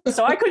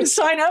 so I couldn't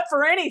sign up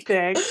for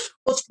anything.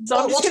 We'll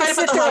try to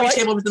put the hobby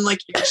table within like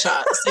your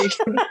shot, so you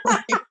can.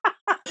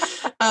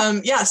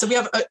 So we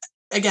have.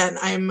 Again,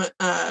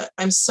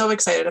 I'm so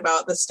excited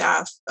about the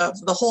staff of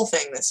the whole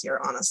thing this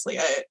year. Honestly,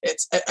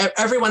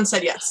 everyone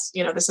said yes.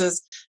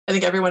 I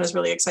think everyone is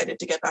really excited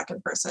to get back in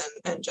person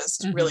and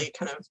just really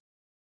kind of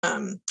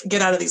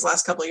get out of these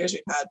last couple of years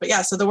we've had. But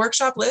yeah, so the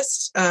workshop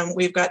list,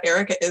 we've got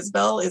Erica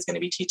Isbell is going to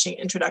be teaching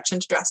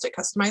Introduction to Drastic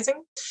Customizing.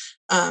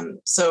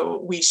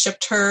 So we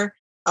shipped her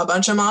a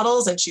bunch of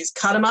models and she's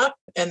cut them up,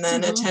 and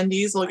then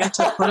attendees will get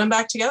to put them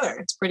back together.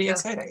 It's pretty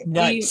exciting.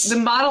 Nice. The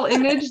model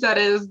image that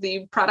is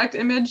the product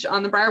image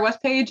on the Briar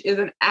West page is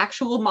an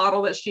actual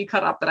model that she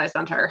cut up that I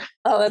sent her.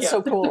 Oh, that's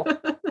so cool.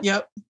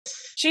 Yep.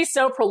 She's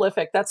so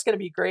prolific. That's going to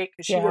be great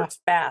because she works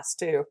fast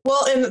too.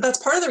 Well, and that's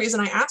part of the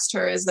reason I asked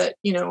her is that,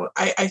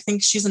 I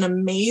think she's an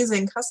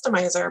amazing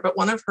customizer, but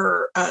one of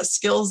her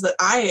skills that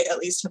I at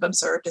least have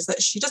observed is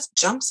that she just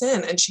jumps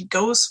in and she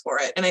goes for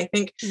it. And I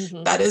think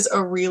that is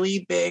a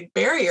really big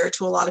barrier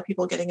to a lot of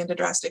people getting into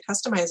drastic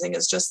customizing,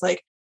 is just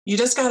like, you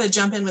just got to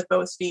jump in with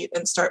both feet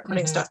and start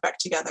putting stuff back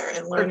together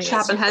and learning. Or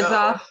chopping heads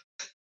off.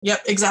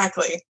 Yep,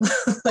 exactly.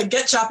 Like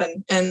get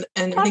chopping. And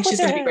I think she's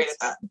going to be great at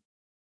that.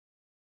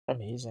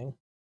 Amazing.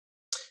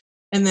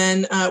 And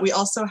then we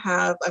also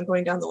have, I'm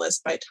going down the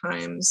list by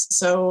times.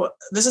 So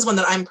this is one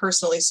that I'm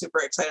personally super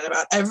excited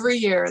about. Every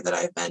year that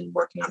I've been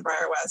working on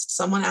Briar West,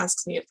 someone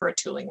asks me for a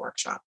tooling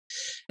workshop.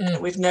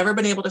 And we've never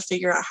been able to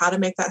figure out how to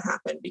make that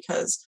happen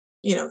because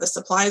the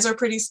supplies are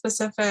pretty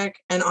specific.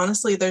 And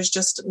honestly, there's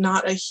just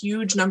not a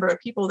huge number of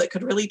people that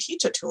could really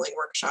teach a tooling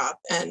workshop.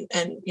 And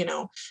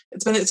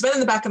it's been in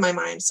the back of my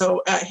mind.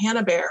 So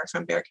Hannah Bear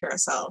from Bear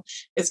Carousel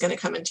is going to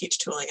come and teach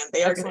tooling, and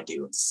they are going to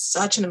do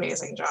such an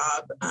amazing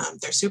job.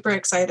 They're super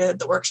excited.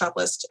 The workshop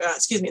list,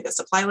 the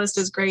supply list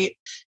is great.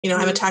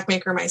 I'm a tack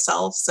maker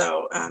myself.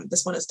 So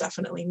this one is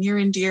definitely near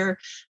and dear.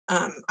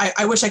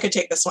 I wish I could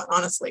take this one,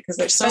 honestly, because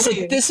there's so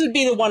many. This would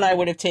be the one I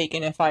would have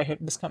taken if I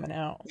was coming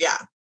out. Yeah.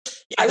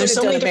 Yeah, there's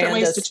so many different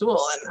ways to tool,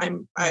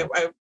 and I'm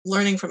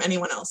learning from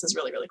anyone else is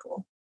really, really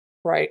cool.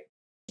 Right.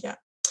 Yeah.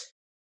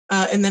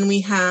 And then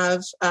we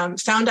have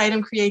Found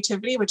Item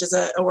Creativity, which is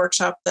a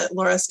workshop that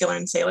Laura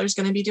Skillern Saylor is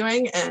going to be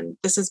doing. And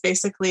this is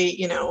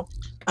basically,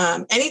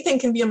 anything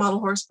can be a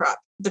model horse prop,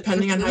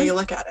 depending on how you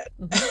look at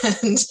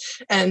it.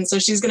 And so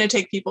she's going to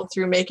take people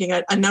through making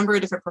a number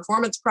of different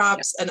performance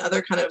props and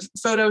other kind of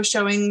photo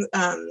showing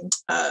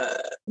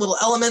little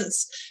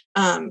elements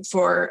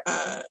for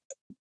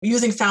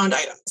using found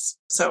items.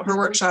 So her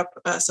workshop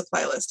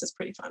supply list is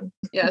pretty fun.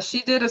 Yeah,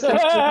 she did a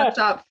simple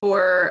workshop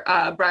for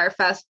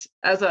BriarFest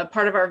as a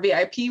part of our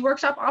VIP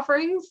workshop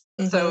offerings.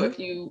 So if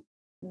you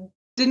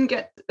didn't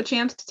get a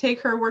chance to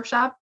take her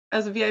workshop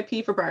as a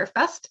VIP for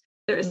BriarFest,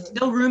 there is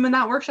still room in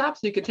that workshop,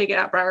 so you could take it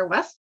at Briar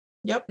West.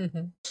 Yep.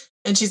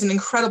 And she's an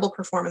incredible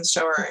performance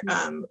shower,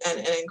 and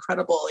an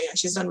incredible,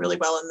 she's done really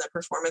well in the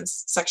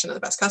performance section of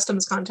the Best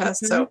Customs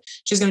contest. So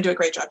she's going to do a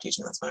great job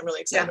teaching this one. I'm really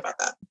excited about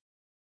that.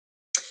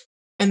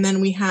 And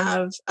then we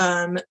have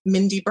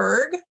Mindy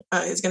Berg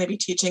is going to be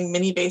teaching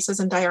mini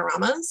bases and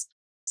dioramas.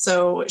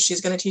 So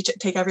she's going to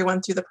take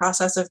everyone through the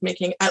process of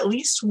making at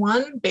least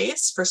one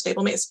base for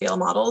stablemate scale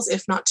models,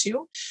 if not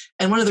two.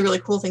 And one of the really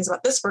cool things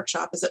about this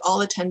workshop is that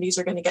all attendees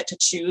are going to get to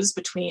choose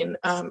between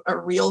a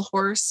real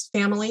horse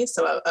family,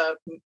 so a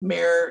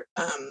mare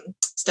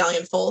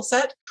stallion foal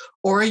set,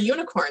 or a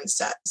unicorn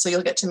set. So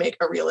you'll get to make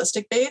a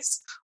realistic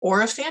base or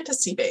a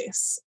fantasy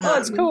base. Oh,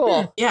 that's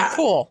cool. Yeah.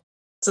 Cool.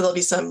 So there'll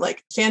be some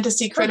like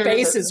fantasy critters. Her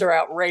bases are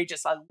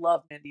outrageous. I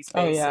love Mindy's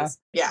bases. Oh,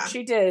 yeah.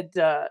 She did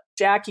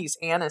Jackie's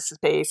Annis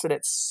base, and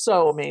it's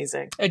so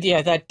amazing.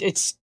 Yeah,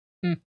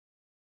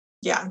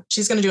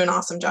 she's going to do an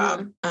awesome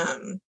job.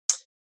 And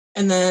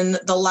then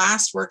the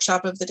last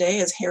workshop of the day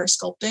is hair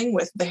sculpting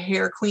with the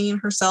hair queen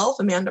herself,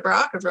 Amanda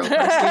Brock of Rome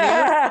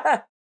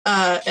Studio.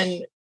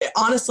 And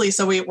honestly,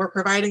 so we're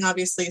providing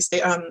obviously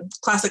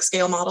classic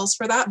scale models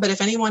for that. But if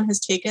anyone has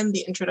taken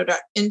the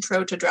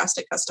intro to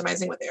drastic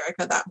customizing with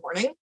Erica that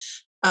morning,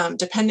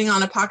 depending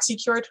on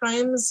epoxy cure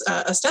times,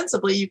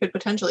 ostensibly you could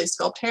potentially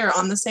sculpt hair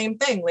on the same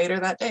thing later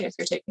that day if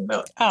you're taking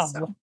both. Oh,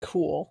 so,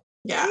 cool.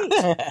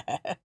 Yeah.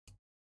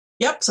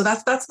 Yep. So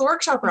that's the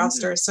workshop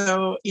roster.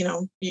 So,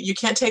 you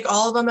can't take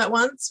all of them at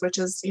once, which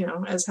is,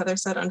 as Heather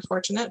said,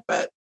 unfortunate,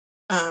 but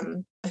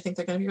I think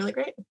they're going to be really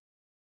great.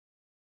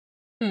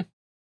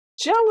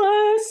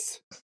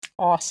 Jealous.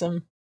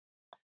 Awesome.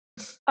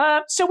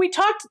 So we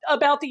talked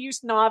about the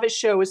Youth Novice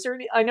show. Is there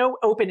any, I know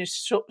Open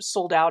is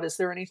sold out. Is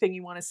there anything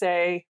you want to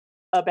say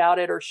about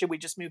it, or should we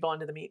just move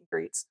on to the meet and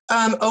greets?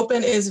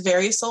 Open is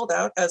very sold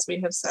out, as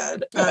we have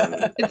said.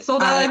 It's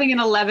sold out, I think, in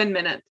 11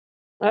 minutes.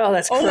 Oh,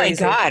 that's crazy. Oh my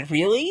God,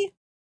 really?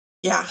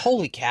 Yeah.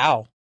 Holy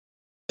cow.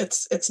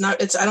 It's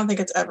not. I don't think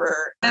it's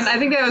ever. And I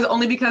think that was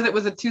only because it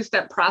was a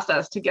 2-step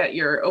process to get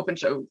your open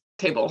show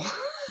table.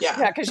 Yeah.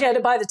 Yeah, because you had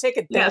to buy the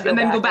ticket. Yes, and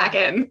then go back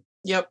in.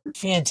 Yep.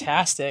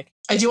 Fantastic.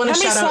 I do want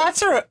to shout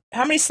out.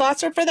 How many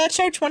slots are for that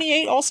show?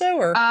 28 also,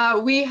 or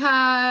We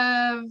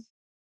have.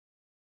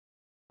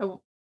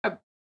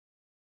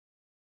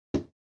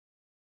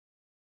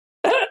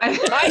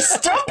 I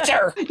stumped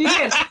her. You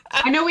did.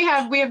 I know we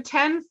have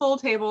 10 full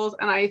tables,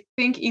 and I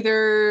think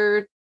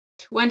either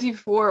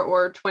 24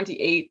 or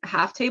 28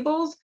 half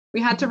tables.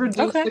 We had to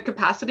reduce the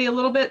capacity a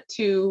little bit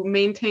to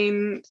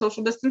maintain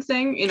social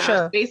distancing in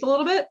our space a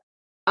little bit.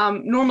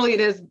 Normally it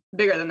is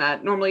bigger than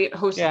that. Normally it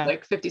hosts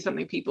like 50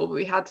 something people, but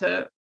we had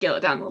to scale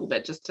it down a little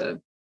bit just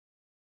to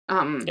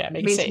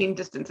maintain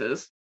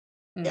distances.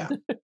 Yeah.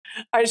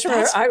 I just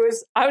remember I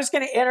was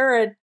going to enter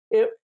and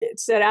it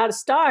said out of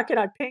stock, and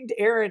I pinged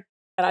Erin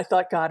and I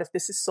thought, God, if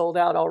this is sold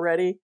out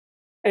already.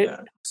 And I was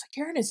like,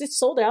 Erin, is it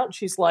sold out? And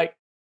she's like,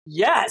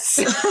 yes,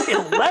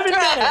 11 minutes.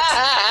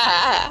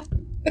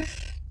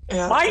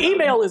 Yeah. My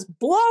email is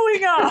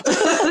blowing up.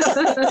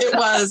 It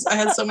was. I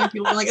had so many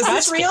people like, is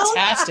this real?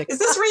 Fantastic. Is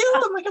this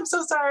real? I'm like, I'm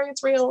so sorry.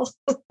 It's real.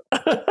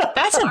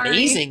 That's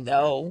amazing,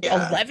 though.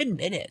 Yeah. 11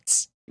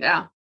 minutes.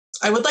 Yeah.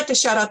 I would like to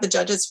shout out the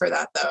judges for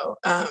that, though,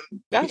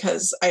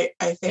 because I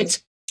think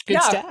it's good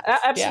stuff.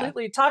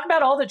 Absolutely. Talk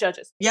about all the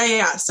judges.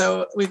 Yeah.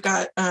 So we've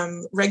got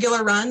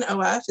regular run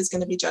OF is going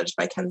to be judged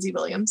by Kenzie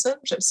Williamson,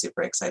 which I'm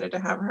super excited to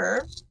have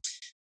her.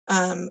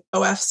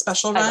 OF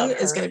special run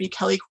is going to be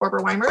Kelly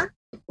Korberweimer,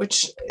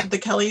 which the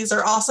Kellys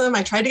are awesome.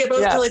 I tried to get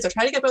both Kellys. I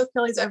try to get both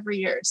Kellys every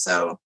year.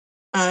 So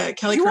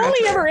Kelly, you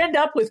only ever end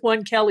up with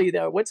one Kelly,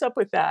 though. What's up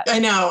with that? I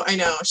know.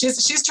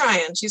 She's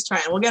trying.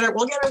 We'll get her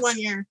 1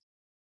 year.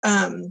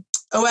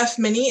 OF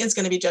Mini is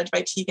going to be judged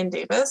by Tegan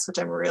Davis, which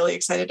I'm really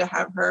excited to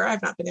have her.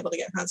 I've not been able to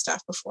get her on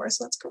staff before,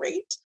 so that's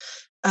great.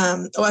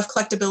 OF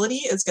Collectability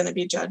is going to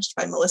be judged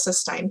by Melissa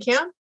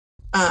Steinkamp,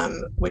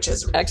 which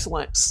is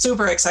excellent,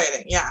 super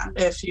exciting. Yeah,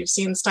 if you've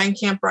seen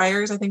Steinkamp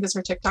Briars, I think is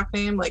her TikTok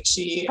name.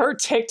 Her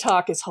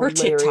TikTok is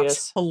hilarious. Her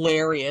TikTok's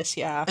hilarious,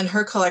 yeah. And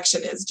her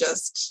collection is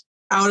just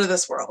out of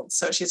this world.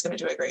 So she's going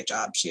to do a great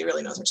job. She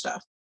really knows her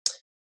stuff.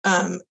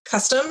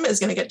 Custom is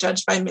going to get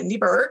judged by Mindy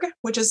Berg,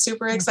 which is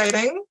super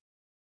exciting.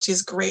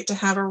 She's great to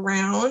have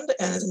around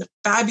and is a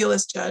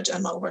fabulous judge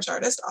and model horse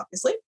artist,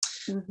 obviously.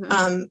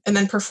 Mm-hmm. And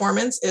then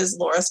performance is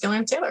Laura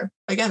Skillern-Taylor.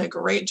 Again, a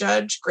great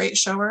judge, great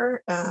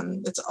shower.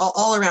 It's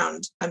all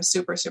around. I'm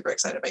super, super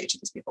excited by each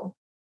of these people.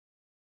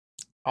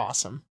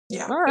 Awesome.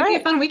 Yeah. All right. It'll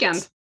be a fun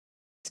weekend.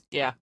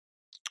 Yeah.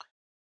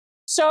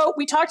 So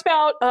we talked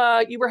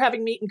about you were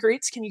having meet and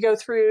greets. Can you go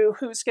through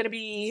who's going to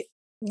be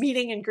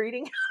meeting and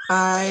greeting?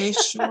 I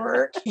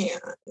sure can.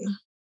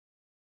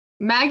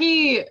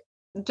 Maggie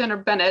Jenner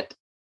Bennett.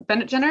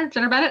 Jenner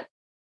Bennett?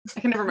 I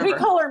can never remember. We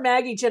call her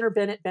Maggie Jenner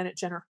Bennett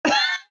Jenner.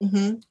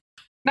 Mm-hmm.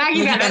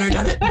 Maggie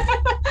Bennett.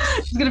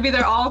 She's going to be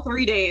there all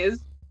 3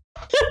 days.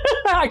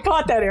 I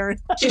caught that, Erin.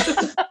 She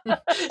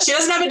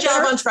doesn't have a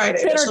job on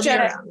Friday, but she'll be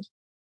around.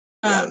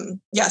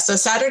 So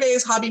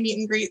Saturday's hobby meet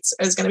and greets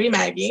is going to be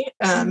Maggie.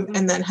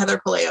 And then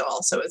Heather Paleo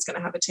also is going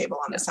to have a table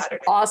on the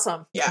Saturday.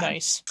 Awesome. Yeah.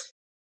 Nice.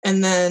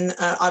 And then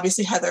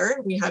obviously Heather,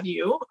 we have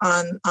you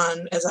on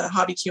as a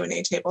hobby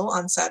Q&A table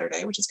on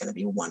Saturday, which is going to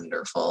be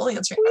wonderful,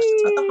 answering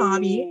questions about the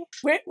hobby.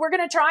 We're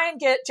going to try and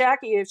get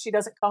Jackie if she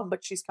doesn't come,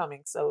 but she's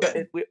coming, so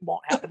it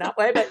won't happen that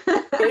way. But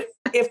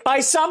if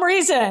by some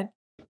reason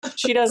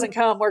she doesn't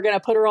come, we're going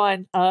to put her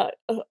on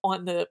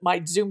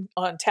my Zoom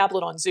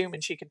tablet on Zoom,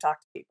 and she can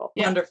talk to people.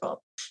 Yeah.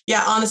 Wonderful.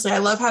 Yeah, honestly, I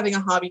love having a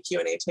hobby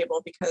Q&A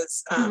table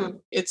because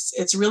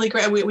it's really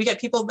great. We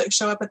get people that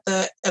show up at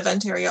the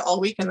event area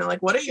all week and they're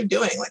like, what are you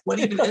doing? Like, what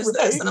even is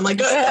this? And I'm like,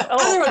 good.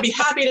 Heather would be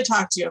happy to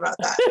talk to you about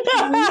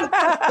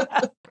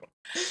that.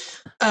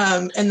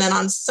 And then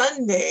on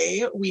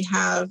Sunday, we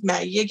have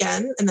Maggie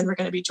again, and then we're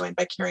going to be joined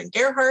by Karen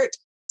Gerhardt,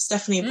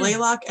 Stephanie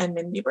Blaylock, and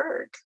Mindy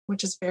Berg,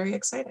 which is very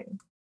exciting.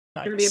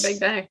 Nice. It's going to be a big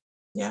day.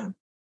 Yeah.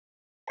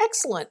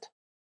 Excellent.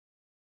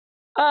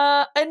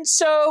 And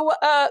so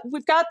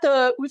we've got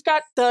the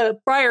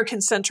Breyer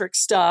concentric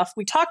stuff.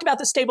 We talked about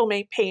the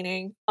stablemate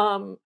painting.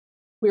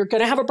 We're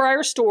going to have a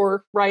Breyer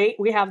store, right?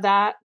 We have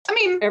that. I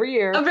mean, every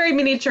year, a very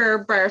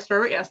miniature Breyer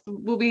store. But yes,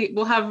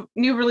 we'll have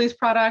new release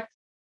product.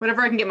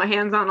 Whatever I can get my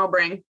hands on, I'll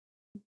bring.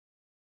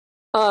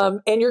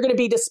 And you're going to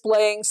be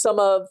displaying some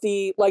of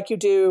the, like you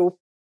do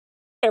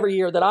every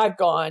year that I've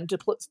gone,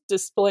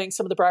 displaying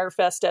some of the Breyer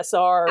Fest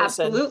SRs.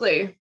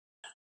 Absolutely.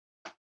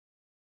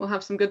 We'll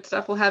have some good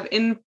stuff. We'll have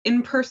in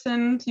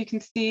person, so you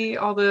can see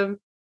a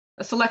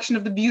selection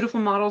of the beautiful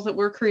models that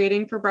we're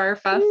creating for Breyer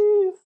Fest.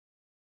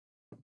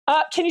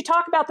 Can you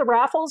talk about the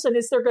raffles, and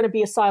is there going to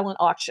be a silent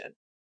auction?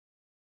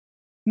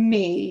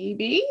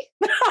 Maybe.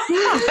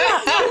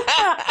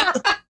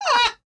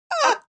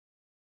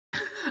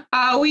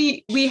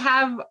 We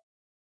have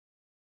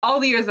all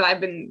the years that I've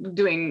been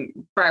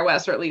doing Breyer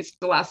West, or at least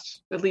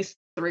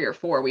 3 or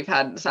 4, we've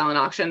had the silent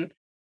auction.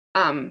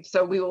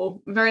 So we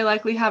will very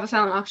likely have a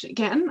silent auction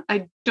again.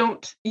 I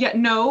don't yet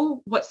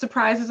know what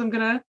surprises I'm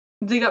gonna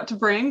dig up to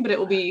bring, but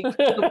it'll be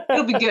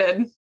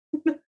good.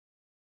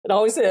 It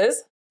always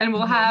is. And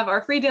we'll have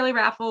our free daily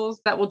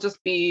raffles that will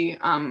just be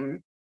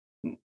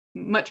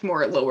much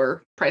more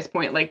lower price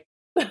point, like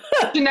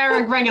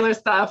generic regular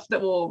stuff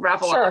that will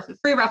raffle off.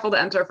 Free raffle to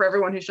enter for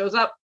everyone who shows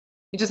up.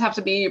 You just have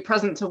to be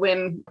present to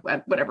win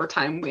at whatever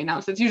time we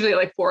announce it. It's usually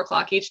like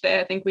 4:00 each day.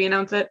 I think we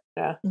announce it.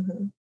 Yeah.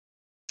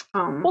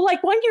 Well,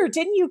 like one year,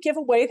 didn't you give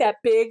away that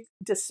big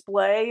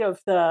display of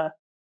the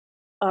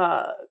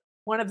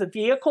one of the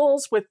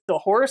vehicles with the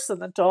horse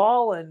and the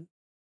doll? And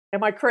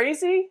am I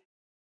crazy?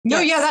 No,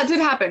 yes. Yeah, that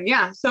did happen.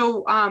 Yeah.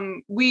 So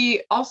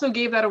we also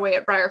gave that away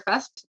at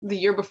BreyerFest the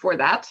year before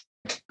that.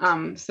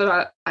 So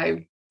that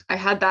I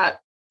had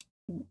that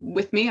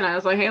with me, and I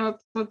was like, hey,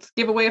 let's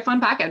give away a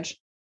fun package.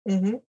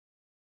 Mm-hmm.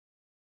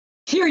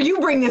 Here, you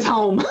bring this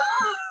home.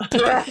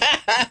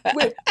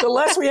 The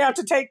less we have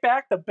to take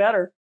back, the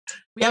better.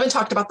 We haven't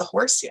talked about the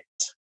horse yet.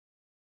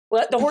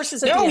 Well, the horse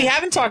is we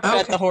haven't talked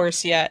about the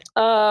horse yet.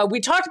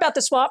 We talked about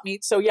the swap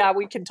meet, so yeah,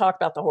 we can talk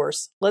about the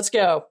horse. Let's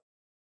go.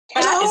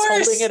 Kat is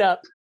holding it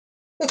up.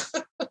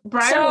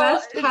 Breyer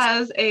West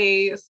has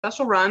a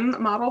special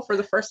run model for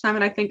the first time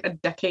in I think a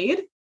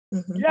decade.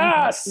 Mm-hmm.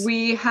 Yes,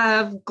 we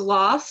have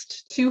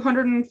glossed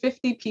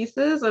 250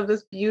 pieces of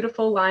this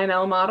beautiful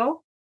Lionel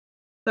model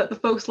that the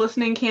folks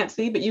listening can't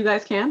see, but you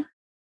guys can.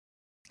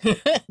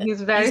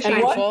 He's very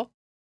shiny.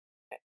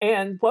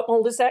 And what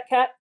mold is that,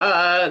 Kat?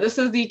 This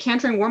is the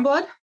Cantering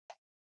Warmblood.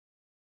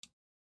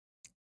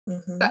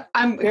 Mm-hmm.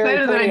 I'm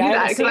excited that I knew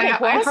that because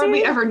I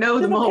hardly ever know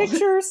the mold.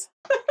 Pictures.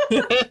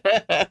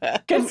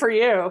 Good for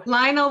you.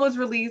 Lionel was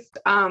released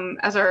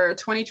as our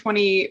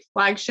 2020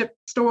 flagship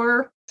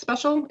store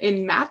special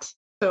in matte,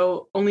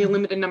 so only a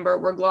limited number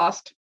were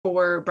glossed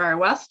for Breyer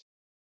West.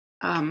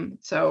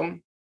 So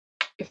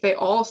if they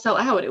all sell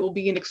out, it will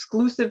be an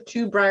exclusive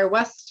to Breyer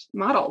West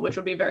model, which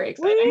will be very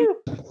exciting.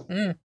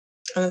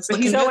 And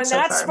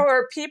that's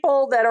for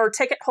people that are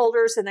ticket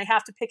holders and they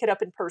have to pick it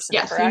up in person.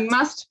 Yes, correct? You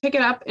must pick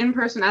it up in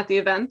person at the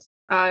event.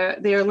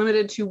 They are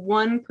limited to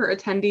one per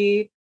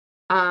attendee.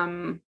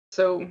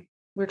 So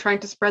we're trying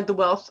to spread the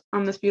wealth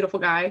on this beautiful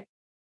guy.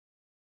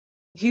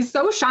 He's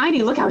so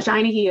shiny. Look how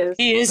shiny he is.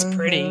 He is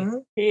pretty. Mm-hmm.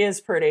 He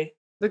is pretty.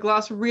 The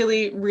gloss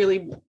really,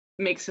 really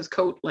makes his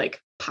coat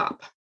like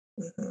pop.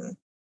 Mm-hmm.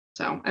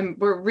 So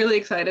we're really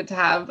excited to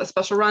have a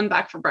special run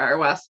back for Breyer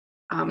West.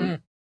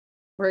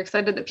 We're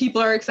excited that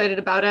people are excited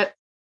about it.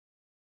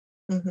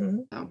 Mm-hmm.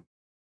 So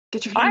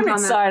get your hands I'm on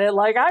excited. that.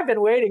 Like I've been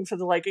waiting for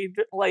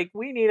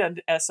we need an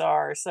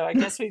SR. So I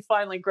guess we've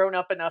finally grown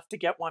up enough to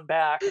get one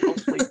back.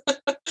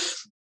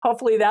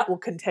 Hopefully that will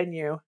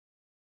continue.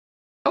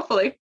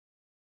 Hopefully.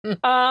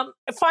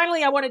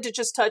 Finally, I wanted to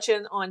just touch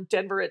in on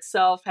Denver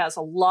itself. Has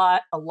a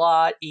lot,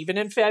 even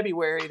in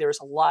February, there's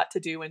a lot to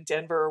do in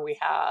Denver. We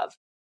have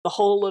the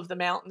whole of the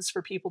mountains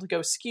for people to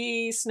go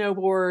ski,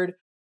 snowboard,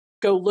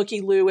 go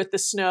looky-loo at the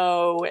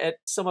snow at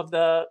some of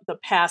the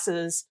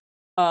passes.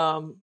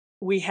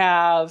 We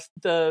have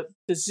the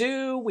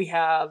zoo. We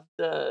have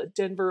the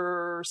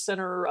Denver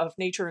Center of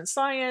Nature and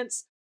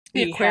Science.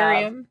 The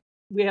aquarium.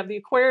 We have the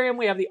aquarium.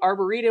 We have the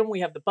Arboretum.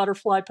 We have the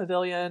Butterfly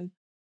Pavilion.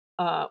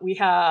 We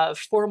have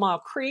 4 Mile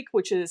Creek,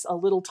 which is a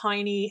little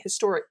tiny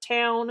historic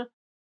town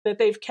that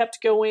they've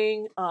kept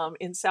going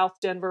in South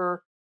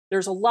Denver.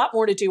 There's a lot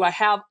more to do. I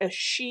have a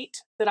sheet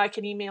that I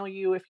can email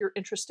you if you're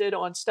interested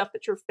on stuff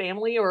that your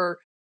family or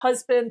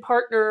husband,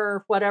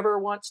 partner, whatever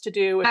wants to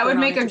do. That would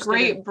make a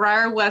great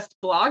Breyer West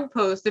blog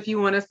post if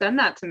you want to send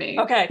that to me.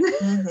 Okay,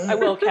 I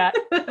will, Kat.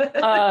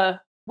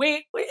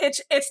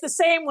 It's the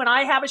same when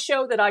I have a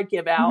show that I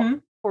give out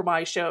for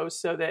my shows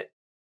so that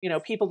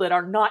people that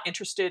are not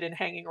interested in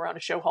hanging around a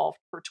show hall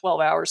for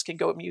 12 hours can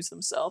go amuse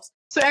themselves.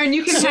 So, Erin,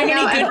 you can hang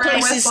out at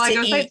Breyer West while I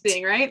go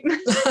sightseeing, right?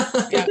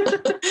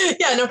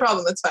 Yeah, no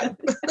problem. That's fine.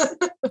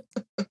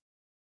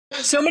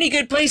 So many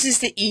good places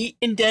to eat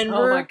in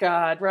Denver. Oh my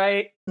God,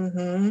 right?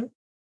 Mm-hmm.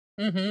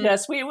 Mm-hmm.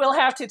 Yes, we will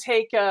have to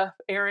take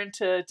Erin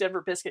to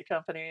Denver Biscuit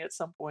Company at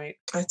some point.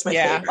 That's my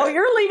favorite. Oh,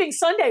 you're leaving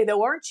Sunday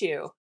though, aren't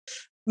you?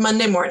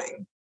 Monday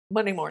morning.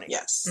 Monday morning.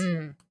 Yes.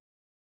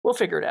 We'll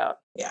figure it out.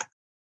 Yeah.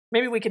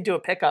 Maybe we could do a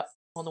pickup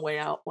on the way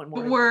out one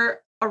morning. We're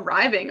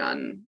arriving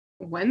on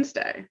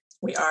Wednesday.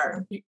 We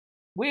are.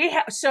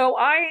 So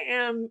I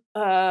am.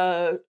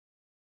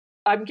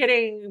 I'm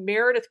getting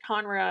Meredith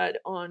Conrad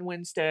on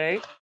Wednesday,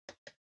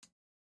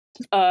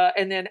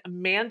 and then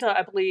Amanda.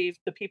 I believe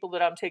the people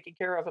that I'm taking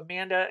care of,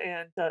 Amanda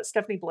and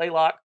Stephanie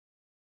Blaylock,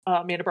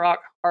 Amanda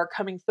Brock, are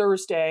coming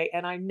Thursday,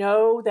 and I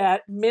know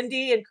that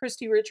Mindy and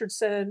Christy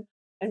Richardson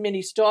and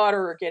Mindy's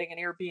daughter are getting an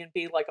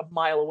Airbnb like a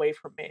mile away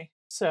from me.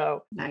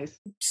 So nice.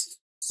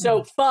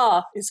 So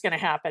pho is going to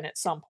happen at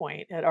some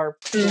point at our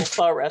little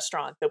pho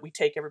restaurant that we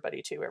take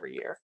everybody to every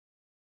year.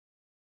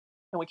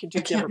 And we can do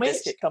Denver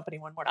Biscuit Company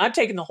one morning. I'm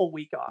taking the whole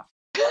week off.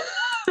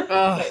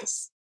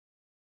 Nice.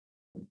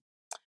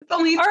 It's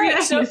only 3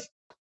 days. So,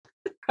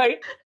 right.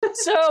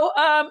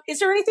 So, is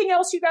there anything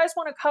else you guys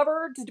want to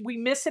cover? Did we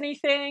miss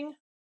anything?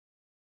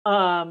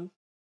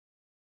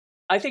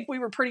 I think we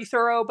were pretty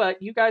thorough,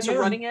 but you guys are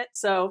running it,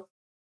 so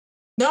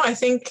No, I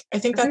think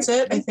that's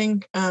it. I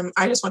think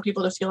I just want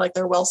people to feel like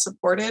they're well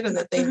supported and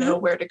that they know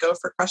where to go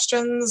for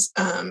questions.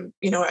 I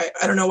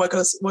don't know what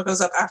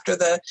goes up after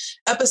the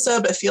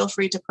episode, but feel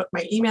free to put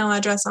my email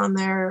address on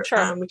there.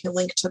 Sure. We can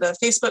link to the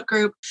Facebook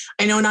group.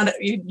 I know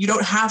you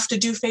don't have to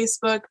do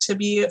Facebook to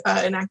be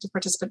an active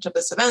participant of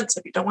this event. So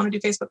if you don't want to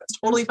do Facebook, that's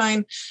totally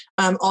fine.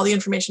 All the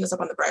information is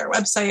up on the Breyer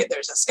website.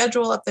 There's a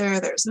schedule up there.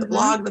 There's the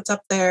blog that's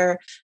up there.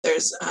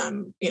 There's,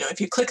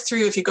 if you click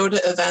through, if you go to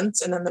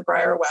events and then the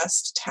Breyer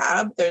West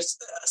tab, there's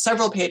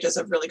several pages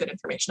of really good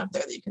information up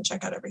there that you can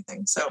check out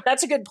everything. So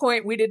that's a good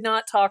point. We did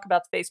not talk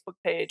about the Facebook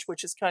page,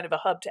 which is kind of a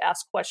hub to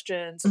ask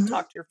questions and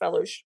talk to your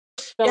fellow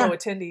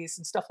attendees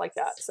and stuff like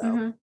that.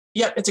 So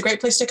Yep, it's a great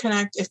place to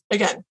connect. If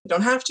again, you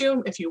don't have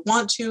to. If you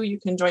want to, you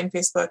can join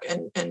Facebook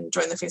and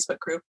join the Facebook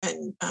group.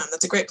 And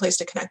that's a great place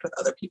to connect with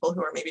other people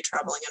who are maybe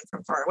traveling in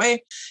from far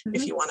away.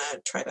 If you want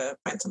to try to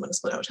find someone to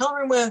split a hotel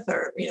room with,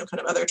 or kind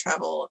of other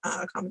travel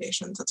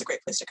accommodations, that's a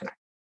great place to connect.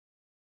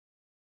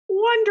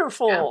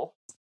 Wonderful.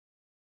 Yeah.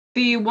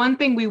 The one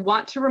thing we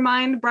want to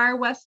remind Breyer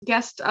West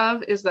guests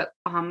of is that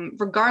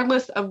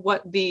regardless of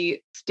what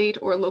the state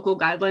or local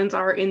guidelines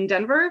are in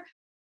Denver,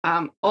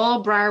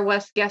 all Breyer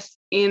West guests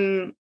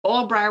in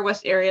all Breyer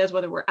West areas,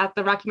 whether we're at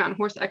the Rocky Mountain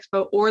Horse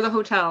Expo or the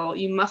hotel,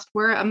 you must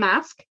wear a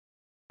mask,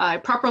 a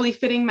properly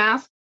fitting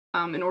mask,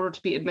 in order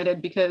to be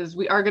admitted, because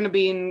we are going to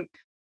be in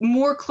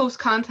more close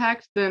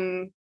contact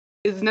than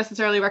is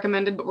necessarily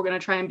recommended, but we're going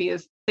to try and be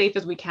as safe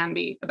as we can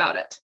be about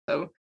it.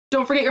 So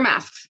don't forget your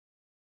masks.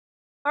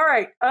 All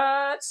right.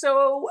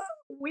 So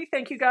we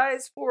thank you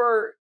guys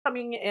for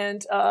coming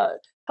and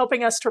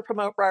helping us to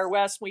promote Breyer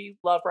West. We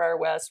love Breyer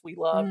West. We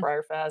love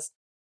Breyer Fest.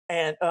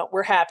 And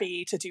we're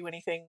happy to do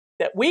anything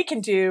that we can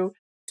do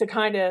to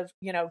kind of,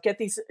 get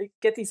these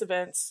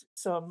events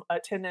some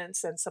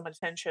attendance and some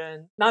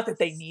attention. Not that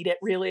they need it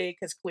really,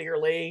 because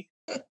clearly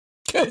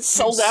it's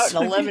sold out in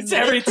 11 minutes.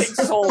 Everything's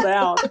sold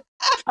out.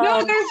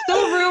 No, there's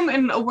still room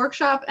in a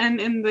workshop and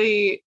in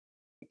the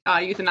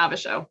Youth and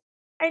Novice show.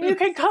 And you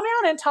can come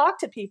out and talk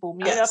to people,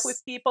 meet up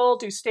with people,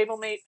 do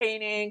stablemate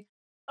painting.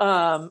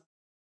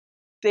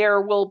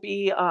 There will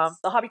be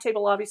the hobby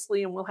table,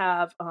 obviously, and we'll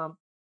have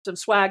some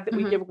swag that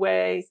we give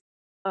away.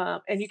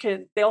 And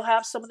they'll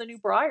have some of the new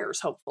Breyers,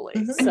 hopefully.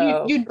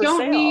 So you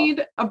don't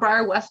need a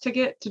Breyer West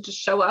ticket to just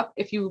show up.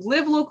 If you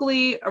live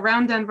locally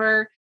around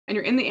Denver and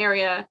you're in the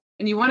area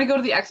and you want to go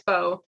to the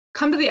expo,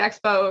 come to the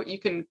expo. You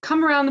can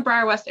come around the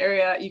Breyer West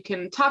area. You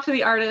can talk to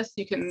the artists.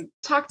 You can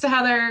talk to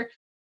Heather.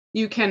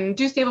 You can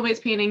do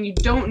stablemates painting. You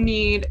don't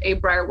need a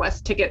Breyer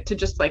West ticket to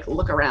just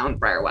look around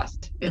Breyer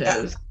West. It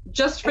is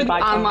just for the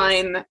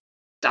online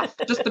stuff,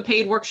 just the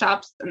paid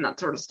workshops and that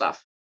sort of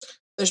stuff.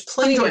 There's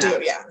plenty to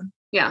do.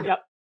 Yeah.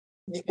 Yep.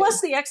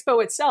 Plus the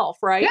expo itself,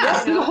 right?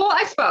 Yeah, the whole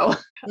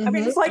expo. I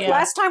mean, it's like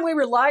last time we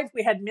were live,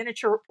 we had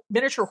miniature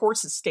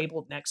horses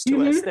stabled next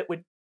to us that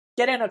would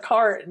get in a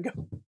cart and go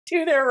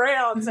do their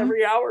rounds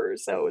every hour or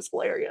so. It was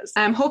hilarious.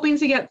 I'm hoping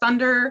to get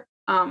Thunder.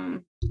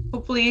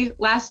 Hopefully,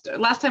 last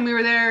time we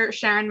were there,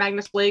 Sharon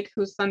Magnus Blake,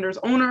 who's Thunder's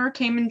owner,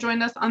 came and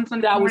joined us on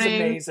Sunday morning. That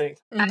was amazing.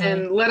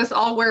 And let us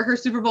all wear her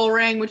Super Bowl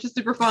ring, which is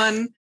super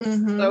fun.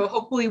 So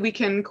hopefully we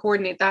can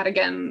coordinate that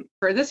again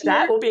for this year.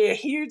 That will be a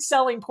huge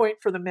selling point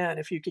for the men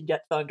if you can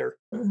get Thunder.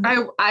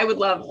 I would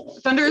love.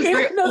 Thunder is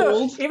very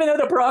old. Even though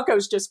the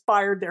Broncos just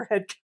fired their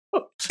head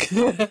coach.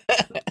 Thunder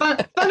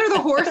the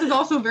horse is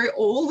also very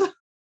old.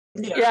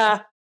 Yeah.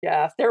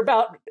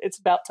 It's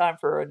about time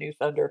for a new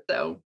Thunder.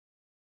 So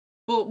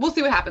we'll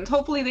see what happens.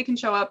 Hopefully they can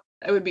show up.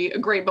 It would be a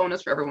great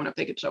bonus for everyone if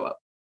they could show up.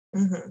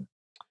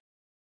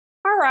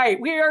 All right,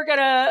 we are going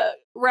to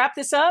wrap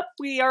this up.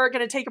 We are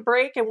going to take a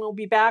break and we'll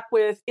be back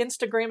with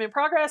Instagram in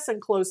progress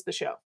and close the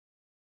show.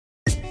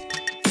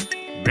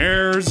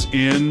 Mares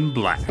in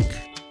Black.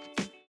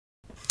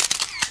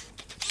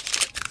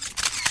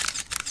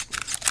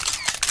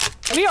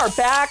 We are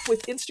back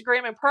with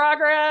Instagram in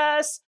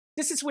progress.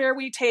 This is where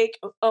we take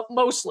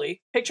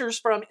mostly pictures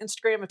from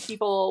Instagram of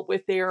people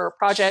with their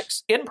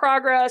projects in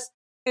progress,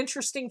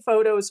 interesting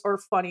photos, or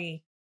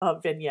funny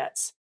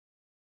vignettes.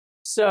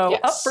 So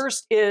up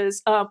first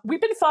is,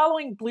 we've been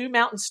following Blue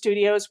Mountain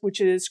Studios,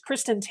 which is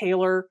Kristen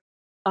Taylor.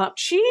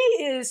 She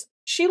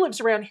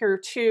lives around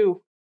here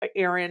too,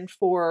 Erin.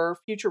 For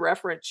future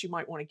reference, you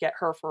might want to get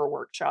her for a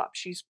workshop.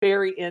 She's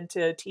very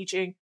into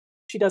teaching.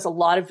 She does a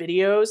lot of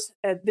videos.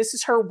 And this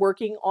is her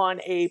working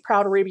on a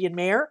Proud Arabian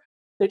mare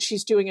that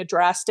she's doing a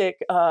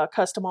drastic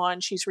custom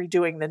on. She's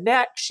redoing the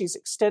neck. She's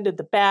extended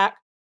the back.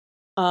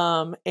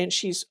 And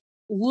she's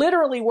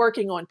literally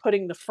working on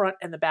putting the front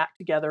and the back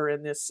together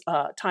in this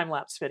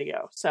time-lapse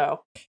video.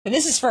 So, and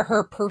this is for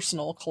her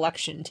personal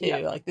collection too.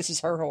 Like this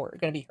is her horse,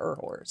 going to be her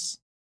horse.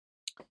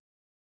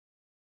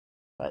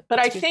 But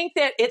I think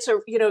that it's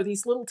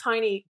these little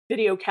tiny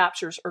video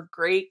captures are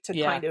great to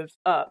kind of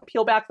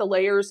peel back the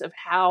layers of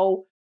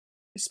how,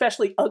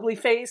 especially ugly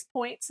face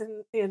points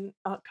in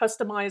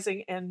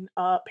customizing and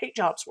paint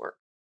jobs work.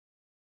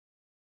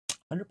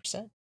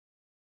 100%.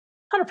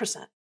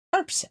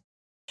 100%.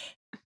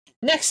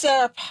 Next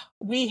up,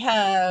 we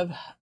have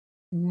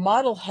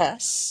Model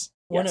Hess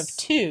one of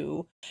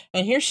two.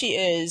 And here she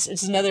is.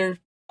 It's another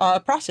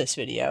process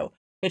video,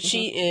 but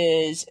she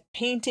is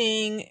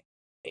painting.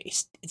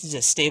 This is a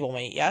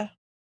stablemate, yeah?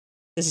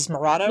 This is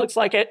Murado? Looks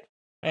like it.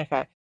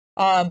 Okay.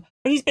 But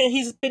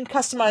he's been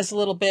customized a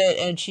little bit,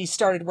 and she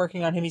started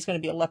working on him. He's going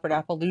to be a Leopard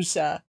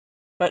Appaloosa.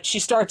 But she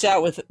starts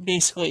out with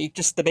basically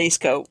just the base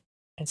coat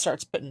and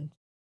starts putting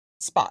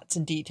spots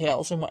and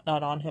details and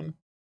whatnot on him.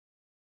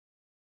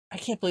 I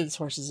can't believe this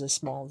horse is as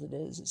small as it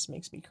is. This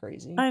makes me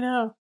crazy. I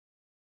know.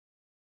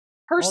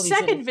 Her All these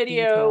second little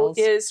video details.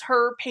 is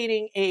her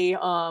painting a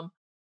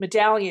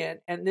medallion,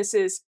 and this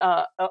is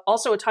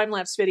also a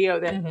time-lapse video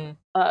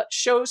that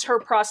shows her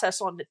process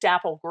on the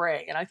dapple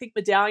gray. And I think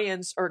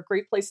medallions are a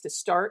great place to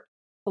start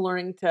to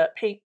learning to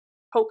paint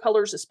coat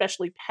colors,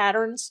 especially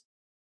patterns.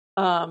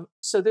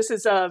 So this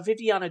is a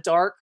Viviana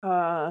Dark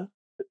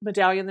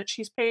medallion that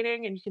she's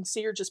painting, and you can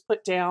see her just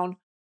put down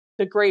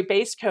the gray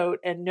base coat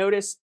and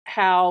notice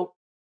how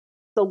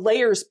the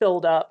layers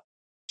build up.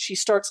 She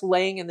starts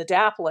laying in the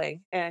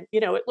dappling, and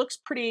it looks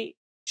pretty.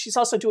 She's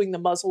also doing the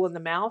muzzle and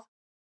the mouth,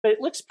 but it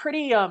looks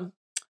pretty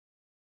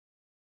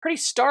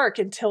stark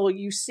until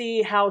you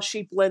see how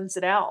she blends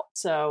it out.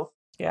 So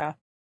yeah,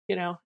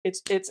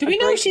 it's. Do we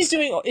know if she's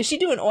doing? Is she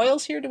doing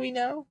oils here? Do we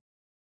know?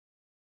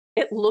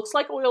 It looks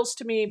like oils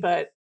to me,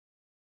 but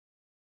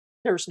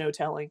there's no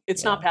telling.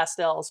 It's not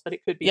pastels, but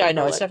it could be. Yeah, I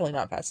know it's definitely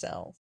not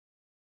pastels.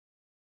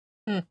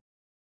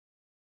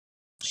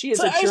 She is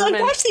so a German.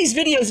 I watch these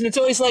videos, and it's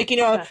always like,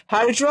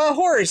 how to draw a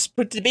horse,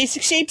 put the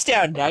basic shapes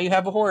down. Now you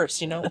have a horse,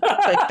 like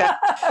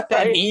that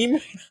right.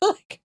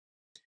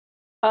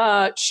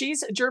 meme.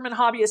 She's a German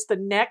hobbyist. The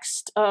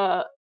next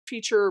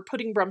feature,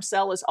 Pudding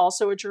Brumsell, is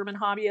also a German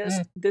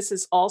hobbyist. This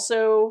is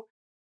also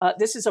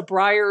this is a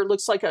Breyer,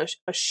 looks like a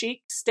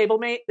chic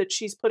stablemate that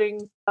she's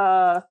putting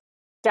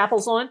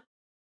dapples on.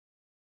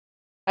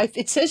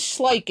 It says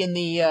Schleich in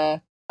the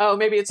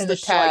maybe it's the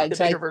Schleich, the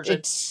bigger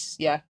version.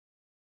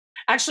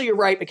 Actually, you're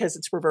right, because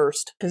it's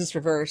reversed. Because it's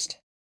reversed.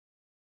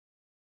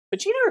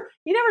 But you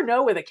never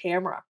know with a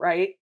camera,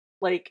 right?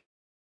 Like,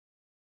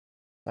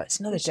 it's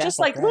another. It's just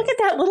like, look at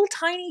that little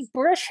tiny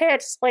brush head.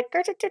 It's like,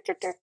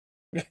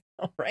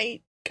 all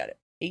right, got it.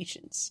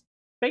 Patience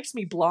makes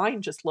me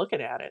blind just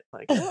looking at it.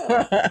 Like,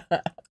 oh.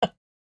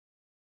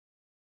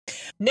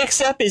 Next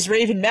up is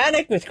Raven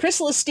Manick with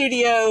Chrysalis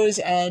Studios,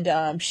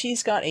 and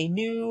she's got a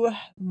new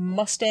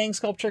Mustang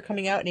sculpture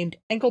coming out named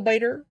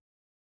Anklebiter.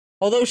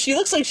 Although she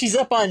looks like she's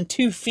up on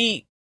 2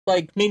 feet,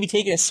 like maybe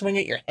taking a swing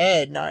at your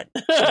head, not.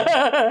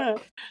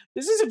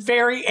 This is a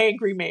very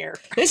angry mare.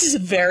 This is a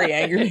very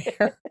angry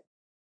mare.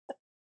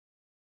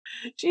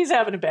 She's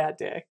having a bad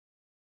day.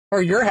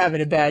 Or you're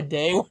having a bad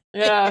day.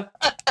 Yeah.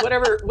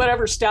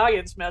 Whatever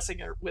stallion's messing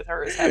with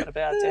her is having a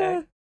bad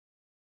day.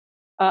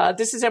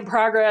 This is in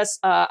progress.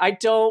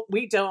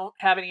 We don't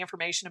have any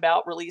information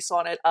about release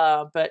on it,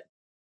 but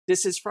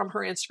this is from her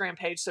Instagram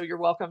page, so you're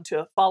welcome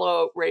to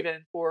follow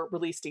Raven for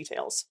release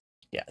details.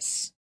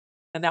 Yes.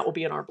 And that will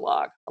be in our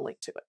blog, a link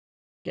to it.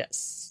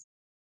 Yes.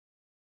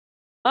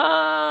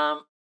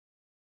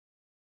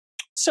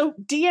 So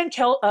Deanne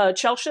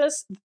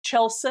Chelsis,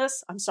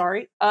 I'm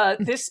sorry.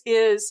 This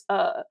is,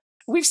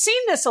 we've seen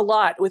this a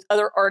lot with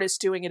other artists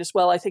doing it as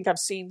well. I think I've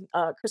seen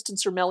Kristen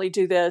Cermelli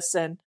do this,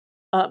 and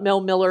Mel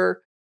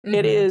Miller.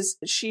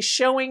 She's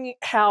showing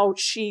how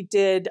she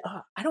did,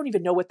 I don't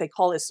even know what they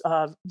call this,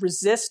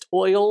 resist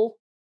oil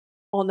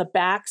on the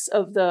backs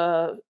of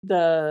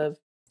the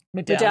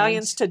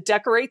medallions to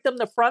decorate them.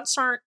 The fronts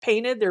aren't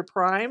painted, they're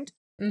primed,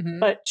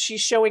 but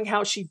she's showing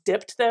how she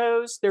dipped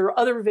those. There are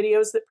other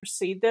videos that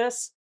precede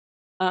this,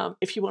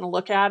 if you want to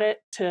look at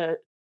it, to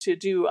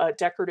do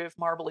decorative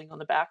marbling on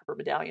the back of her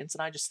medallions,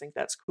 and I just think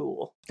that's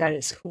cool. That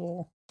is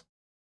cool.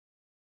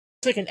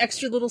 It's like an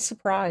extra little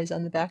surprise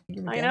on the back of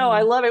your medallion. I know,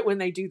 I love it when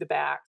they do the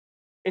back.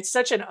 It's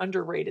such an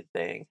underrated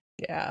thing.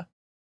 Yeah.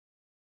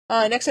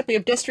 Next up, we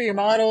have Destrier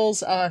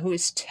Models, who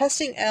is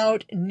testing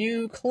out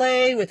new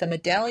clay with a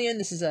medallion.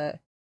 This is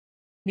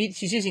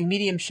she's using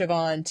medium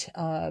Chavant.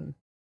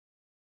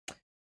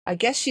 I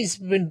guess she's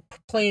been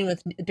playing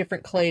with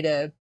different clay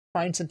to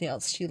find something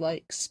else she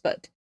likes,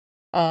 but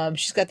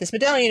she's got this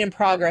medallion in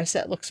progress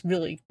that looks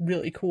really,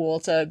 really cool.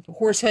 It's a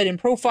horse head in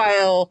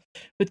profile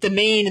with the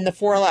mane and the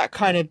forelock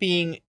kind of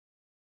they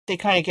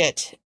kind of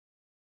get,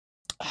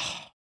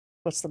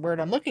 what's the word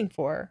I'm looking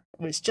for?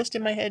 It was just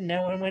in my head,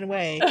 now it went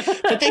away.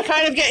 But they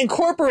kind of get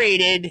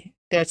incorporated.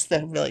 That's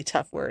the really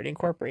tough word,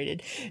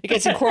 incorporated. It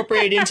gets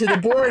incorporated into the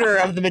border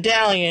of the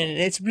medallion, and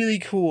it's really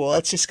cool.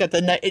 It's just got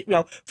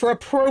for a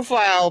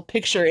profile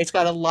picture, it's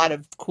got a lot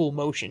of cool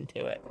motion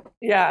to it.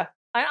 Yeah.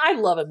 I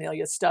love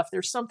Amelia's stuff.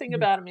 There's something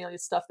about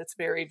Amelia's stuff that's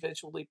very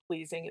visually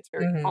pleasing. It's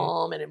very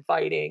calm and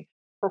inviting.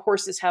 Her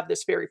horses have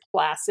this very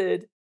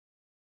placid,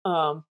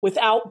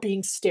 without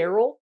being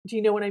sterile. Do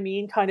you know what I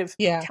mean? Kind of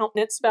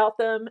countenance about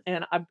them.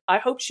 And I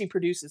hope she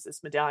produces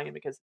this medallion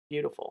because it's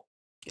beautiful.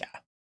 Yeah.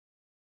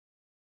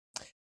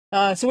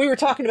 So we were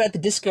talking about the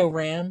Disco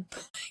Ram.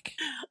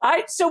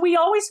 So we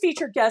always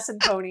feature Guess and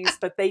Ponies,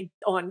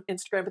 on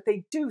Instagram, but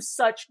they do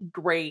such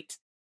great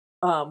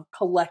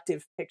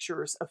collective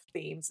pictures of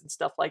themes and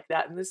stuff like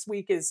that. And this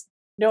week is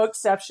no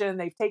exception.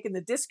 They've taken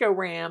the Disco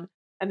Ram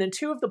and then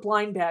 2 of the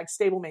blind bag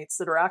stablemates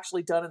that are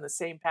actually done in the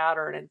same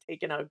pattern and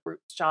taken a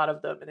group shot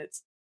of them. And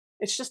it's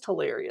just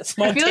hilarious.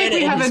 I feel like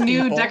we have a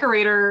new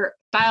decorator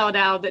style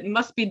now that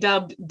must be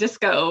dubbed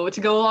disco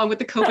to go along with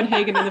the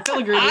Copenhagen and the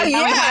filigree.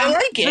 I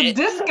like it. The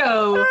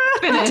disco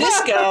finish.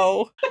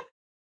 Disco.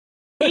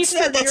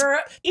 Eastern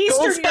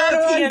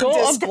European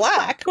gold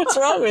black. What's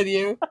wrong with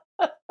you?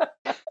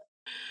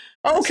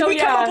 Oh,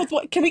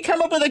 can we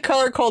come up with a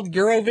color called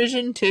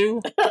Eurovision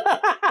too?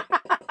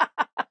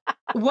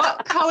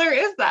 What color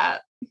is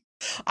that?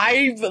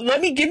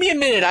 Give me a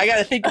minute. I got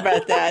to think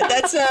about that.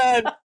 That's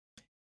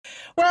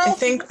well, I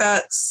think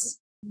that's,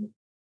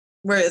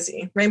 where is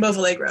he? Rainbow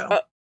Allegro.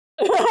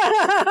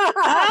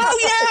 Oh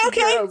yeah,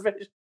 okay.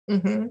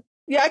 Mm-hmm.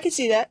 Yeah, I can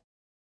see that.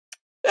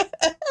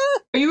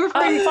 Are you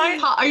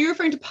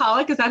referring to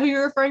Pollock? Is that who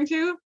you're referring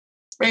to?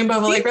 Rainbow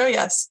Allegro,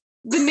 yes.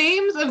 The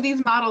names of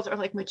these models are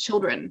like my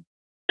children.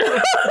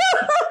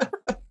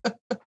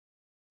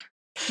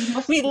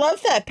 We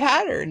love that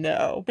pattern,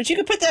 though. But you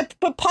could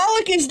but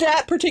Pollock is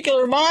that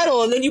particular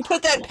model, and then you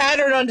put that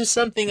pattern onto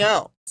something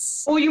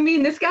else. Oh, you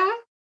mean this guy?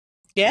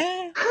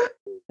 Yeah. I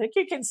think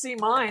you can see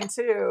mine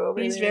too.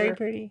 He's very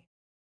pretty.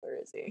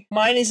 Where is he?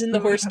 Mine is in the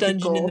horse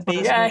dungeon in the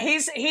basement. Yeah,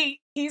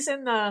 he's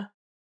in the.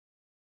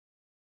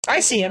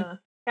 I see him.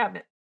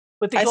 Cabinet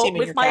with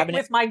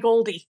my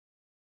Goldie.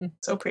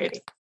 So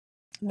pretty.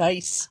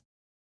 Nice.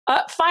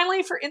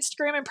 Finally, for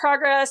Instagram in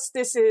progress,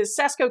 this is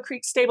Sasko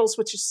Creek Stables,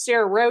 which is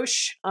Sarah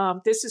Roche.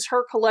 This is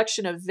her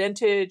collection of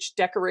vintage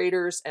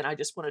decorators, and I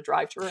just want to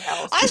drive to her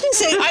house. I was going to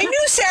say, I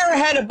knew Sarah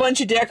had a bunch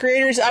of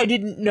decorators. I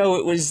didn't know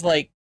it was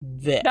like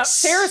this. Now,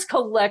 Sarah's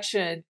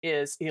collection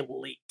is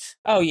elite.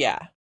 Oh,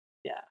 yeah.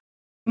 Yeah.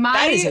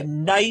 That is a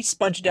nice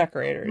bunch of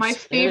decorators. My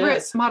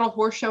favorite model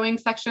horse showing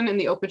section in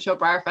the Open Show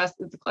Briarfest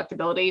is the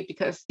collectability,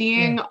 because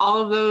seeing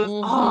all of those,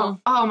 oh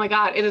my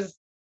God, it is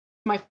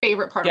my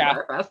favorite part of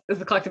Briarfest is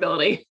the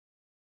collectability.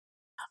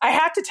 I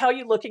have to tell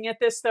you, looking at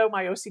this though,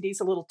 my OCD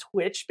is a little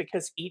twitch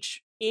because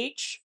each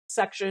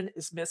section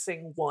is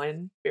missing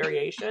one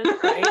variation.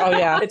 Right? Oh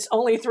yeah, it's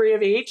only 3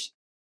 of each,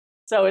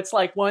 so it's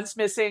like one's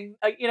missing,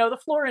 the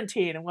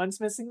Florentine, and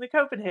one's missing the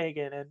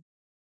Copenhagen, and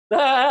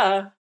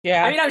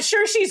yeah. I mean, I'm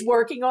sure she's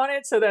working on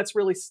it, so that's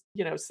really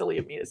silly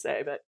of me to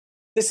say, but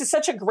this is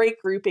such a great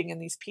grouping,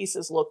 and these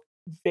pieces look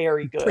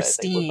very good.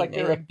 Pristine. They look like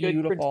they're in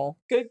beautiful,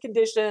 good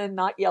condition,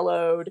 not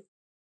yellowed.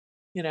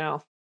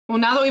 Well,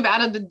 now that we've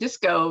added the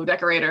disco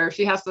decorator,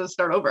 she has to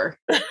start over.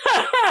 But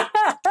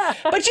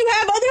you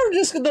have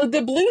other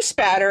the blue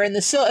spatter and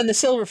the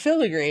silver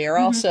filigree are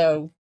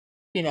also,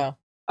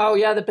 Oh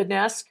yeah, the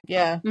Benesque.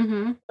 Yeah.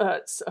 Mm-hmm.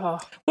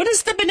 What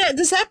is the Benesque?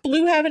 Does that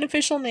blue have an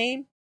official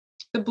name?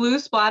 The blue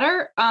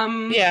splatter.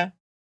 Yeah.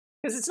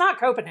 Because it's not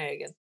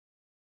Copenhagen.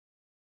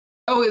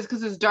 Oh, it's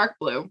because it's dark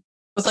blue.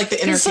 It's like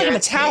the inner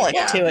metallic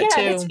to it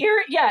too.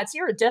 It's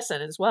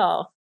iridescent as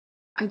well.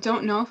 I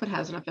don't know if it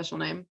has an official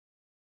name.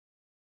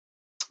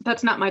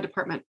 That's not my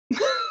department.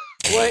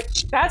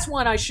 What? That's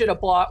one I should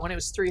have bought when it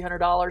was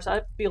 $300.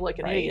 I feel like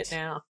an idiot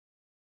now.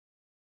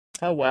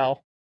 Oh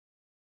well.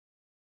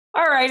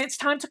 All right, it's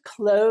time to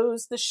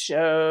close the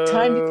show.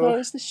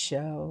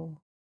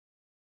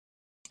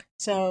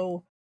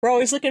 So we're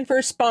always looking for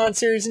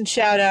sponsors and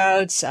shout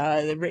outs.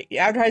 The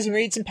advertising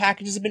rates and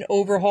packages have been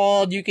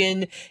overhauled. You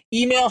can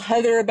email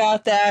Heather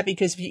about that,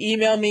 because if you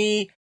email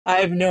me,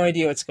 I have no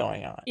idea what's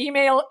going on.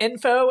 Email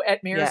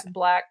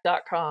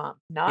info@maresandblack.com.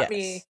 Not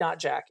me, not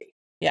Jackie.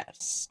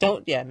 Yes.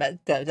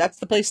 That's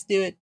the place to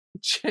do it.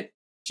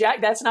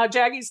 That's not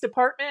Jackie's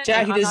department.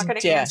 Jackie I'm not going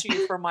to answer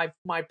you for my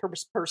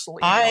personal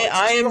email.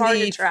 I am hard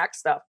to track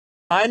stuff.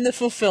 I'm the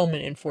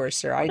fulfillment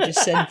enforcer. I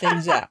just send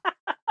things out.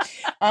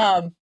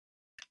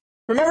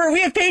 Remember,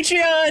 we have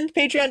Patreon,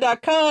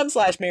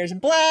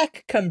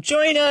 patreon.com/maresandblack. Come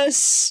join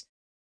us.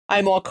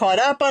 I'm all caught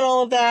up on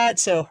all of that,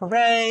 so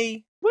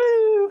hooray.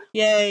 Woo!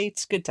 Yay,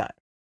 it's a good time.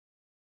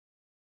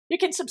 You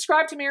can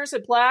subscribe to Mares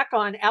in Black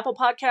on Apple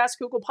Podcasts,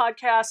 Google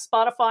Podcasts,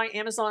 Spotify,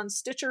 Amazon,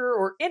 Stitcher,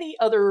 or any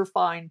other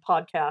fine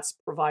podcast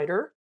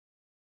provider.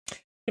 You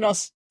can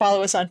also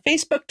follow us on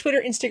Facebook,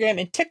 Twitter, Instagram,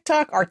 and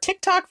TikTok. Our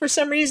TikTok, for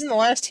some reason, the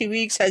last 2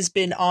 weeks has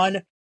been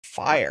on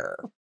fire.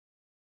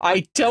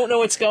 I don't know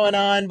what's going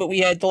on, but we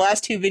had the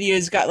last 2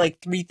 videos got like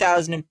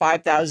 3,000 and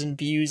 5,000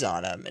 views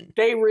on them. And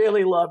they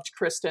really loved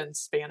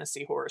Kristen's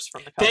fantasy horse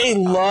from the They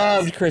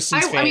loved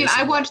Kristen's fantasy horse. I mean,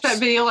 I watched that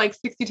video like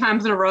 60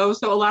 times in a row,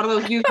 so a lot of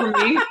those views were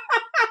me.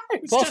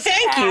 Well,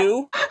 thank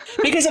you.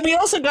 Because we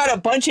also got a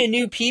bunch of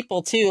new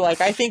people, too.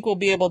 Like, I think we'll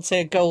be able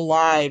to go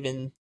live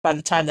and by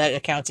the time that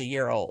account's a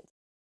year old.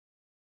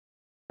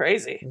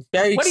 Crazy.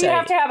 Very What exciting. do you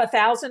have to have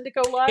 1,000 to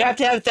go live? You have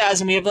to have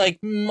 1,000. We have like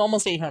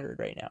almost 800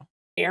 right now.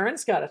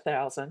 Aaron's got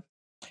 1,000.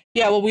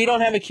 Yeah, well, we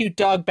don't have a cute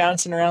dog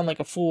bouncing around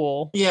like a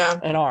fool. Yeah,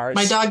 in ours.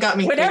 My dog got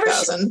me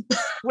 3,000.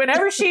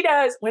 Whenever she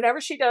does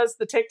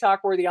the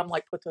TikTok worthy, I'm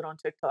like, put that on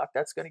TikTok.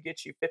 That's going to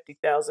get you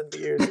 50,000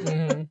 views.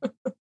 Mm-hmm.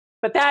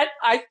 But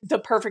the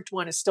perfect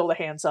one is still the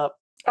hands up.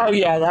 Oh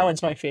yeah, that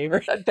one's my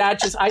favorite.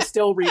 I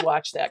still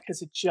rewatch that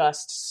because it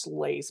just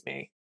slays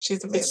me.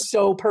 She's amazing. It's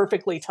so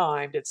perfectly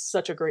timed. It's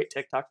such a great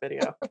TikTok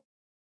video.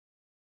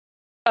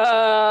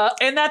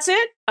 And that's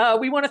it.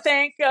 We want to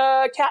thank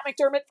Kat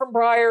McDermott from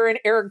Briar and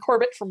Erin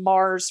Corbett from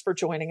Mars for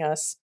joining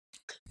us.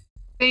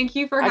 Thank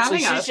you for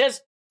having us.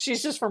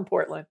 She's just from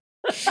Portland.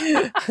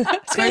 Where do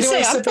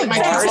I submit my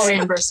travel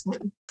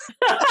reimbursement?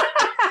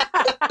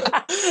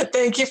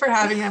 Thank you for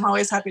having me. I'm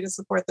always happy to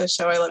support this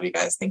show. I love you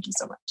guys. Thank you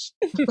so much.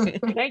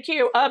 Thank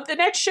you. The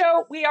next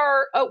show,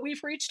 we've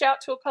reached out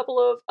to a couple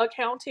of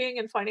accounting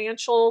and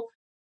financial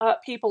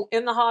people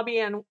in the hobby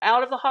and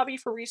out of the hobby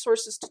for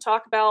resources to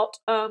talk about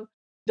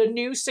the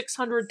new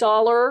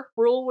 $600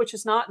 rule, which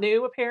is not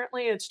new.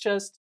 Apparently, it's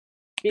just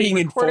being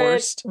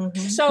enforced. Mm-hmm.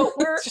 So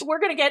we're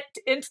going to get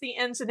into the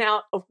ins and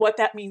outs of what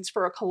that means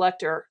for a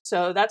collector.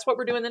 So that's what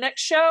we're doing the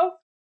next show.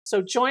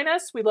 So join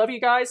us. We love you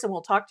guys, and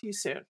we'll talk to you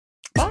soon.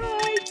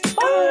 Bye.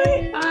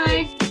 Bye.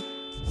 Bye.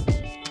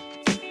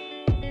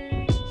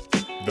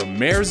 The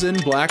Mares in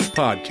Black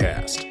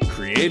podcast,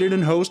 created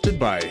and hosted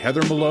by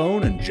Heather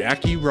Malone and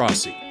Jackie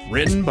Rossi.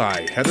 Written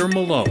by Heather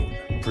Malone.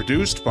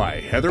 Produced by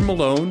Heather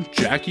Malone,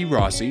 Jackie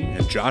Rossi,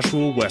 and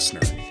Joshua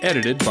Wessner.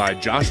 Edited by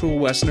Joshua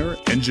Wessner.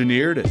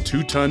 Engineered at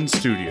 2 Ton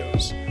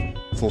Studios.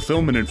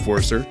 Fulfillment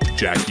enforcer,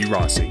 Jackie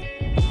Rossi.